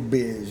a few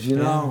beers,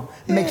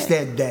 makes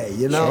their day,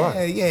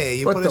 Yeah.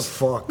 You What put the a,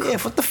 fuck? Yeah,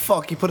 what the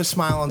fuck? You put a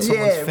smile on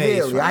someone's Yeah, face.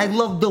 really. Right? I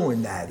love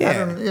doing that. Yeah. I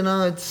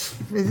don't,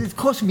 it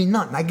costs me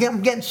nothing.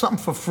 I'm getting something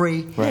for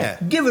free. Right.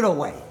 Give it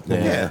away.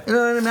 Yeah. You know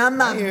what I mean? I'm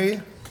not. I hear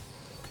you.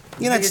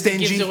 You're not Because he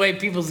gives stingy. away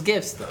people's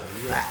gifts, though.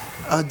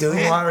 Oh, do Don't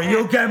you? worry,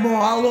 you'll get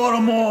more. I'll order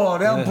more.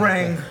 They'll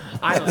bring.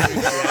 I don't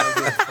think so. I don't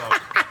give a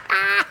fuck.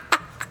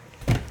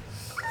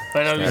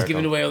 But I know he's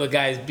giving away all the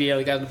guys' beer.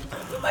 The guys,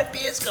 my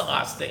beer's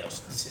cost.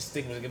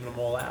 Stigma's giving them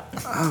all out.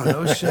 Oh,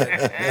 no shit.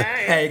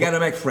 Hey, you got to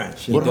make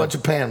friends. What about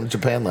Japan? What's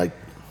Japan like?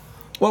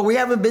 Well, we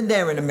haven't been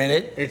there in a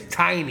minute. It's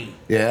tiny.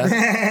 Yeah.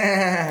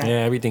 Yeah,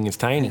 everything is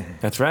tiny.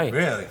 That's right.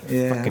 Really?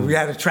 Yeah, we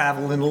had to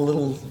travel in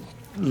little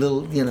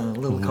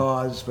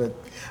cars, but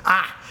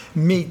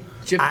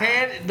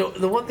Japan,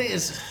 the one thing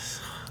is,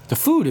 The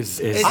food is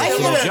I an hear that,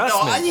 though.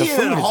 adjustment. I The hear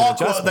food that is an hardcore,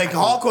 adjustment. like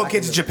hardcore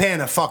kids in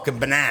Japan are fucking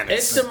bananas.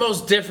 it's the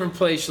most different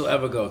place you'll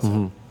ever go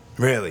to.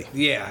 Really? I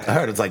Yeah.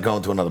 heard it's like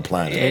going to another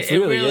planet. It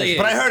really really is. is.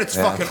 But I heard it's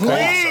fucking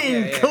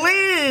awesome.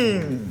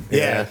 clean.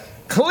 Yeah.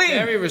 Clean.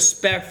 Very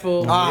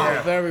respectful.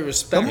 Very The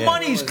respectful.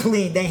 money's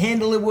clean. They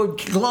handle it with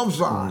gloves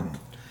on.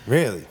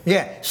 Really?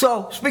 Yeah.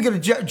 So speaking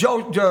of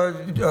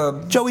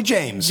Joey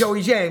James.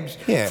 Joey James,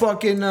 Yeah.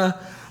 fucking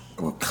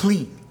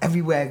clean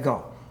everywhere I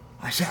go.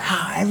 I said,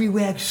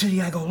 everywhere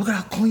city I go, look at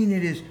how clean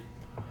it is.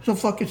 Some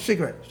fucking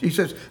cigarettes. He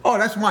says, oh,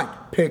 that's mine.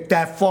 Pick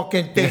that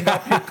fucking thing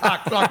up, you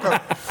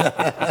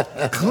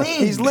cocksucker.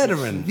 Clean. He's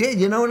littering. Yeah,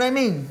 you know what I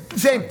mean?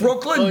 Say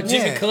Brooklyn. Oh,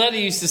 Jimmy Yeah. Coletti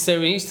used to say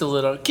when he used to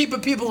litter, keeping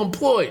people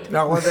employed.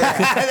 No, well, There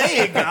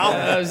you go.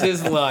 That was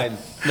his line.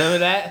 Remember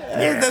that?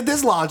 Yeah,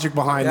 there's logic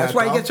behind that's that.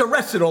 why he though. gets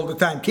arrested all the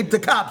time. Keep the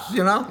cops,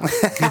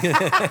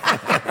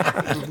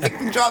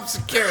 Job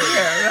security.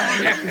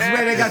 That's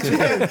where they got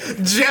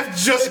you. Jeff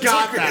just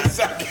got that.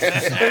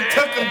 It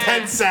took him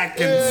 10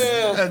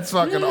 seconds. That's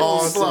fucking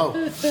awesome.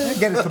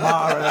 Get it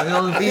tomorrow.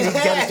 He'll get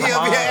it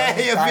tomorrow.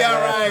 You'll be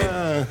all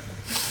right.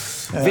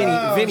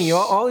 Vinny,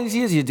 all these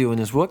years you're doing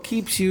this. What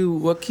keeps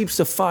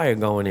the fire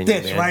going in you,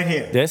 This man? right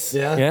here. This?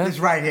 Yeah. Yeah. This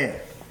right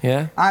here.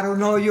 Yeah. I don't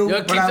know you,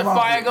 What but keeps I the love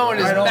fire you. going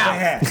is right over mouth.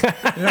 here.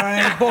 You know what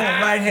I mean? Boom,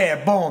 right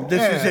here. Boom.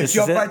 This is it. This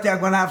You're is it? right there. I'm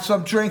gonna have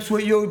some drinks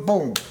with you.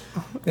 Boom.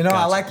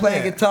 I like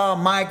playing guitar.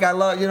 Mike, I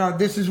love.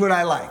 This is what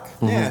I like.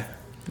 Yeah.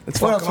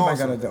 It's What else fucking am I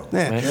awesome. gonna do?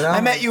 Yeah. You know?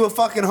 I met you a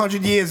fucking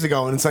 100 years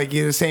ago, and it's like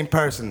you're the same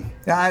person.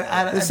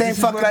 The same this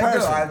is fucking what I do.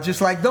 person. I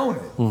just like doing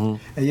it.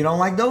 And you don't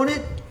like doing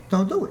it,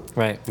 don't do it.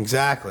 Right.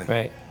 Exactly.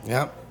 Right.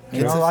 Yep.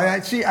 You know, I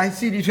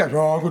see these guys.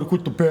 Oh, I'm gonna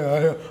quit the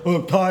band.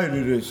 I'm tired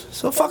of this.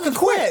 So fucking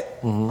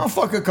quit. Don't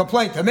fucking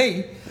complain to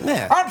me.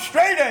 Yeah. I'm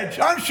straight edge.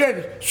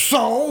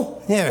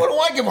 So? Yeah. What do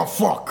I give a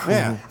fuck?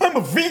 Yeah. I'm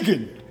a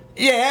vegan.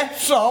 Yeah,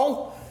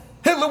 so?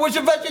 Hitler was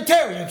a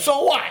vegetarian,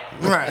 so what?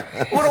 Right.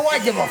 What do I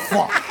give a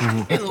fuck?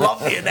 I love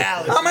the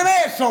analogy. I'm an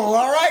asshole,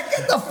 all right?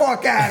 Get the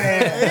fuck out of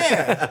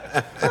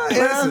here.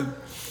 Listen.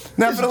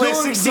 Now, for the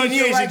last 16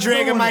 years, you're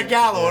dragging Mike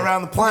Gallo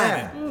around the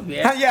planet.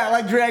 Yeah, I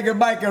like dragging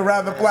Mike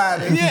around the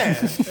planet. Yeah.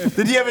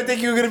 Did you ever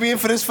think you were going to be in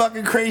for this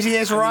fucking crazy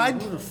ass ride?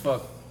 Who the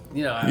fuck?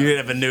 You know, You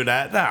never knew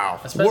that. No.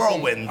 Especially-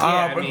 Whirlwind.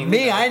 Yeah, But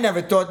I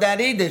never thought that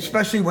either,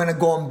 especially when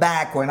going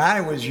back when I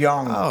was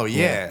young. Oh,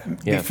 yeah.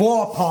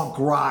 Before punk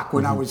rock,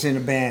 when I was in a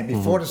band,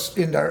 before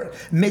in the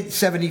mid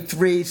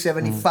 73,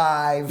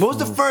 75. What was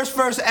the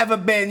first ever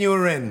band you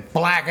were in?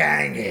 Black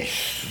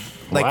Angus.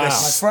 Like Wow. a My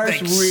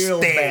first real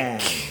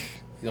band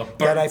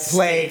that I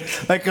played.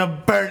 Like a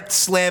burnt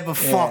slab of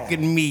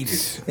fucking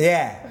meat.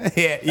 Yeah.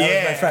 Yeah, That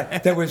was my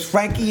friend. There was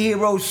Frankie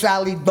Hero,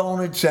 Sally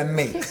Donuts, and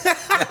me.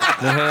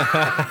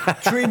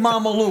 3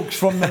 Mama Lukes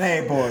from the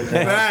neighborhood.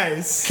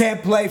 Nice.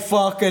 Can't play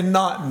fucking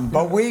nothing,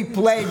 but we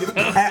played.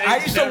 I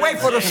used to wait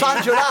for the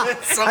San Gennaro.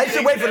 I used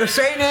to wait for the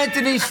St.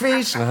 Anthony's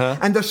feast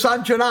and the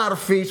San Gennaro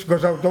feast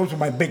because those were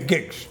my big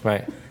gigs.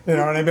 Right. You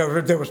know what I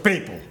mean? There was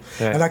people.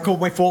 Yeah. And I couldn't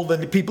wait for all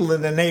the people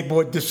in the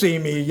neighborhood to see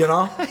me, you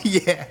know?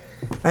 Yeah.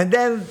 And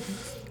then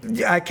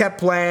I kept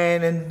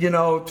playing, and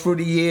through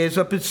the years,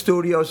 up in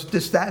studios,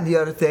 this, that, and the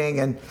other thing,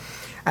 and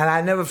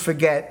I never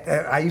forget.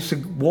 I used to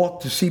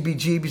walk to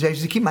CBGB's. I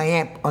used to keep my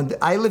amp.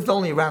 I lived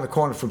only around the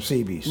corner from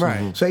CB's,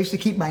 Right. So I used to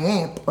keep my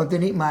amp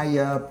underneath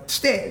my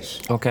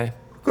stairs. Okay.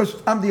 Because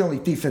I'm the only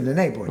thief in the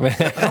neighborhood.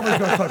 Nobody's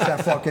gonna touch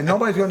that fucking.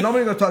 Nobody's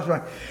gonna touch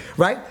my.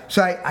 Right.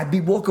 So I'd be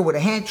walking with a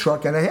hand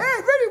truck, and hey, Vinny,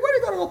 where are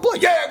you gonna go play?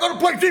 Yeah, I'm gonna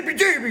play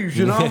CBGB's.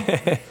 You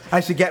know. I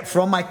used to get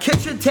from my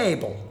kitchen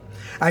table.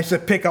 I used to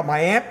pick up my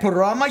amp, put it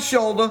on my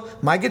shoulder,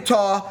 my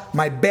guitar,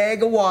 my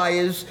bag of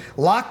wires,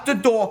 lock the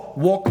door,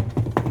 walk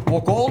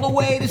all the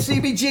way to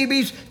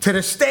CBGB's to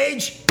the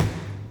stage,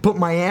 put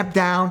my amp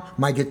down,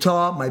 my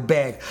guitar, my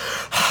bag.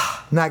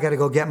 Now I gotta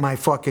go get my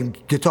fucking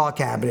guitar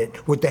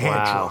cabinet with the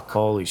hand truck.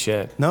 Holy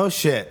shit. No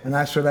shit. And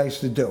that's what I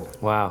used to do.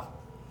 Wow.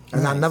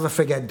 And I'll never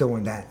forget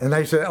doing that. And I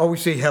used to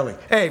always see Hilly.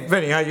 Hey,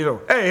 Vinny, how you doing?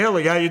 Hey,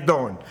 Hilly, how you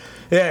doing?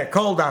 Yeah,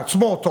 cold out,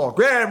 small talk.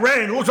 Yeah,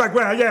 rain, looks like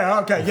rain. Yeah,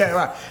 okay, yeah,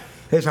 right.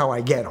 Here's how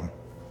I get them.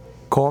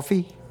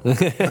 Coffee? Yeah,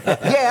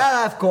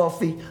 I have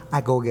coffee.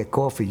 I go get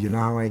coffee. You know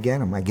how I get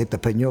them? I get the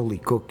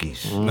Pagnoli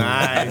cookies.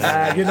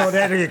 Nice.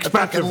 They're the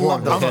expensive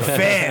ones. I'm a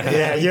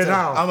fan.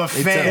 Yeah, I'm a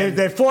fan.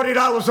 They're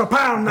 $40 a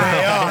pound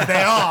now.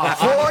 They are.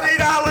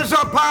 $40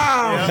 a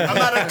pound. I'm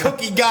not a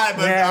cookie guy,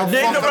 but I'll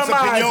neither fuck up some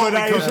am I, but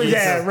Pagnoli cookies.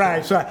 yeah,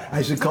 right. So I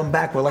used to come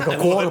back with like a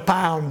quarter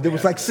pound. It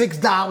was like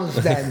 $6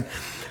 then.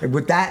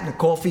 With that and the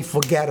coffee,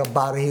 forget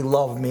about it. He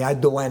loved me.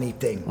 I'd do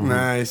anything.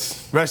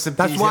 Nice. Rest in peace.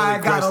 That's why I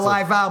Hilly got Crystal. a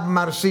live album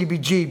out of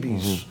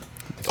CBGB's.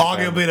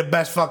 Arguably the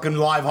best fucking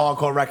live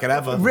hardcore record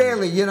ever.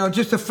 Really,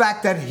 just the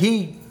fact that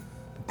he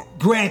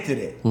granted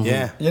it.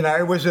 Yeah.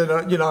 It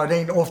wasn't, it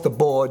ain't off the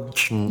board.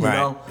 You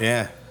know,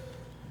 Yeah.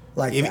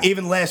 like that.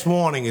 Even Last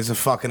Warning is a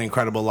fucking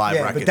incredible live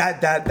Yeah, record. but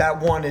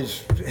that one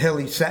is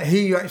Hilly.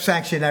 He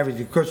sanctioned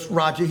everything because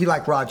Roger. He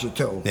liked Roger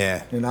too.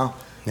 Yeah. Yeah.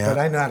 Yeah. But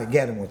I know how to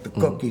get him with the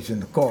cookies and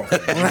the coffee.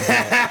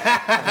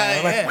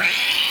 Yeah.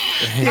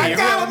 I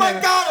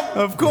got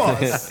him. Of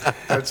course.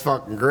 That's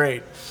fucking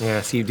great.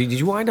 Yeah, Steve, did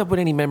you wind up with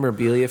any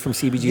memorabilia from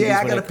CBGB's? Yeah,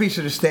 I got a piece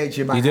of the stage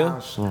in my You do?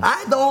 house.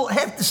 I don't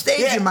have the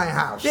stage in my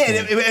house. Yeah,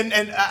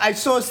 and I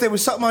saw there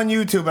was something on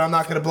YouTube, and I'm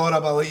not going to blow it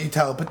up. I'll let you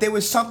tell it. But there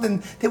was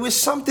something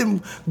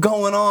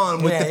going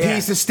on with the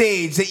piece of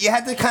stage that you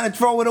had to kind of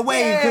throw it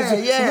away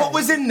because what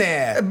was in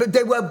there? But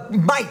they were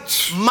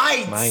mites.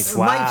 Mites,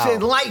 wow. Mites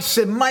and lights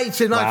and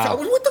mites and lights. Wow.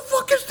 What the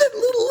fuck is that?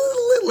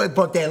 Little.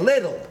 But they're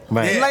little.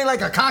 Right. They ain't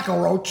like a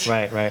cockroach.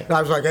 Right. And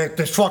I was like, get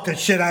this fucking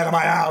shit out of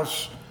my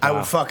house.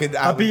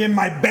 I'll be in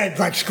my bed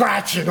like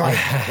scratching. Like,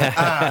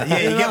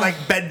 you get like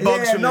bed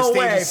bugs from the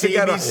stage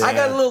of CB's. I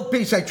got a little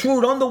piece. I threw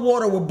it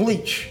underwater with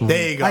bleach.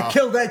 There you go. I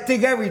killed that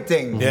thing,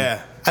 everything.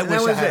 Yeah. I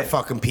wish I had a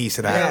fucking piece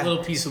of I that. got a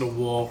little piece of the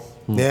wall.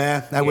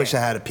 Yeah, I wish I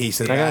had a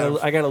piece of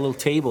that. I got a little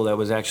table that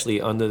was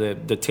actually under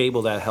the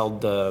table that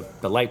held the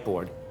light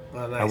board.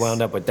 Oh, nice. I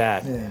wound up with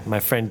that. Yeah. My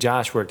friend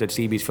Josh worked at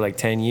CB's for like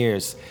 10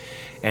 years.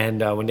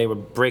 And when they were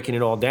breaking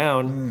it all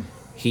down,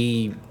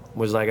 he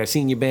was like, I've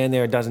seen your band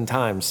there a dozen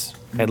times.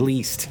 At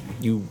least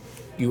you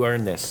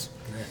earned this.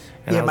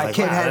 And I was my like,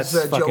 kid wow, has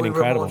that's fucking Joey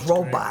incredible. Ramone's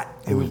robot.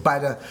 It was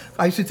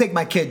I used to take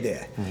my kid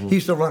there. He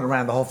used to run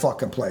around the whole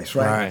fucking place,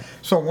 right? Right.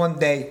 So one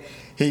day,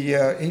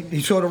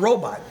 he saw the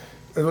robot.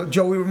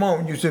 Joey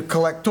Ramone used to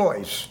collect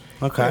toys.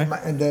 Okay.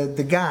 And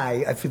the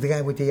guy, the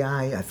guy with the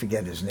eye, I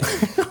forget his name.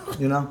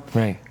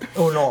 Right.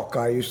 Unoc,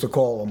 I used to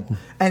call him.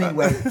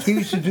 Anyway, he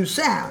used to do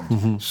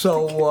sound.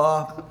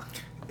 So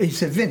he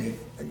said, Vinny,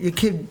 your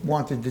kid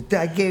wanted to,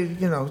 I gave,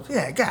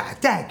 God,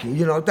 thank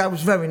you. That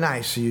was very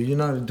nice of you,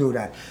 to do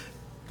that.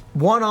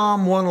 One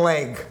arm, one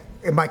leg.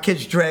 And my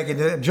kid's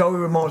dragging, Joey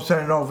Ramone's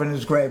turning over in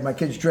his grave. My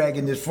kid's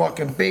dragging this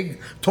fucking big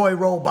toy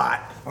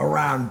robot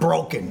around,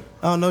 broken.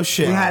 Oh, no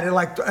shit. He had it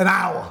like an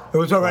hour. It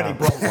was already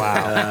broken.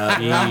 Wow.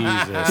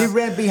 Jesus. He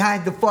ran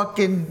behind the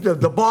fucking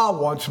the bar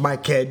once, my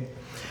kid,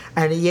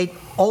 and he ate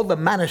all the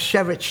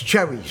Manischewitz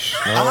cherries.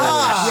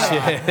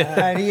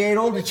 And he ate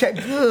all the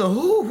cherries.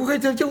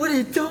 What are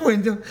you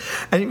doing?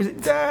 And he was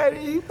like,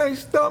 Daddy, my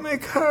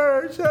stomach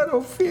hurts. I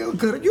don't feel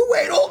good. You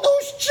ate all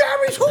those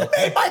cherries? Who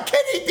made my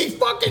kid eat these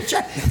fucking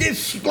cherries?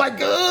 It's like,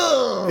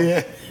 ugh.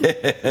 Yeah.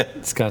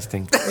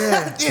 Disgusting.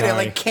 Yeah, they're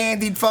like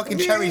candied fucking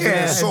cherries in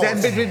their sauce.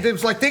 And then there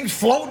was like things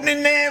floating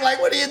in there.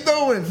 Like, what are you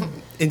doing?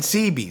 In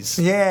CB's.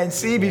 Yeah, in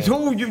CB's.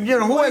 Who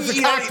has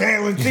a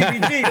cocktail in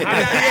CBG?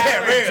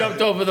 Aaron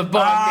jumped over the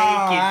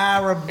bar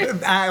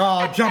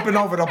naked. Jumping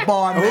over the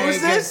bar naked. Who's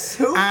this?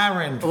 Who?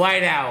 Aaron.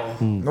 White Owl.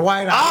 The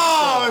White Owl.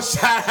 Oh,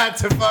 shout out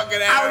to fucking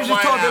Aaron. I was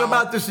just White talking Owl.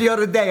 about this the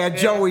other day at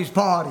Joey's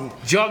party.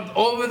 Jumped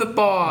over the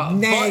bar,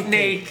 butt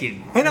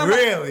naked. And I'm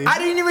Really? I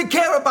didn't even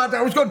care about that.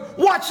 I was going,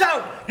 watch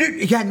out.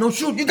 You had no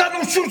shoes. You got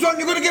no shoes on.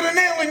 You're going to get a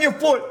nail in your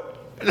foot.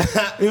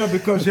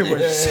 Because it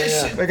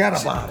was.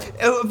 Forgot about it.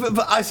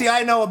 But I see.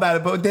 I know about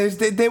it, but there's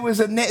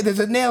a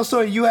nail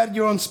store. You had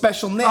your own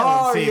special nail.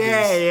 Oh, in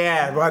CB's.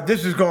 yeah. Well,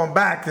 this is going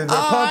back to the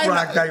punk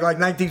rock guy, like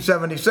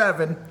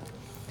 1977.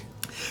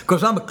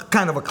 Because I'm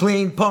kind of a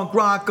clean punk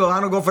rocker. I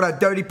don't go for that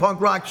dirty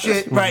punk rock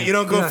shit. Right, you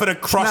don't go for the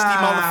crusty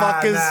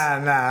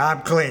motherfuckers. Nah,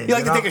 I'm clean. You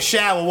like to take a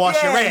shower,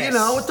 wash your ass. You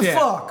know, what the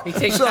fuck? He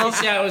takes 3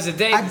 showers a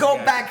day. I go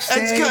backstage.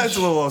 That's good. It's a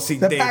little OCD,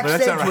 The but that's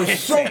backstage all right. was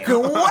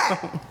soaking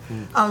wet.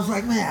 I was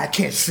like, man, I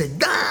can't sit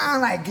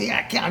down. I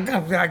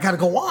got to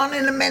go on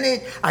in a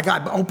minute. I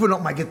got to open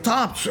up my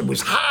guitar. It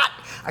was hot.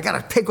 I got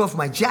to take off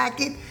my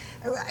jacket.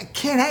 I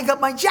can't hang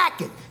up my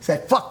jacket. I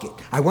said, fuck it.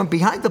 I went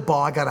behind the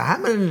bar. I got a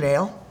hammer and a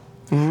nail.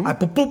 I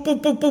boop, boop,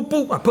 boop, boop, boop,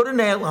 boop. I put a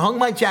nail, I hung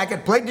my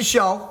jacket, played the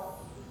show.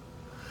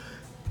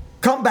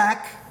 Come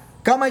back,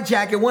 got my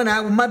jacket, went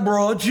out with my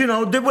broads, did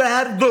what I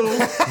had to do.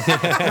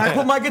 And I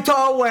put my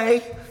guitar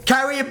away,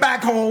 carry it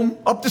back home,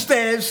 up the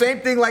stairs,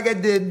 same thing like I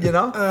did,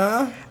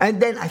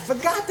 And then I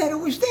forgot that it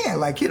was there,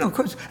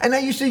 and I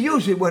used to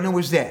use it when it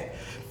was there.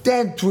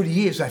 Then through the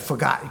years I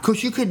forgot,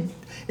 because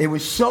it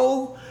was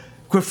so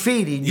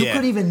graffiti, you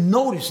couldn't even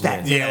notice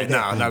that. Yeah,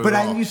 no, not But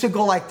at all. I used to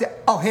go like that.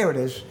 Oh, here it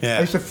is. Yeah. I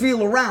used to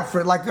feel around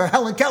for it like a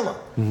Helen Keller.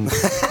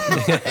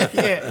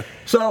 Yeah.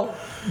 So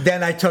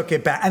then I took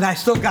it back, and I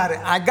still got it.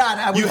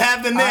 You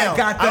have the nail. I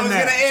got the I was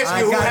nail. gonna ask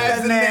you who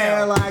has the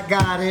nail. I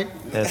got it.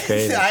 That's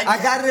crazy.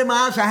 I got it in my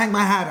house. I hang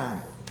my hat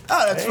on.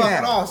 Oh, that's Yeah.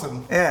 fucking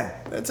awesome. Yeah.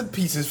 That's a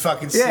piece of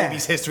fucking Yeah.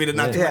 CB's history that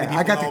not too many Yeah. people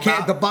I got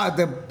know about.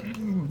 the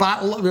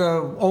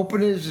bottle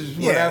openers,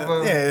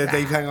 whatever. Yeah,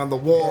 they hang on the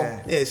wall. Yeah.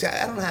 Yeah, see,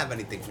 I don't have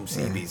anything from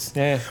CB's.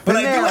 Yeah. But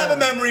I do Yeah. have a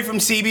memory from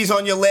CB's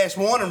on your last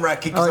Warning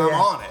record because I'm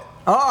on it.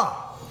 Oh,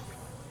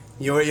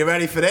 You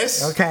ready for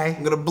this? okay.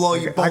 I'm gonna blow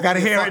you both. I gotta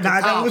your hear it now.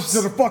 I fucking gotta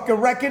listen to the fucking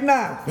record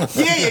now.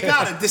 Yeah, you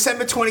got it.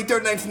 December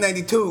 23rd,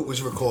 1992, it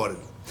was recorded.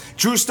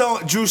 Drew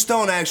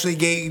Stone actually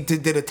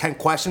did a 10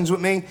 questions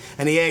with me,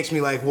 and he asked me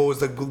like, what was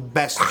the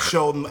best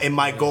show in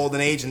my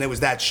golden age, and it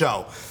was that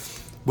show.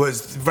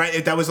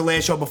 That was the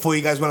last show before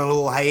you guys went on a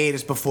little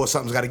hiatus before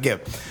Something's Gotta Give.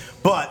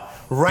 But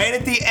right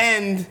at the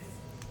end,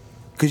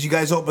 because you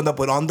guys opened up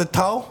with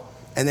Undertow,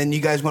 and then you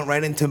guys went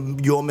right into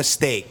Your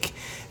Mistake.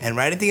 And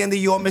right at the end of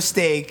Your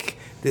Mistake,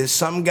 there's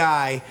some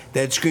guy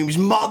that screams,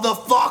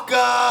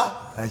 "Motherfucker!"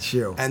 That's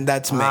you. And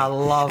that's me. I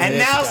love And this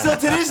now, guy. still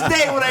to this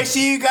day, when I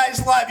see you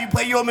guys live, you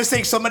play Your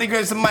Mistake, somebody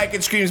grabs the mic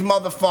and screams,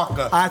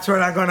 "Motherfucker!" That's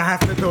what I'm gonna have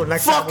to do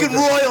next time. Fucking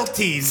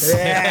royalties.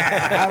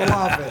 Yeah, I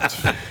love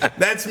it.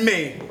 That's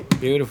me.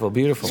 Beautiful,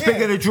 beautiful.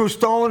 Speaking of Drew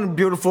Stone,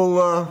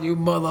 beautiful. You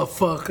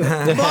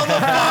motherfucker.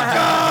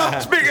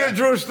 Motherfucker. Speaking of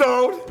Drew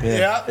Stone,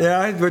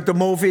 Yeah. with the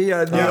movie New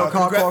York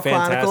Hardcore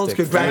Chronicles. Fantastic.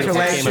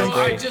 Congratulations. Came out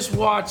I great. just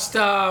watched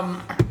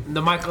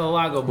the Michael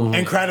Alago movie.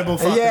 Incredible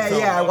fucking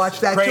film. I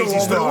watched that too Crazy over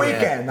the story.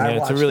 weekend. Yeah,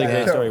 it's a really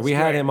great story. We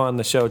had him on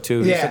the show too.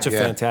 He's Yeah. such a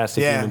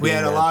fantastic Yeah, human we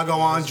being. had man. Alago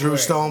on. Drew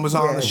Stone was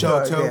on the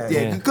show, too. good,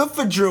 Yeah, good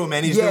for Drew,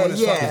 man. He's Yeah, doing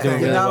his fucking yeah.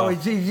 thing. really well.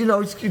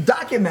 It's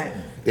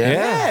documenting.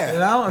 Yeah. You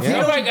know, if he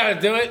Somebody don't, got to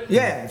do it.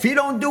 if he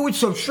don't do it,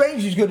 some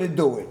stranger's gonna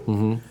do it.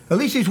 At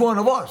least he's one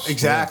of us.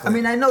 Exactly. I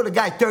mean, I know the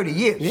guy 30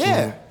 years.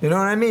 Yeah. You know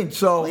what I mean?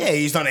 So. Yeah,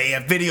 he's done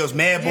videos,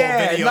 Madball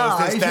Yeah,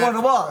 videos, this, he's that. one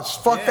of us.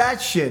 Fuck Yeah.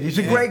 that shit. He's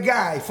a great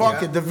guy.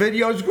 Fuck Yeah. it. The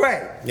video's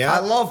great. Yeah. I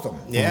love them.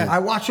 Yeah. I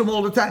watch them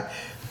all the time.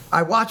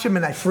 I watch them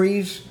and I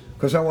freeze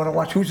because I want to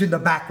watch who's in the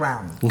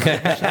background.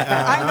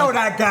 I know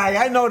that guy.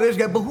 I know this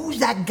guy. But who's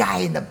that guy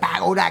in the back?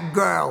 Oh, that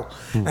girl.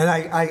 And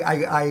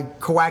I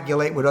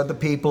coagulate with other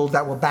people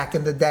that were back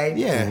in the day.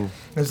 Yeah.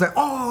 It's like,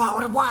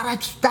 oh, wow,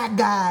 that's that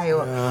guy.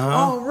 Or,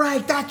 oh,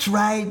 right, that's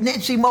right.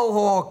 Nancy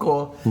Mohawk.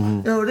 Or,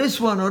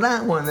 this one or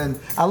that one. And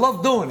I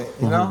love doing it,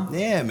 you know?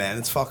 Yeah, man,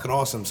 it's fucking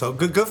awesome. So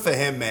good for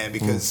him, man,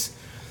 because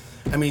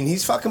I mean,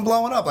 he's fucking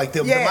blowing up. Like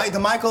the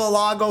Michael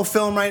Alago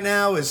film right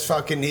now is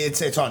fucking.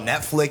 It's on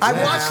Netflix. I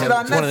watched it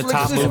on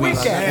Netflix this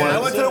weekend. Yeah,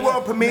 I went to the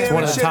world premiere. It's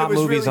one of the top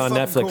movies really on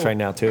Netflix cool. right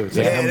now too. It's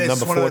It's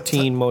number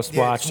 14 most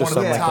watched or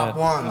something like that.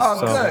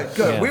 Oh,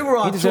 good. Yeah. We were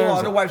on He tour. deserves it.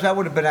 Otherwise, I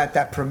would have been at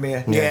that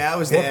premiere. Yeah, I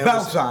was there. With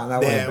belts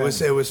on.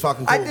 It was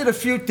fucking cool. I did a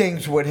few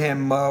things with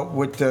him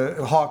with the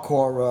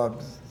hardcore.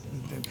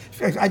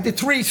 I did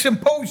 3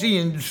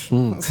 symposiums.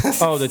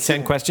 Oh, the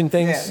 10 question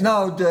things? Yeah,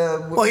 no,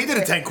 well, he did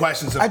the 10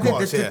 questions, of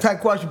course. I did the 10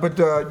 questions, but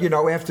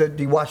after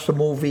you watch the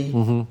movie,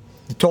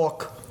 the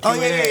talk. Oh,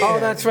 yeah. Oh,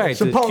 that's right.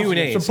 The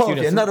Q&A.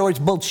 Symposium. In other words,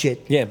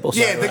 bullshit. Yeah,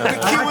 bullshit. Yeah, the Q&A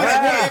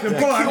after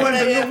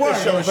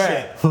show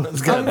shit.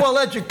 I'm well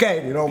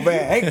educated over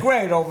there. Ain't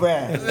great over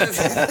there.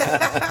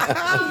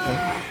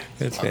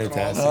 That's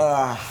fantastic.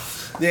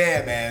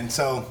 Yeah, man.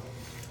 So,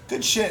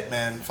 good shit,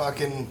 man.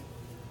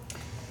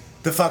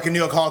 The fucking New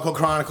York Hardcore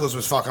Chronicles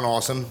was fucking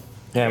awesome.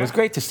 Yeah, it was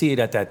great to see it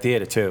at that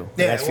theater too.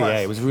 Yeah, the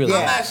SVA. It was really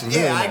nice.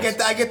 Really nice.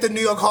 I get the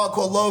New York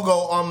Hardcore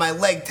logo on my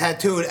leg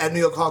tattooed at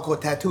New York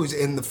Hardcore Tattoos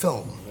in the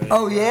film.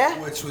 Oh yeah,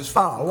 which was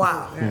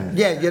wow.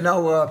 Yeah,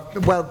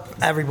 well,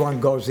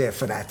 everyone goes there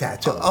for that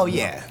tattoo. Oh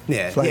yeah. He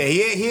asked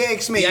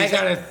me. Yeah, I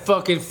got at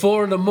fucking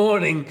 4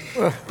 a.m.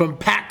 from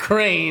Pat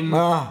Crane,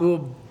 who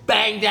were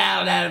banged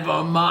out of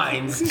our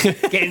minds,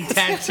 getting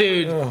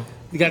tattooed.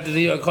 You got the New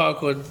York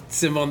Hardcore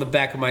symbol on the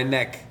back of my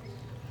neck.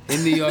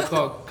 In New York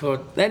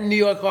Hardcore, that New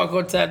York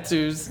Hardcore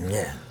tattoos.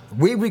 Yeah.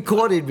 We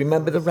recorded,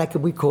 remember the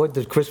record we recorded,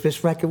 the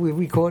Christmas record we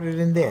recorded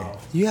in there?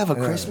 You have a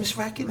Christmas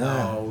record?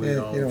 No, we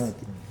don't. You don't.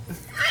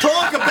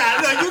 Talk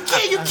about it. No,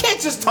 you can't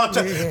just touch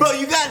it. Bro,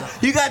 you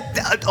got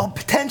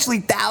potentially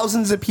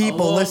thousands of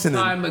people listening. A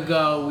long time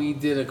ago, we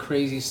did a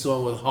crazy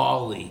song with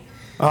Harley.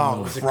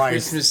 Oh, it was a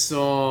Christ. Christmas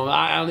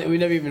song. We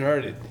never even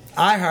heard it.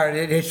 I heard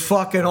it. It's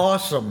fucking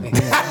awesome. You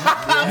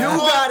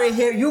gotta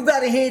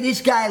hear this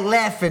guy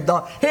laughing,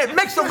 dog. Here,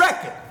 mix the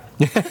record.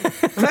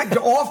 Like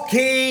off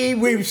key,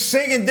 we were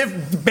singing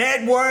different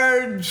bad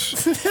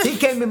words. He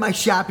came in my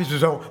shop. He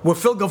says, "Oh, we're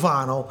Phil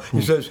Gavano."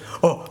 He says,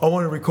 "Oh, I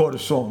want to record a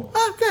song."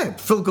 Okay,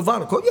 Phil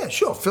Gavano called. Yeah,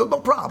 sure, Phil, no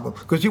problem,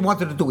 because he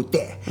wanted to do it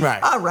there.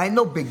 Right. All right,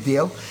 no big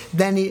deal.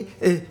 Then he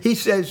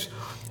says.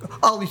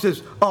 Ollie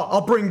says,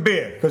 I'll bring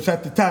beer, because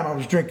at the time I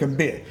was drinking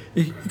beer.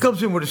 He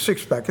comes in with a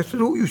 6-pack. I said,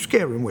 who are you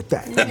scaring with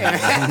that?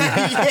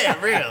 Yeah,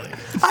 really.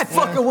 I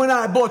fucking went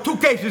out and bought 2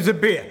 cases of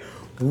beer.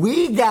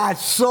 We got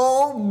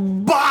so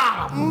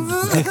bombed.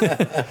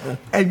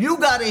 And you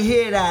got to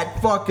hear that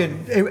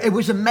fucking, it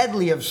was a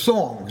medley of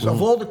songs,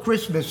 of all the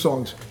Christmas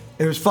songs.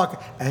 It was fucking.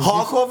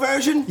 Hardcore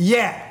version?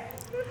 Yeah.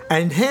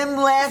 And him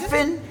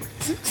laughing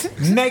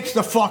makes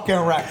the fucking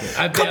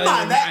record. Come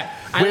on,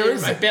 I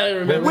barely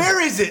remember. Where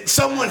is it?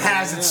 Someone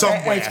has it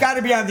somewhere. It's got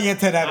to be on the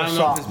internet or I don't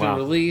know something. if it's been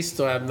released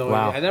or I have no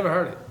idea. I never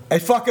heard it.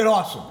 It's fucking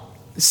awesome.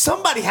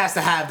 Somebody has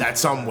to have that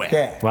somewhere.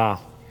 Yeah. Wow.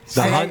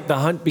 The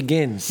hunt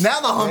begins.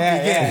 Now the hunt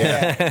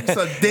begins.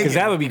 So Because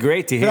that would be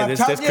great to hear this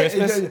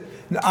Christmas.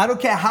 I don't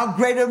care how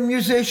great a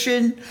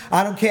musician,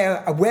 I don't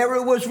care where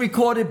it was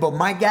recorded, but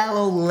my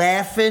Gallo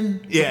laughing,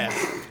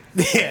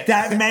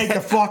 that made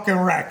the fucking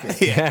record.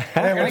 Yeah.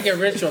 I'm going to get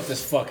rich off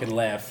this fucking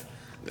laugh.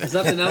 There's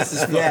nothing else is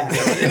fucking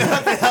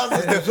Nothing else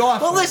is It's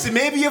awesome. Well, listen,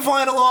 maybe your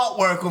vinyl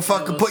artwork will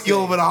fucking put you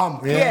over the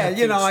hump. Yeah,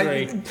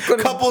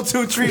 Couple,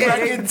 2, 3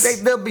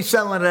 records. They'll be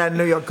selling it at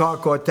New York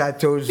Hardcore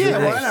Tattoos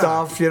and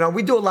stuff.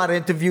 We do a lot of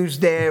interviews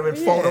there and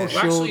photo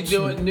shoots. We're actually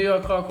doing, New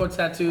York Hardcore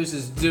Tattoos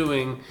is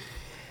doing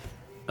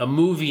a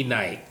movie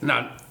night.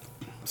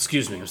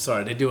 Excuse me, I'm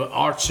sorry. They do an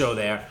art show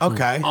there.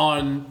 Okay.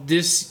 On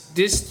this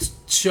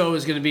show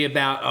is going to be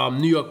about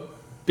New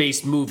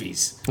York-based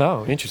movies.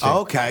 Oh, interesting.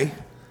 Okay.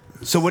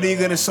 So what are you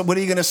gonna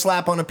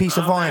slap on a piece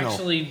of vinyl? I'm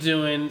actually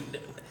doing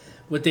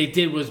what they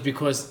did was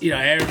because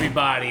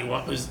everybody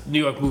was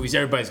New York movies.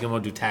 Everybody's gonna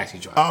want to do Taxi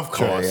Driver. Of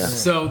course. Yeah.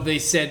 So they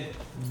said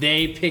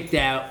they picked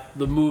out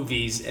the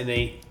movies and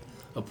they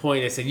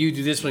appointed. They said you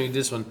do this one, you do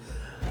this one.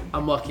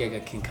 I'm lucky I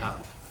got King Kong.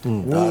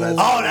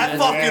 That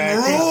fucking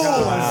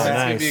rules. That's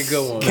gonna be a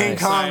good one. King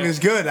Kong is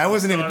good. I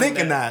wasn't even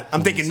thinking that.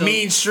 I'm thinking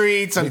Mean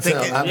Streets. I'm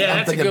thinking. I'm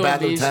that's a thinking good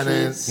Bad one,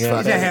 Lieutenant. Streets.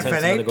 He's a half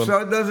an ape,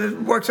 so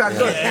it works out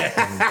good.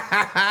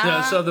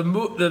 So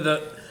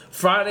the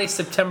Friday,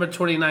 September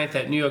 29th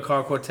at New York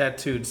Hardcore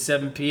Tattooed,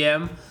 7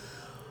 p.m.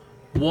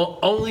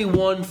 Only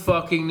one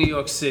fucking New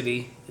York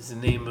City is the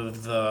name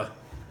of the.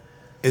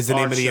 Is the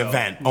name of the Art show.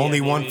 event. Yeah, Only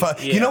one. yeah.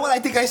 You know what? I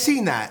think I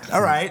seen that.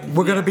 All right.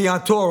 We're going to be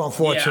on tour,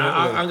 unfortunately.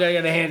 Yeah, I'm gonna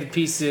get a handed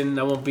piece in.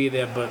 I won't be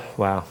there, but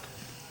Wow.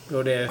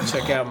 go there,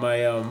 check out my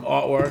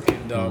artwork,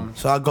 and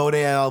So I'll go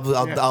there.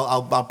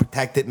 I'll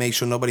protect it. Make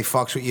sure nobody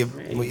fucks with your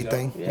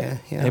thing. Yeah.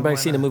 Anybody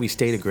seen the movie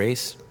State of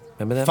Grace?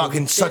 Remember that?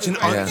 Fucking such an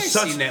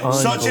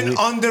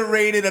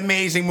underrated,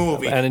 amazing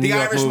movie. And a New The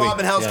York Irish movie. Mob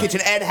in Hell's Yeah.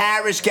 Kitchen. Ed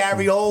Harris,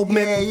 Gary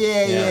Oldman.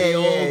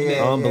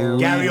 Yeah. Unbelievable.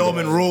 Gary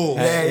Oldman rules.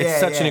 It's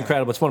such an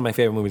incredible. It's one of my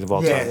favorite movies of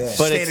all Yeah, time. yeah.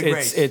 But State of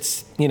Grace.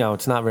 it's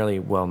not really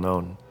well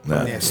known.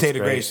 Yeah, State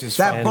of Grace is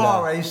That fun.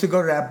 bar, I used to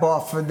go to that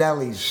bar,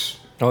 Finelli's.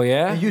 Oh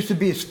yeah. It used to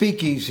be a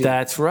speakeasy.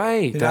 That's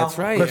right. That's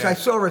right. Because I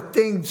saw a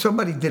thing.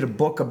 Somebody did a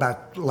book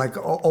about like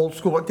old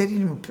school. They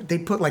didn't even. They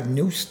put like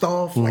new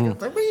stuff.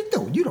 Like, what are you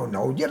doing? You don't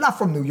know. You're not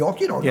from New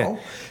York. You don't know.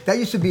 That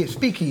used to be a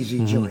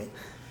speakeasy joint.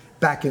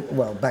 Back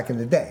in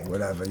the day,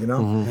 whatever, you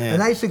know.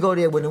 And I used to go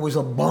there when it was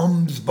a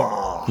bums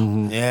bar,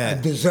 a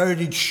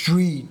deserted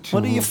street.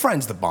 What are your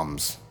friends, the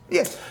bums?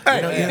 Yes.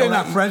 Hey, they're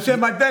not friends. They're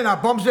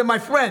not bums. They're my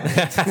friends.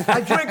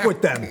 I drink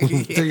with them.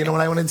 Dude, you know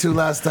what I went into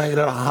last night at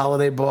a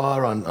holiday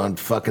bar on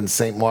fucking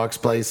St. Mark's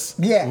Place?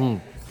 Yeah.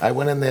 I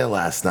went in there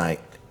last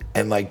night.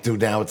 And like,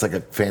 dude, now it's like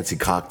a fancy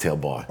cocktail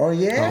bar. Oh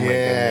yeah,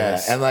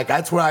 yeah. And like,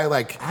 that's where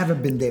I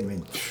haven't been there,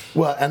 man.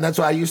 Well, and that's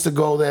why I used to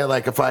go there.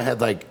 Like, if I had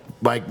like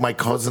my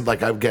cousin,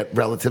 like I would get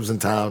relatives in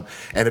town,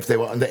 and if they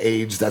were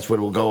underage, that's where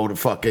we'll go to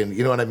fucking.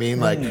 You know what I mean?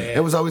 Like,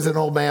 it was always an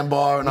old man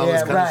bar and all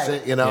this kind of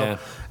shit, you know. Yeah.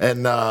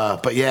 And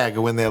but yeah, I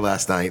go in there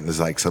last night, and there's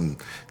like some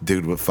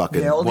dude with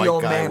fucking all white the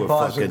old guy man with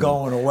bars fucking are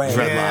going away.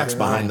 dreadlocks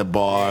behind the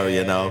bar,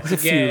 you know. There's a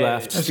few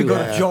left. I used to go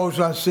to Joe's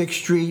on 6th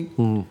Street.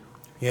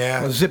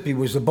 Yeah. Well, Zippy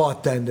was the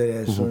bartender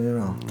there, so you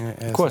know.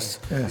 Of course.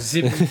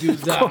 Zippy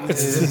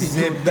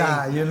Zip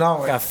you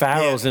know it. Got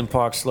Farrell's in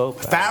Park Slope.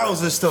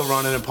 Farrell's is still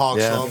running in Park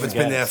Slope. It's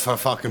been there for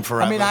fucking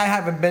forever. I mean, I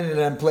haven't been to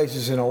them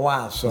places in a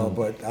while, so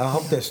but I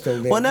hope they're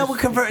still there. Well, now we're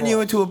converting you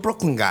into a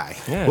Brooklyn guy.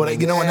 Yeah. Well,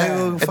 you know what?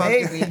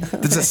 Maybe.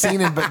 There's a scene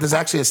there's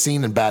actually a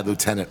scene in Bad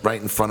Lieutenant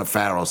right in front of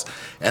Farrell's,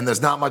 and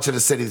there's not much of the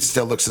city that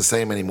still looks the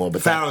same anymore.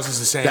 But Farrell's is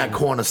the same. That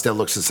corner still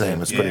looks the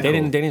same. It's pretty cool.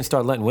 They didn't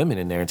start letting women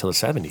in there until the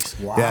 70s.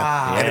 Wow.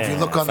 Yeah. And if you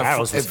look on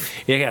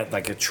you got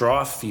like a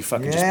trough. You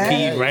fucking just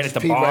peed right at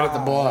the bar. Right at the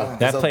bar.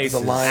 That place.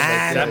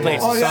 That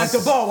place. Oh, yeah, at the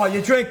bar while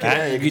you're drinking.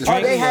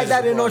 They had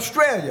that in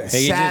Australia.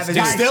 Savage.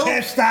 Still?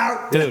 Pissed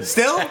out. Dude.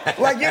 Still?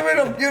 Like you're in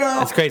a, you know.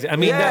 That's crazy. I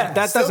mean, that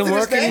doesn't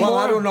work anymore. Well,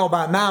 I don't know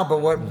about now,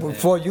 but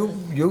before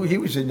he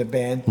was in the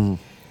band.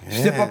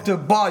 Step up to the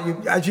bar.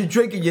 As you're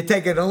drinking, you're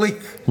taking a leak.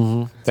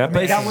 That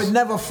place. That would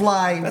never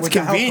fly. That's with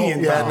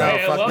convenient. The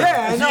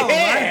I know.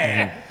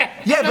 Right?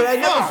 Yeah, but I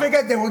never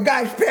figured there were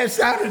guys passed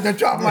out at the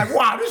top. I'm like,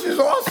 wow, this is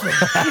awesome.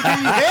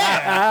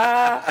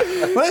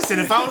 Listen,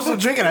 if I was still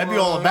drinking, I'd be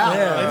all about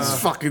it. This is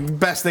fucking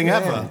best thing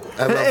ever.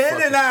 I love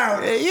In and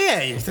out.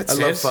 Yeah, that's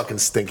I love fucking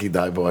stinky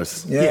dive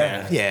bars.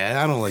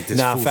 Yeah, I don't like this.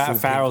 Nah, food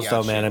Farrell's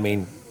though, man. I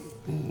mean,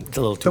 it's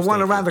a little too The one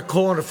stinky. around the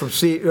corner from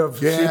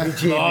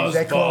CBG,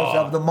 they closed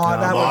up the Mar.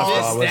 That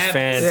was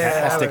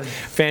fantastic,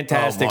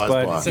 fantastic.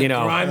 But you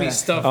know, grimy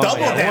stuff.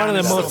 one of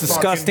the most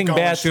disgusting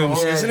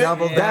bathrooms.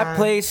 That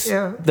place,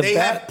 they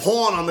had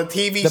porn on the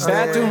TV. The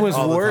bathroom was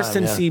worse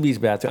than yeah. CB's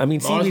bathroom. I mean,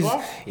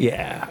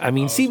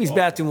 CB's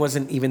bathroom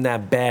wasn't even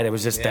that bad. It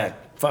was just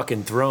that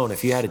fucking throne.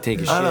 If you had to take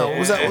a shit, I know.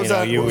 Was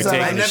that? you were taking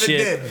I a never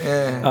shit.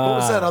 did. What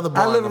was that other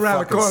bar? I live on the around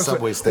the fucking corner.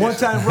 subway station? One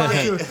time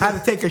Roger had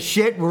to take a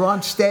shit. We're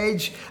on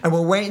stage and we're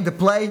waiting to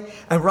play,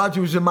 and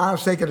Roger was in my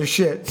house taking a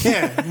shit.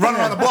 Yeah, running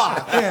around the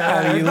block.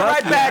 Yeah, be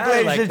right back,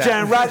 ladies and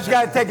gentlemen. Roger's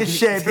got to take a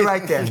shit. Be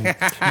right there.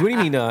 What do you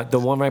mean? The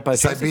one right by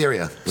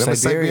Siberia. Remember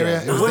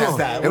Siberia? What is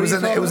that? It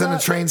was in a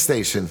train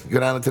station. You go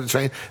down into the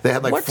train. They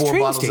had like What 4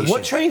 train bottles station? of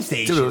What train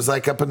station? Dude, it was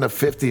like up in the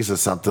 50s or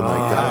something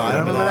like that. I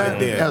don't remember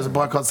that. Yeah, it was a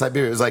bar called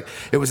Siberia. It was like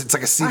it's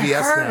like a CVS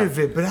I heard now. of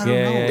it, but I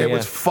don't know. It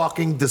was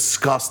fucking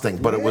disgusting,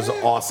 but it was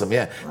awesome.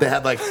 Yeah, they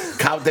had like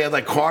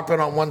carpet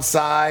on one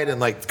side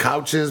and like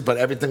couches, but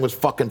everything was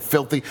fucking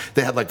filthy.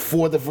 They had like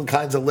 4 different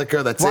kinds of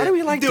liquor. That's Why it. do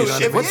we like Dude, this?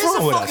 if What's there's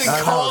wrong a with fucking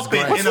us?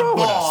 carpet in a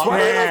bar,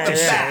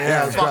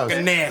 that's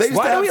fucking nasty.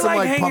 Why do we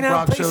like hanging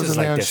out in places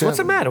like this? Shit. What's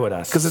the matter with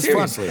us? Because it's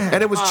Seriously. fun,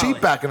 and it was cheap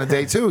back in the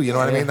day too. You know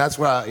what I mean? That's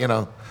why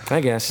I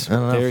guess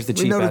there's the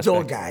cheap We know the aspect.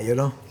 dog guy, you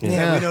know.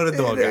 Yeah, we know the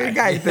dog The guy.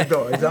 guy at the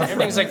door.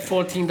 Everything's like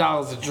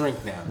 $14 a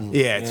drink now.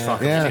 Yeah, it's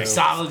fucking ridiculous.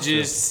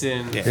 Mixologists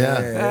and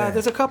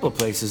There's a couple of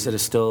places that are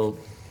still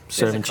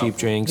serving cheap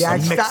drinks. Yeah,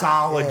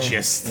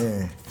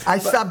 Mixologist. I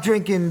stopped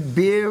drinking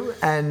beer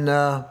and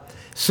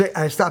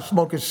I stopped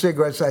smoking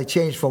cigarettes. I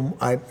changed from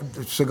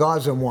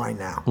cigars and wine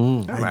now.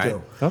 I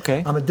do.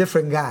 Okay. I'm a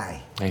different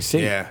guy. I see.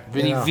 Yeah.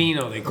 Vinnie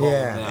Vino, they call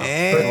him now.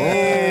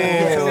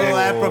 Hey, a little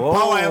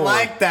apropos. I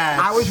like that.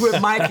 I was with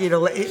Mikey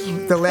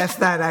the last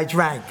night I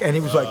drank, and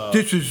he was like,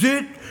 "This is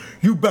it.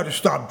 You better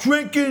stop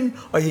drinking."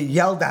 Or he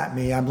yelled at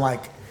me. I'm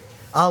like,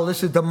 I'll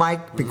listen to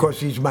Mike because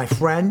he's my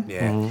friend.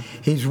 Yeah.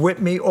 He's with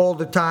me all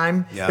the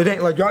time. Yeah. It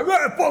ain't like,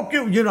 fuck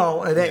you, you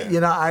know. It ain't, you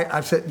know,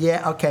 I said,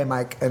 yeah, okay,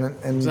 Mike.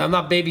 And So I'm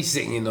not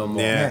babysitting you no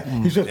more. Yeah.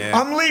 he said,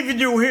 I'm leaving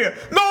you here.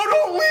 No,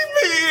 don't leave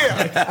me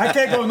here. I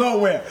can't go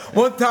nowhere.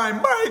 One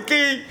time,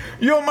 Mikey,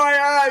 you're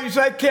my eyes.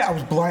 I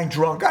was blind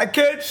drunk. I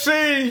can't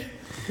see.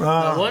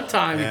 One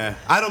time, Yeah.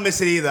 I don't miss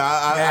it either.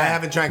 I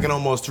haven't drank in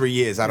almost 3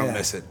 years. I don't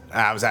miss it.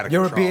 I was out of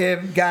You're control. a beer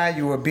guy.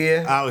 You a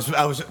beer. I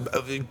was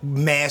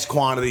mass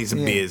quantities of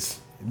beers.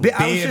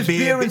 I was just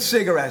beer and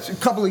cigarettes, a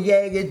couple of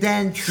Jaeger,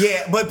 then.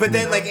 Yeah, but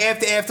then like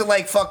after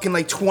like fucking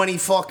like 20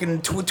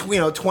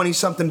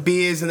 something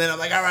beers, and then I'm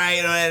like, all right,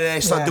 and I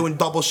start doing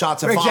double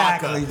shots of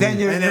vodka. Then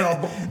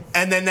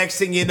and then next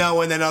thing you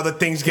know, and then other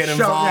things get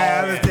involved.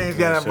 Yeah, other things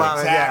get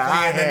involved. Exactly.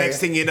 Yeah, and then next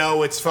thing you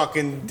know, it's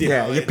fucking.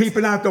 You're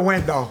peeping out the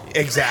window.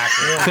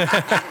 Exactly.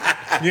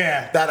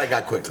 Yeah. That I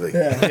got quickly.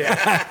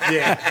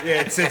 Yeah.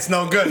 It's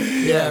no good.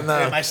 Yeah,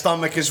 no. My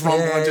stomach is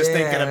rumbling just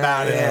thinking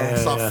about it. Yeah.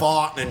 Start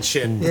farting and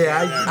shit.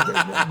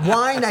 Yeah,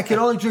 wine, I can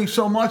only drink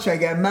so much. I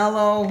get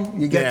mellow,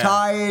 you get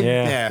tired.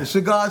 Yeah. The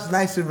cigar's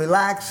nice and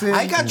relaxing.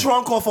 I got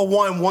drunk off of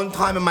wine one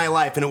time in my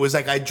life, and it was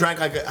like I drank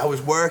like I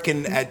was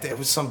working at, it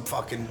was some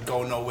fucking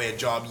go nowhere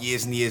job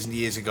years and years and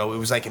years ago. It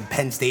was like in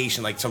Penn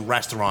Station, like some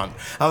restaurant.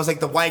 I was like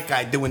the white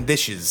guy doing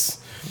dishes.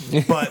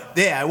 But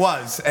yeah, I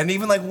was, and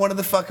even like one of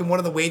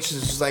the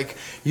waitresses was like,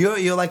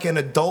 "You're like an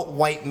adult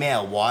white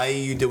male. Why are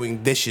you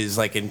doing dishes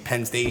like in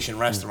Penn Station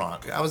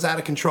restaurant?" I was out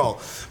of control,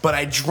 but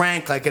I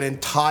drank like an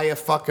entire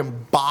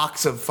fucking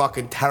box of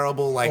fucking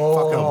terrible like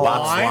fucking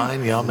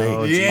wine. Yummy.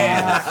 Right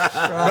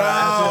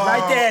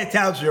there it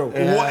tells you.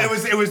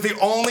 It was the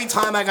only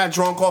time I got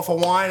drunk off of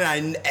wine.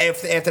 And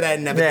after that, I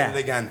never did it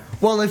again.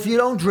 Well, if you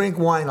don't drink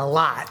wine a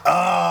lot,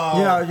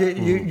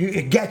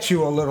 it gets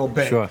you a little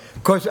bit. Sure.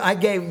 Because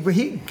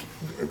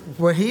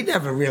he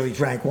never really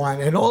drank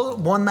wine, and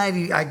one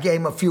night I gave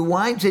him a few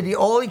wines, and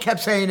all he kept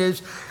saying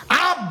is,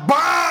 "I'm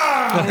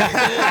bombed,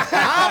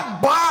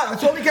 I'm bombed."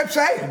 That's all he kept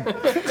saying.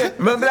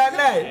 Remember that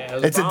night? Yeah,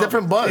 It's a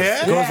different buzz.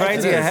 Yeah? It goes right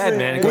to your head,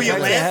 man. It Were goes you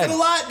right to your head. laughing a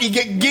lot? You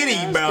get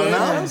giddy, bro.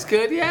 No? It's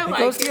good, yeah. It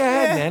goes to your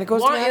head, man. It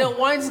goes to your Wine, head.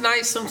 wine's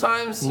nice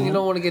sometimes. You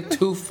don't want to get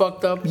too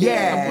fucked up.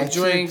 Yeah, a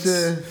couple drinks.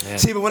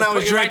 See, but when I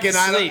was Put you right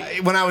drinking, to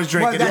sleep. Well, that's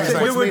it it.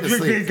 puts We me were to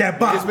sleep. drinking that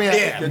bomb. Gives me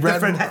a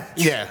different.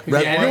 Yeah.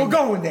 Yeah. You were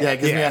going there. Yeah,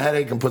 it gives me a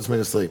headache and puts me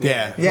to sleep.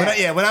 Yeah.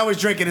 Yeah. When I was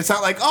drinking, it's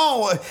not like,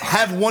 oh,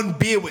 have one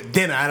beer with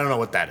dinner. I don't know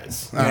what that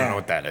is. I don't know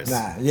what that is.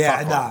 Nah, yeah,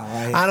 Fuck no, off.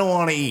 right. I don't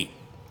want to eat.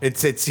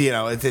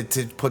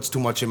 It puts too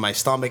much in my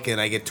stomach,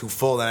 and I get too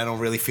full, and I don't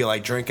really feel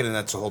like drinking, and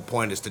that's the whole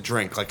point, is to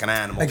drink like an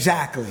animal.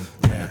 Exactly.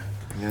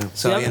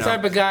 So, See, I'm the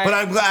type of guy- But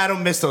I'm glad I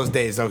don't miss those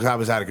days, though, because I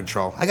was out of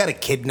control. I got a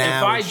kid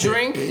now. If I and shit.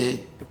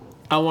 drink,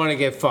 I want to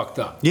get fucked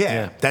up.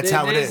 Yeah, that's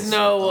how it There's is.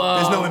 no,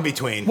 There's no in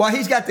between. Well,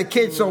 he's got the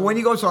kids, so when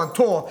he goes on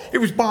tour, he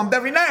was bombed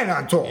every night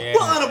on tour. Yeah.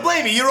 Well, I don't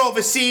blame you. You're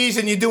overseas,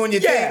 and you're doing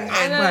your thing.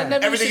 I And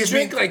never everything used is to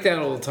drink being- like that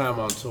all the time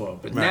on tour.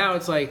 But now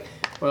it's like,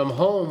 when I'm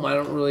home, I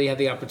don't really have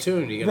the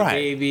opportunity. I got Right.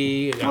 a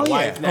baby, I got a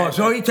wife yeah. now. Oh,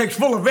 so he takes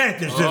full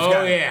advantage, this Oh,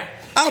 guy. yeah.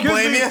 I don't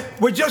blame you.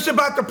 We're just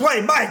about to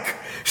play. Mike,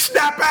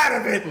 snap out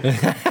of it.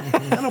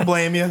 I don't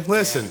blame you.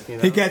 Listen.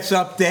 He gets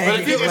up there, But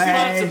he if you gets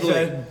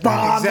responsibly. and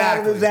bombed out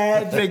of his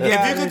head. If you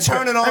can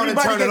turn it on and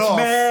Everybody turn it gets off.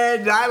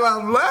 mad.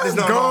 Let's There's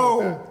nothing wrong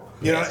with go.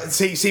 that. You know,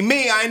 see,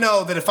 me, I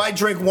know that if I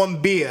drink one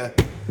beer,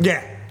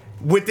 Yeah.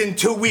 within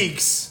 2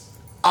 weeks,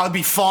 I'll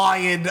be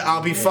fired.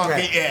 I'll be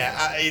fucking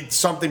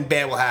something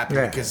bad will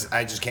happen because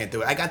I just can't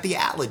do it. I got the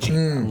allergy.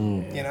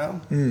 You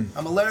know,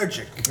 I'm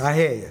allergic. I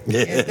hear you.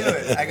 Can't do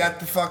it. I got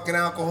the fucking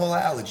alcohol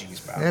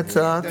allergies, bro. That's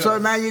Can't do so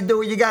it. now you do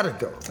what you gotta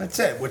do. That's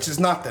it. Which is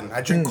nothing.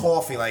 I drink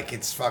coffee like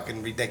it's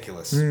fucking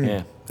ridiculous.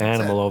 Yeah,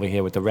 animal over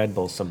here with the Red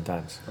Bulls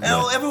sometimes.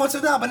 Oh, every once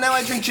in a while, but now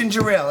I drink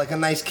ginger ale like a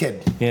nice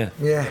kid. Yeah.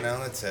 Yeah. You know,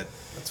 that's it.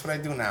 That's what I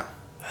do now.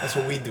 That's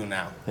what we do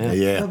now.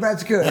 Well,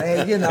 that's good.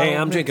 Hey, you know. Hey,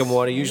 I'm drinking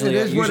water. Usually,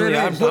 it is what it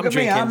I'm is. Look at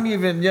me. drinking. I'm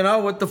even. You know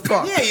what the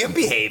fuck? Yeah, you're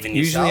behaving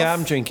Usually, yourself.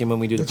 I'm drinking when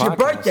we do the It's podcast. your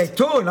birthday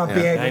too, and I'm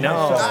behaving I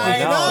know. myself. I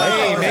know.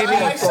 Hey, maybe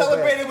I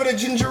celebrated with a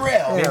ginger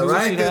ale. Yeah,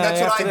 right.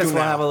 That's what after I this, do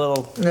we'll now. have a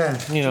little,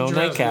 Yeah.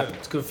 nightcap.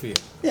 It's good for you.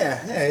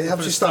 Yeah, it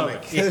helps your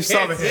stomach. Yeah, Your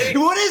stomach. see?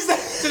 What is that?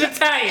 It's an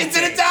Italian. It's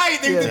an Italian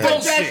thing. The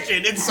Bullshit.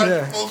 digestion. It's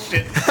such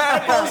bullshit. I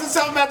posted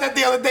something about that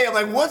the other day. I'm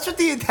like, what's with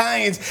the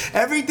Italians?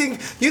 Everything.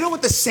 You know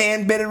what the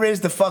sand bitter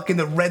is?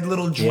 The red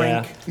little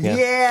drink.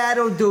 Yeah, I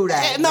don't do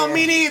that. No,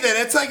 me neither.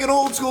 It's like an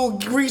old school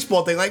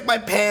greaseball thing. Like my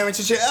parents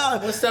and shit.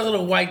 What's that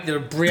little white, the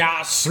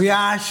brioche?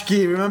 Brioche,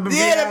 remember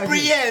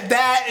Brioche?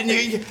 That and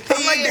you.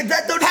 I'm like,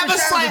 that don't have a even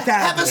sound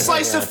have a Italian.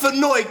 slice of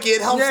fenoik.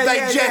 It helps Yeah,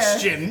 yeah,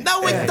 digestion.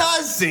 No, it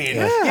doesn't. You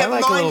have I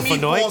like a 9 little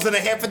meatballs fenoik. and a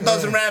half a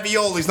dozen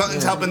raviolis.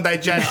 Nothing's helping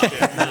digestion.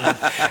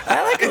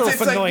 I like a little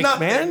It's like fenoik,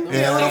 nothing. man.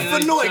 Yeah, a little Yeah.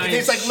 fenoik. It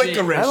tastes like Shit.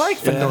 licorice. I like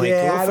fenoik.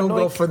 Yeah, I Little don't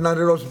go fenoik. for none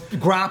of those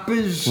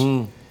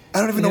grappas. I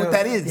don't even know what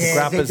that is.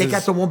 Yeah, they Grappas got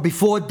is- the one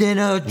before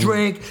dinner,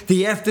 drink,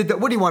 the after.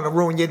 What do you want to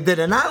ruin your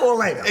dinner now or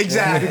later?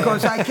 Exactly.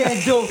 Because I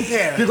can't do.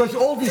 Yeah. Because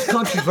all these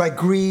countries like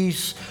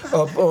Greece,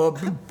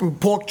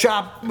 pork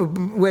chop.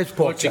 Where's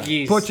pork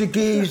Portuguese. chop?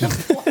 Portuguese.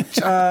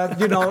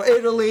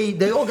 Italy.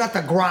 They all got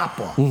the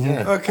grappa.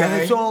 Okay.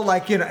 And it's all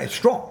like it's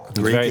strong.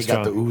 Greek, very you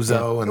got the strong.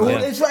 ouzo.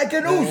 And It's like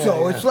an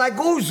ouzo. It's like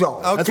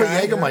ouzo. That's what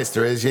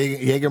Jägermeister is.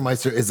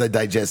 Jägermeister is a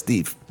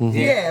digestif.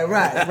 Yeah,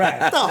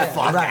 right. The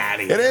fuck out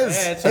of here. It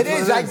is. It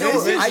is. I do.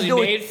 It's I usually do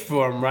made it.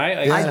 for them,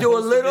 right? Like, I do a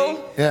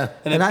little. Yeah.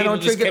 And then And I people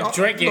don't just drink it kept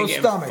drinking no and get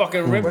stomach.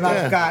 fucking ripped. When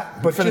I've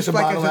got, but Finish just a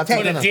like bottle as a after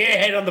Put a taste. deer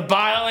head on the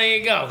bottle, there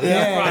you go.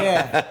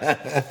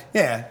 Yeah.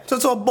 Yeah, so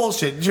it's all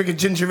bullshit. Drinking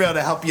ginger ale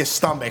to help your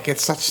stomach.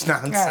 It's such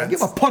nonsense. Yeah,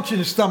 give a punch in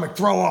the stomach,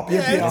 throw up.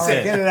 You'll be all that's right.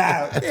 it. Get it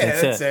out. Yeah,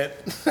 That's that's it.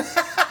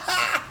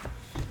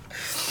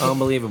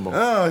 Unbelievable.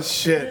 Oh,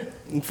 shit.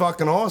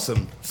 Fucking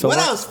awesome. So what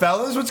what- else,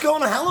 fellas? What's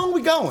going on? How long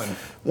we going?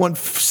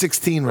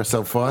 116 or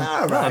so far.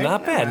 All No, right.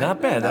 not bad,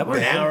 not bad. That was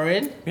An hour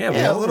in? Yeah,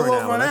 Yeah, we're a little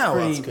over an That's hour.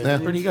 Pretty, That's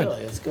good. Pretty good.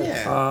 That's good.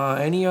 Yeah.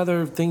 Any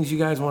other things you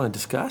guys want to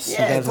discuss?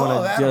 Yeah, you guys want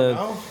I don't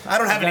know. I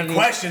don't have got any any-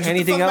 questions.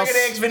 anything what the fuck else? am I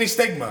gonna ask Vinnie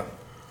Stigma?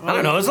 I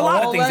don't know. There's a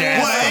lot of things to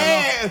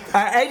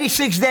ask.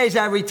 86 days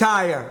I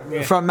retire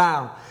from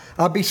now.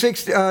 I'll be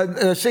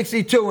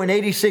 62 in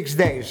 86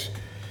 days.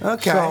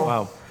 Okay. So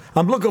Wow.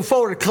 I'm looking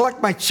forward to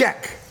collect my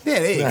check. Yeah,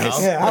 there you go.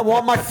 Yeah, I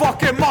want my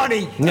fucking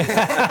money.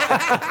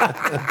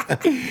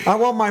 I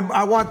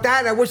want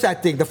that. What's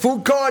that thing? The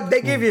food card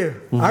they give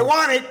you. I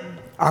want it.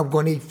 I'm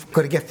gonna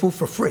get food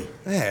for free.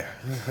 Yeah.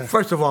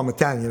 First of all, I'm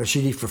Italian. I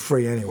should eat for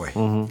free anyway.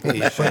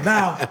 But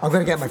now I'm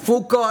gonna get my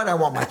food card. I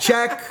want my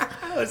check.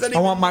 I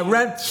want my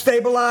rent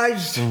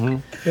stabilized.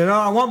 You know,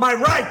 I want my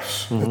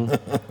rights.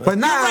 But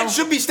now Rent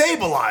should be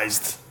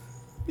stabilized.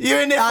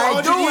 You're in there for I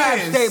 100 do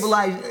years.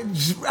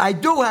 have I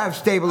do have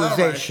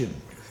stabilization.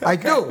 I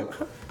do.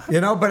 You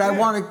know, but I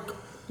want it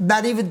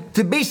not even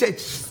to be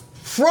it's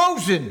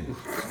frozen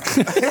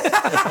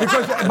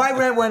because my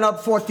rent went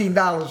up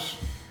 $14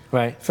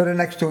 Right. for the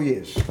next 2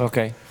 years.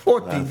 Okay.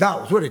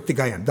 $14. What do you think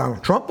I am,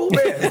 Donald Trump over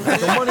there?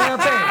 The money I'm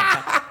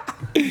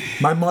paying.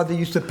 My mother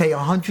used to pay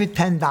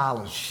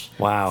 $110.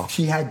 Wow.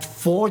 She had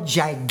 4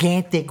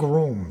 gigantic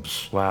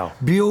rooms. Wow.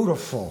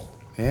 Beautiful.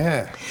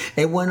 Yeah.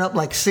 It went up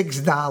like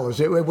 $6.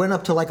 It went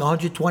up to like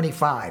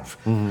 $125.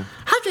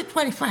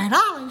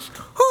 $125?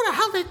 Who the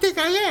hell do you think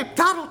I am?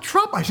 Donald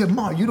Trump? I said,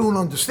 Mom, you don't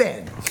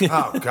understand.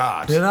 Oh,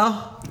 God. You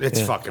know?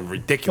 It's fucking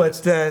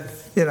ridiculous. But,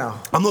 you know.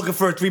 I'm looking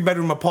for a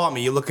 3-bedroom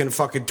apartment. You're looking at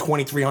fucking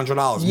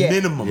 $2,300 Yeah.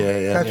 minimum.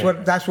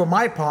 That's what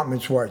my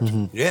apartment's worth.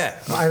 Yeah.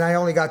 And I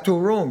only got 2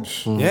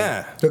 rooms.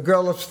 Yeah. The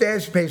girl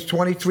upstairs pays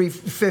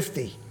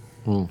 $23.50.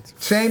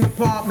 Same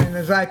apartment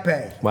as I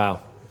pay.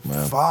 Wow.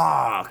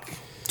 Fuck.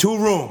 2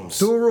 rooms.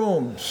 2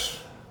 rooms.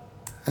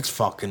 That's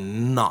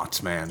fucking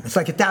nuts, man. It's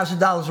like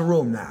 $1,000 a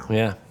room now.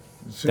 Yeah.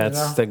 So, That's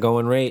you know? the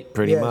going rate,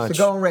 pretty Yeah, much. it's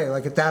the going rate,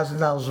 like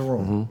 $1,000 a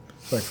room.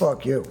 It's like,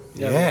 fuck you.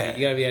 Yeah.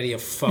 You gotta be out of your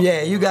fucking.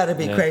 Yeah, you gotta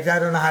be crazy. I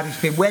don't know how these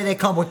people, where they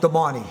come with the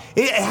money.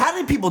 How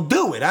do people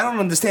do it? I don't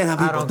understand how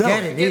I people don't do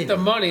get it. it Get either.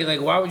 the money.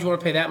 Like, why would you want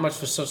to pay that much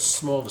for so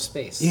small of a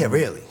space? Yeah,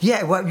 really.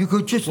 Yeah, well, you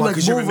could just Well, like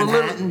 'cause you're move in a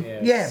little.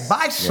 Manhattan? Yeah,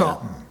 buy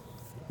something.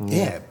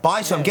 Yeah,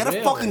 buy some. Get a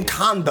really. fucking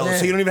condo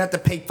so you don't even have to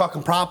pay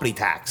fucking property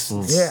tax. Yeah.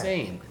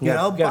 Insane. You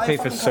know, You gotta buy pay a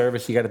for fucking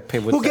service. You gotta pay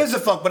with. Who gives a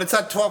fuck? But it's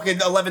not talking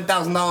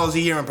 $11,000 a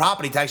year in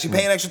property tax. You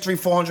pay an extra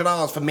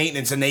 $300-400 for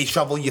maintenance, and they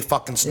shovel your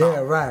fucking snow. Yeah,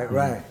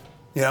 right.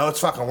 You know,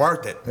 it's fucking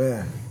worth it.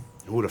 Yeah.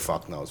 Who the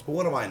fuck knows? But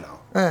what do I know?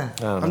 Yeah.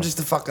 I'm just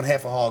a fucking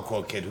half a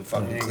hardcore kid who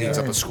fucking cleans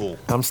up a school.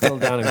 I'm still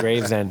down in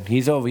Gravesend.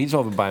 He's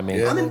over by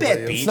me. I'm in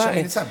Bad Beach. I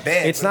mean, it's not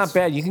bad. It's but not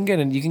bad. You can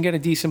get a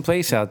decent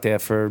place out there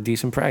for a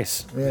decent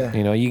price. Yeah.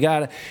 You know, you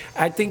gotta.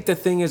 I think the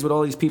thing is with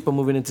all these people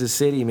moving into the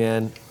city,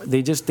 man,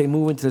 they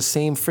move into the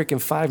same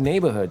freaking 5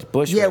 neighborhoods.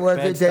 Bushwick, Yeah, well,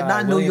 Bed-Stuy, they're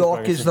not New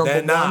Yorkers, Williamsburg. number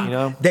They're not. one. You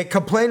know? They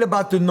complain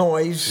about the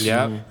noise.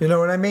 Yeah. You know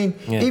what I mean?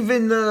 Yeah.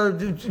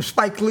 Even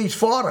Spike Lee's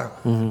father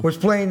was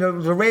playing the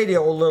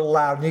radio a little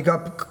loud,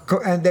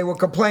 and they were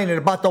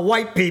complaining about the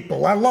white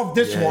people. I love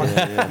this one.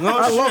 No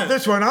I love shit.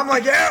 this one. I'm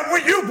like, yeah,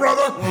 with you,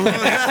 brother.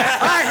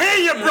 I hear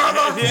you,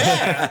 brother.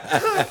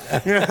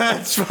 Yeah,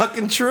 that's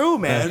fucking true,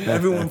 man.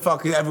 Everyone's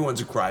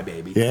a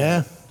crybaby.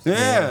 Yeah.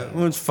 Yeah,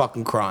 everyone's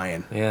fucking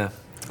crying. Yeah,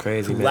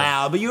 crazy man.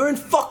 Loud, but you're in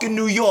fucking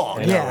New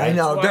York. Yeah, I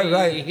know. That's why They're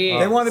right. you hear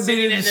They want to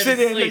be in the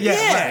sitting city. and Yeah,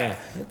 Yeah. right.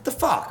 What the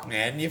fuck,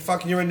 man?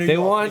 You're in New They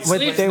York. want, You but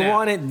sleep they now.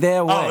 want it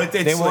their way. it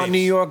they want sleeps. New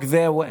York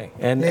their way,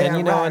 and Yeah,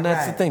 you know, right, and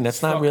that's the right. thing.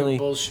 That's not Fucking really.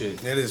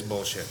 bullshit. It is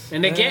bullshit.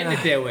 And they're getting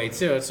it their way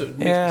too. That's what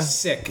makes Yeah. me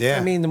sick. Yeah. I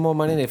mean, the more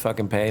money they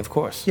fucking pay, of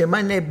course. Yeah,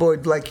 my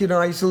neighborhood, like, you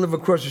know, I used to live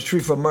across the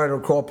street from Murder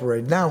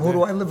Incorporated. Now, who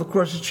do I live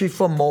across the street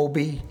from?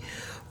 Moby,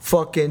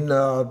 fucking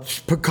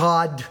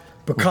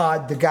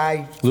Picard, the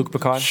guy. Luke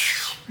Picard.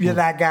 You're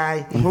that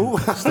guy. Who?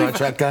 Star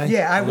Trek guy?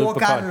 Yeah, I Luke walk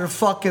out Picard. of the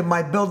fucking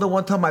my building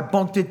one time. I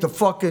bumped into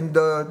fucking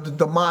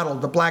the model,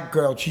 the black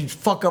girl. She's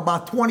fucking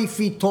about 20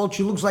 feet tall.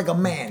 She looks like a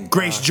man.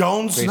 Grace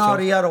Jones? No,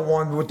 the other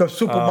one with the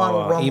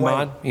supermodel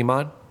runway.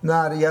 Iman.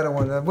 No, the other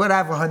one.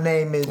 Whatever her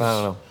name is. I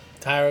don't know.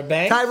 Tyra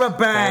Banks. Tyra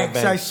Banks.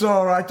 I Banks.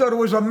 saw her. I thought it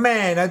was a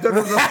man. I thought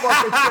it was a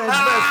fucking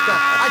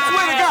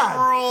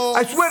transvestite.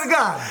 I swear to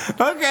God.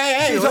 Okay,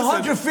 hey, She's listen.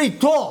 100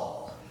 feet tall.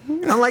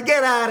 I'm like,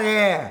 get out of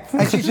here.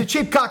 And she's a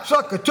cheap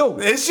cocksucker, too.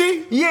 Is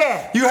she?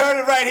 Yeah. You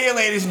heard it right here,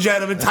 ladies and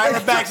gentlemen.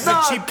 Tyra Banks is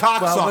a cheap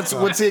cocksucker.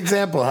 Well, what's the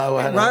example?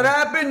 What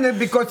happened?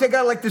 Because they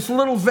got like this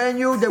little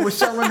venue. They were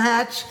selling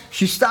hats.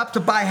 She stopped to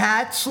buy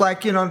hats,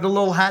 like, the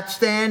little hat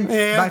stand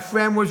my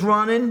friend was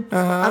running.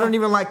 I don't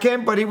even like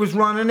him, but he was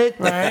running it.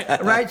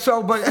 Right?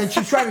 So, and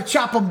she's trying to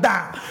chop him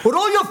down. With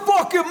all your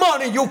fucking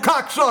money, you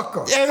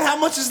cocksucker. And how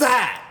much is the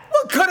hat?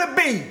 What could it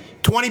be?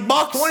 $20?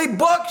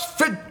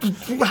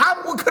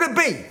 $20? What could it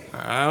be?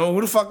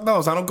 Who the fuck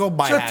knows? I don't go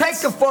buy hats. So take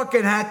the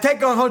fucking hat,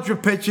 take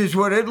 100 pictures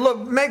with it. Look,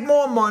 make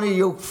more money,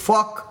 you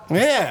fuck.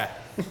 Yeah.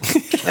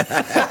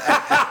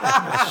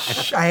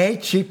 I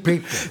hate cheap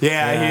people.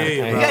 Yeah, I hear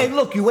you, bro. Hey,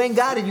 look, you ain't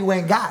got it, you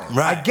ain't got it.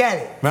 Right. I get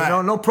it.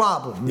 Right. No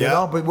problem. You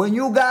know, but when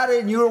you got it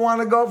and you don't want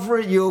to go for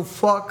it, you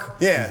fuck.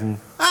 Yeah.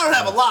 I don't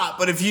have a lot,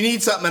 but if you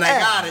need something and I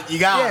got it, you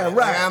got it. Yeah, right.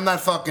 Like, I'm not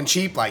fucking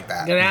cheap like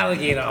that. Get an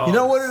alligator. You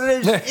know what it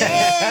is?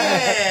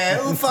 Yeah,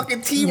 little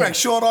fucking T-Rex,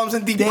 short arms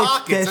and deep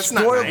pockets. They're That's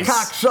not spoiled nice.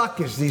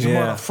 cocksuckers, these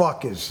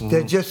motherfuckers.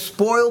 They're just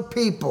spoiled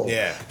people.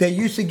 Yeah. They're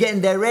used to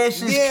getting their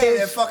asses kissed.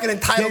 They're fucking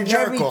entitled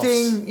jerk-offs.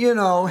 Everything,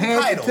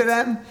 handed to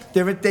them.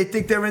 They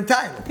think they're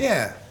entitled.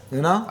 Yeah.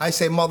 I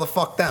say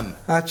motherfuck them.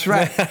 That's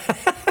right.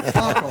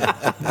 Fuck 'em.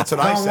 That's what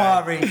I say.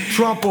 Don't worry.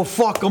 Trump will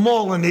fuck them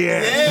all in the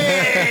air.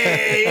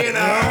 Hey,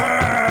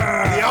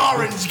 the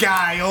orange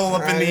guy all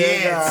up in the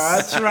air.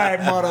 That's right,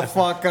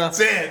 motherfucker.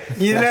 That's it.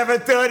 You never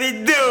thought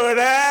he'd do it,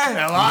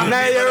 huh?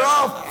 Now you're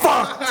all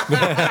fucked.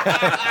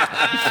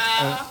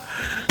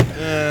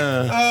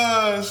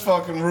 This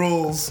fucking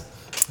rules.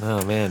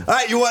 Oh, man. All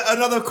right, you want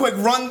another quick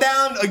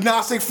rundown?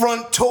 Agnostic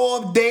Front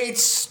tour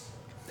dates?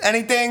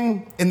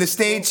 Anything in the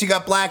States? You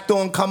got Black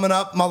Dawn coming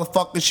up.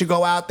 Motherfuckers should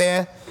go out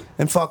there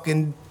and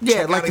fucking Yeah,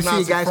 check I'd like out to see you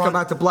Agnostic guys Front. come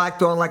out to Black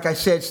Dawn, like I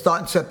said,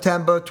 starting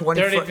September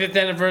 25th.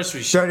 35th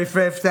anniversary show.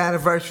 35th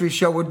anniversary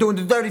show. We're doing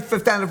the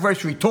 35th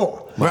anniversary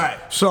tour. Right.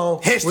 So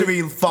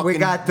History we fucking,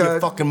 got your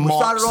fucking we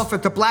started marks. off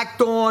at the Black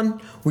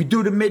Dawn. We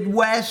do the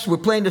Midwest. We're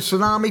playing the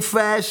Tsunami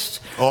Fest.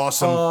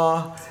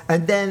 Awesome.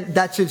 And then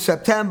that's in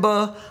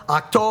September.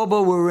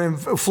 October, we're in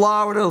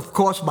Florida, of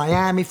course,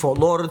 Miami, Fort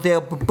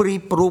Lauderdale.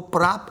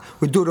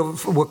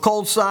 We're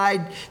cold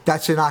side.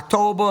 That's in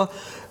October.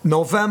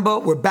 November,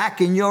 we're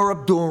back in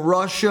Europe doing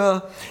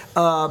Russia,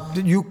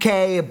 the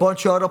UK, a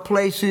bunch of other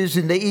places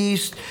in the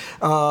East.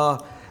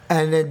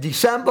 And in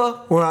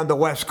December, we're on the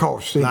West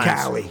Coast in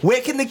Cali.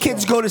 Where can the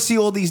kids go to see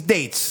all these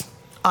dates?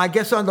 I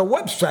guess on the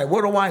website.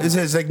 What do I know? This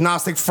is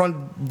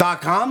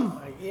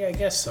agnosticfront.com? Yeah, I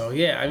guess so.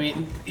 Yeah, I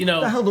mean,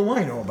 What the hell do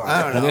I know about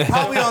I don't know.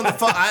 Probably on the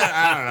phone.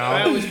 I don't know.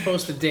 I always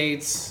post the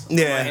dates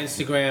Yeah. on my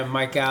Instagram,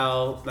 Mike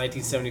Gallo,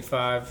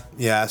 1975.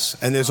 Yes,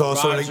 and there's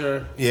also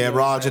Roger,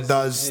 Roger has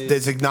does. his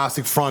There's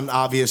Agnostic Front,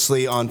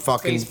 obviously, on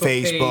fucking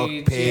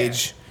Facebook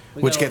page,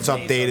 We which got all gets the dates on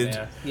updated.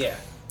 there. Yeah.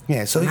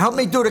 Yeah, so Help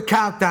me do the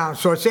countdown.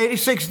 So it's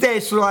 86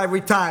 days till I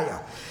retire.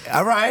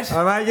 all right.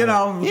 All right,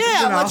 I'll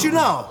let you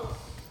know.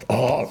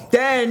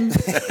 Then,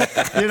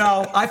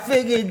 I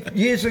figured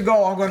years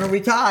ago I'm going to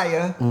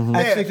retire.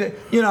 At 60,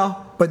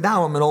 but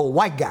now I'm an old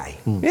white guy.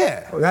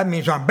 Yeah. Well, that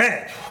means I'm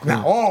bad.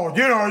 Now,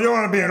 you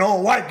want to be an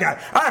old white guy.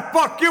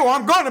 Fuck you,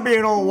 I'm going to be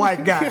an old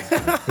white guy.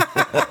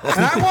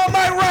 And I want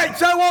my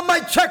rights. I want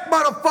my check,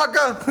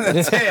 motherfucker.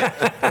 That's it.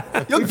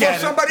 You'll Before get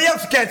it. somebody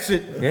else gets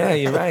it. Yeah,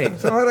 you're right.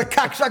 Some other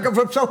cocksucker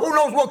from who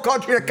knows what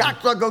country the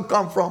cocksucker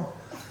come from.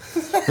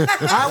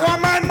 I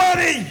want my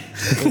money.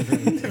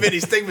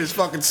 Vinnie Stigma is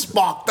fucking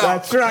sparked up.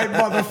 That's right,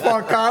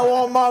 motherfucker. I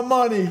want my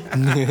money.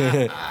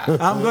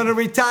 I'm going to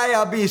retire.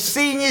 I'll be a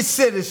senior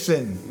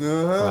citizen.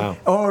 Wow.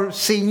 Or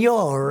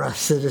senior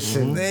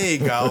citizen. There you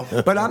go.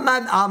 But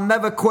I'll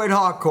never quit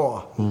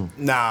hardcore.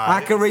 Nah.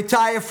 I can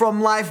retire from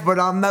life, but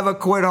I'll never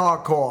quit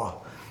hardcore.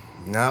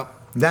 No.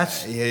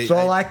 That's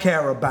all I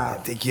care about.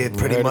 I think you're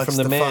pretty heard it much from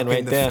the man fucking,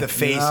 right there. the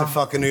face of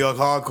fucking New York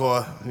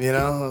hardcore,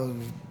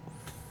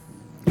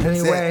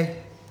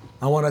 Anyway,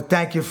 I want to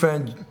thank you for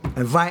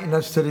inviting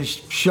us to this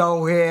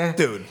show here.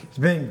 Dude. It's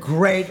been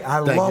great.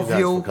 I Thank love you guys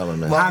you. for coming,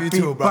 man. Love Happy you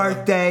too, brother.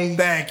 birthday.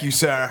 Thank you,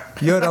 sir.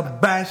 You're the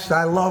best.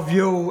 I love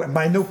you. And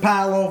my new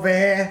pal over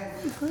here.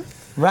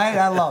 Right?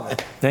 I love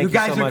it. Thank you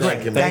guys so are much.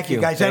 great. Thank you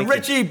you. guys. Thank And you.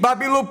 Richie,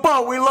 Bobby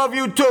Lupo, we love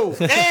you too.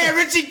 Hey,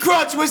 Richie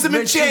Crutch, Wisdom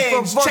and Richie Change.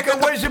 from Check fucking out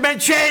the Wisdom and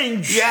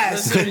Change.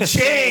 Yes,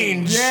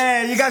 change.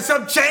 Yeah, you got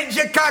some change,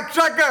 you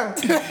cocksucker.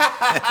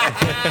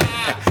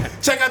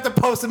 Check out the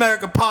Post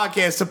America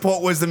podcast.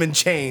 Support Wisdom and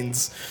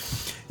Chains.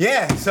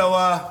 Yeah. So,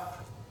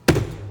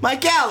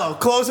 Mike Gallo,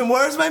 closing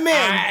words, my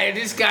man.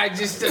 This guy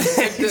just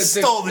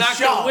stole the knocked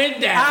show. the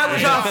wind out. I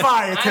was on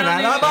fire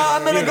tonight.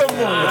 I'm in a good mood.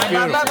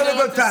 I'm having a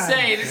good time.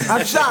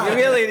 I'm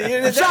sorry.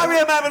 I'm sorry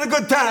I'm having a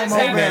good time This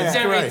over happens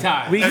here. every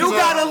time. You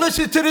gotta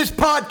listen to this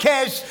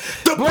podcast.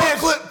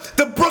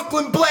 The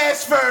Brooklyn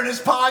Blast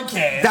Furnace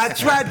podcast.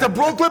 That's right, the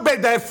Brooklyn Bay.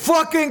 They're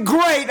fucking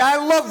great. I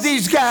love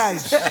these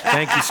guys.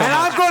 Thank you so And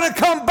much. I'm gonna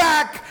come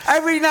back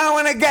Every now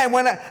and again,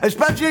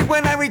 especially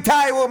when I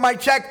retire with my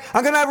check,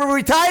 I'm gonna have a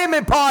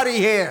retirement party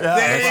here.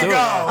 There you go.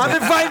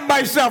 I'm inviting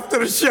myself to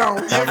the show.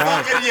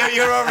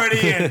 You're already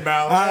in, bro.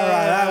 All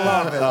right, I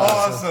love it.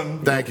 Awesome.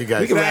 Thank you,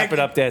 guys. We can wrap it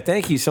up there.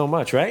 Thank you so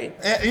much, right?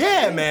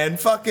 Yeah, man.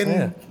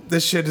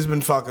 This shit has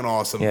been fucking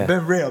awesome. Yeah.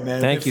 Been real,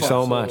 man. Thank you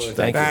so much.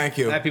 Thank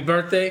you. Happy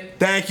birthday.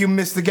 Thank you,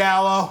 Mr.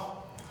 Gallo.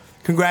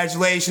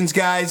 Congratulations,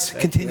 guys.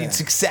 Continued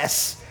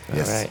success. All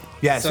right.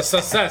 Yes.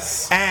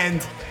 Success.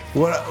 And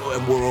we're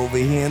over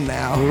here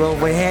now. We're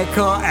over here,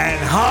 and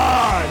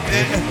hard.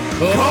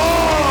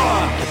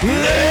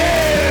 Hard.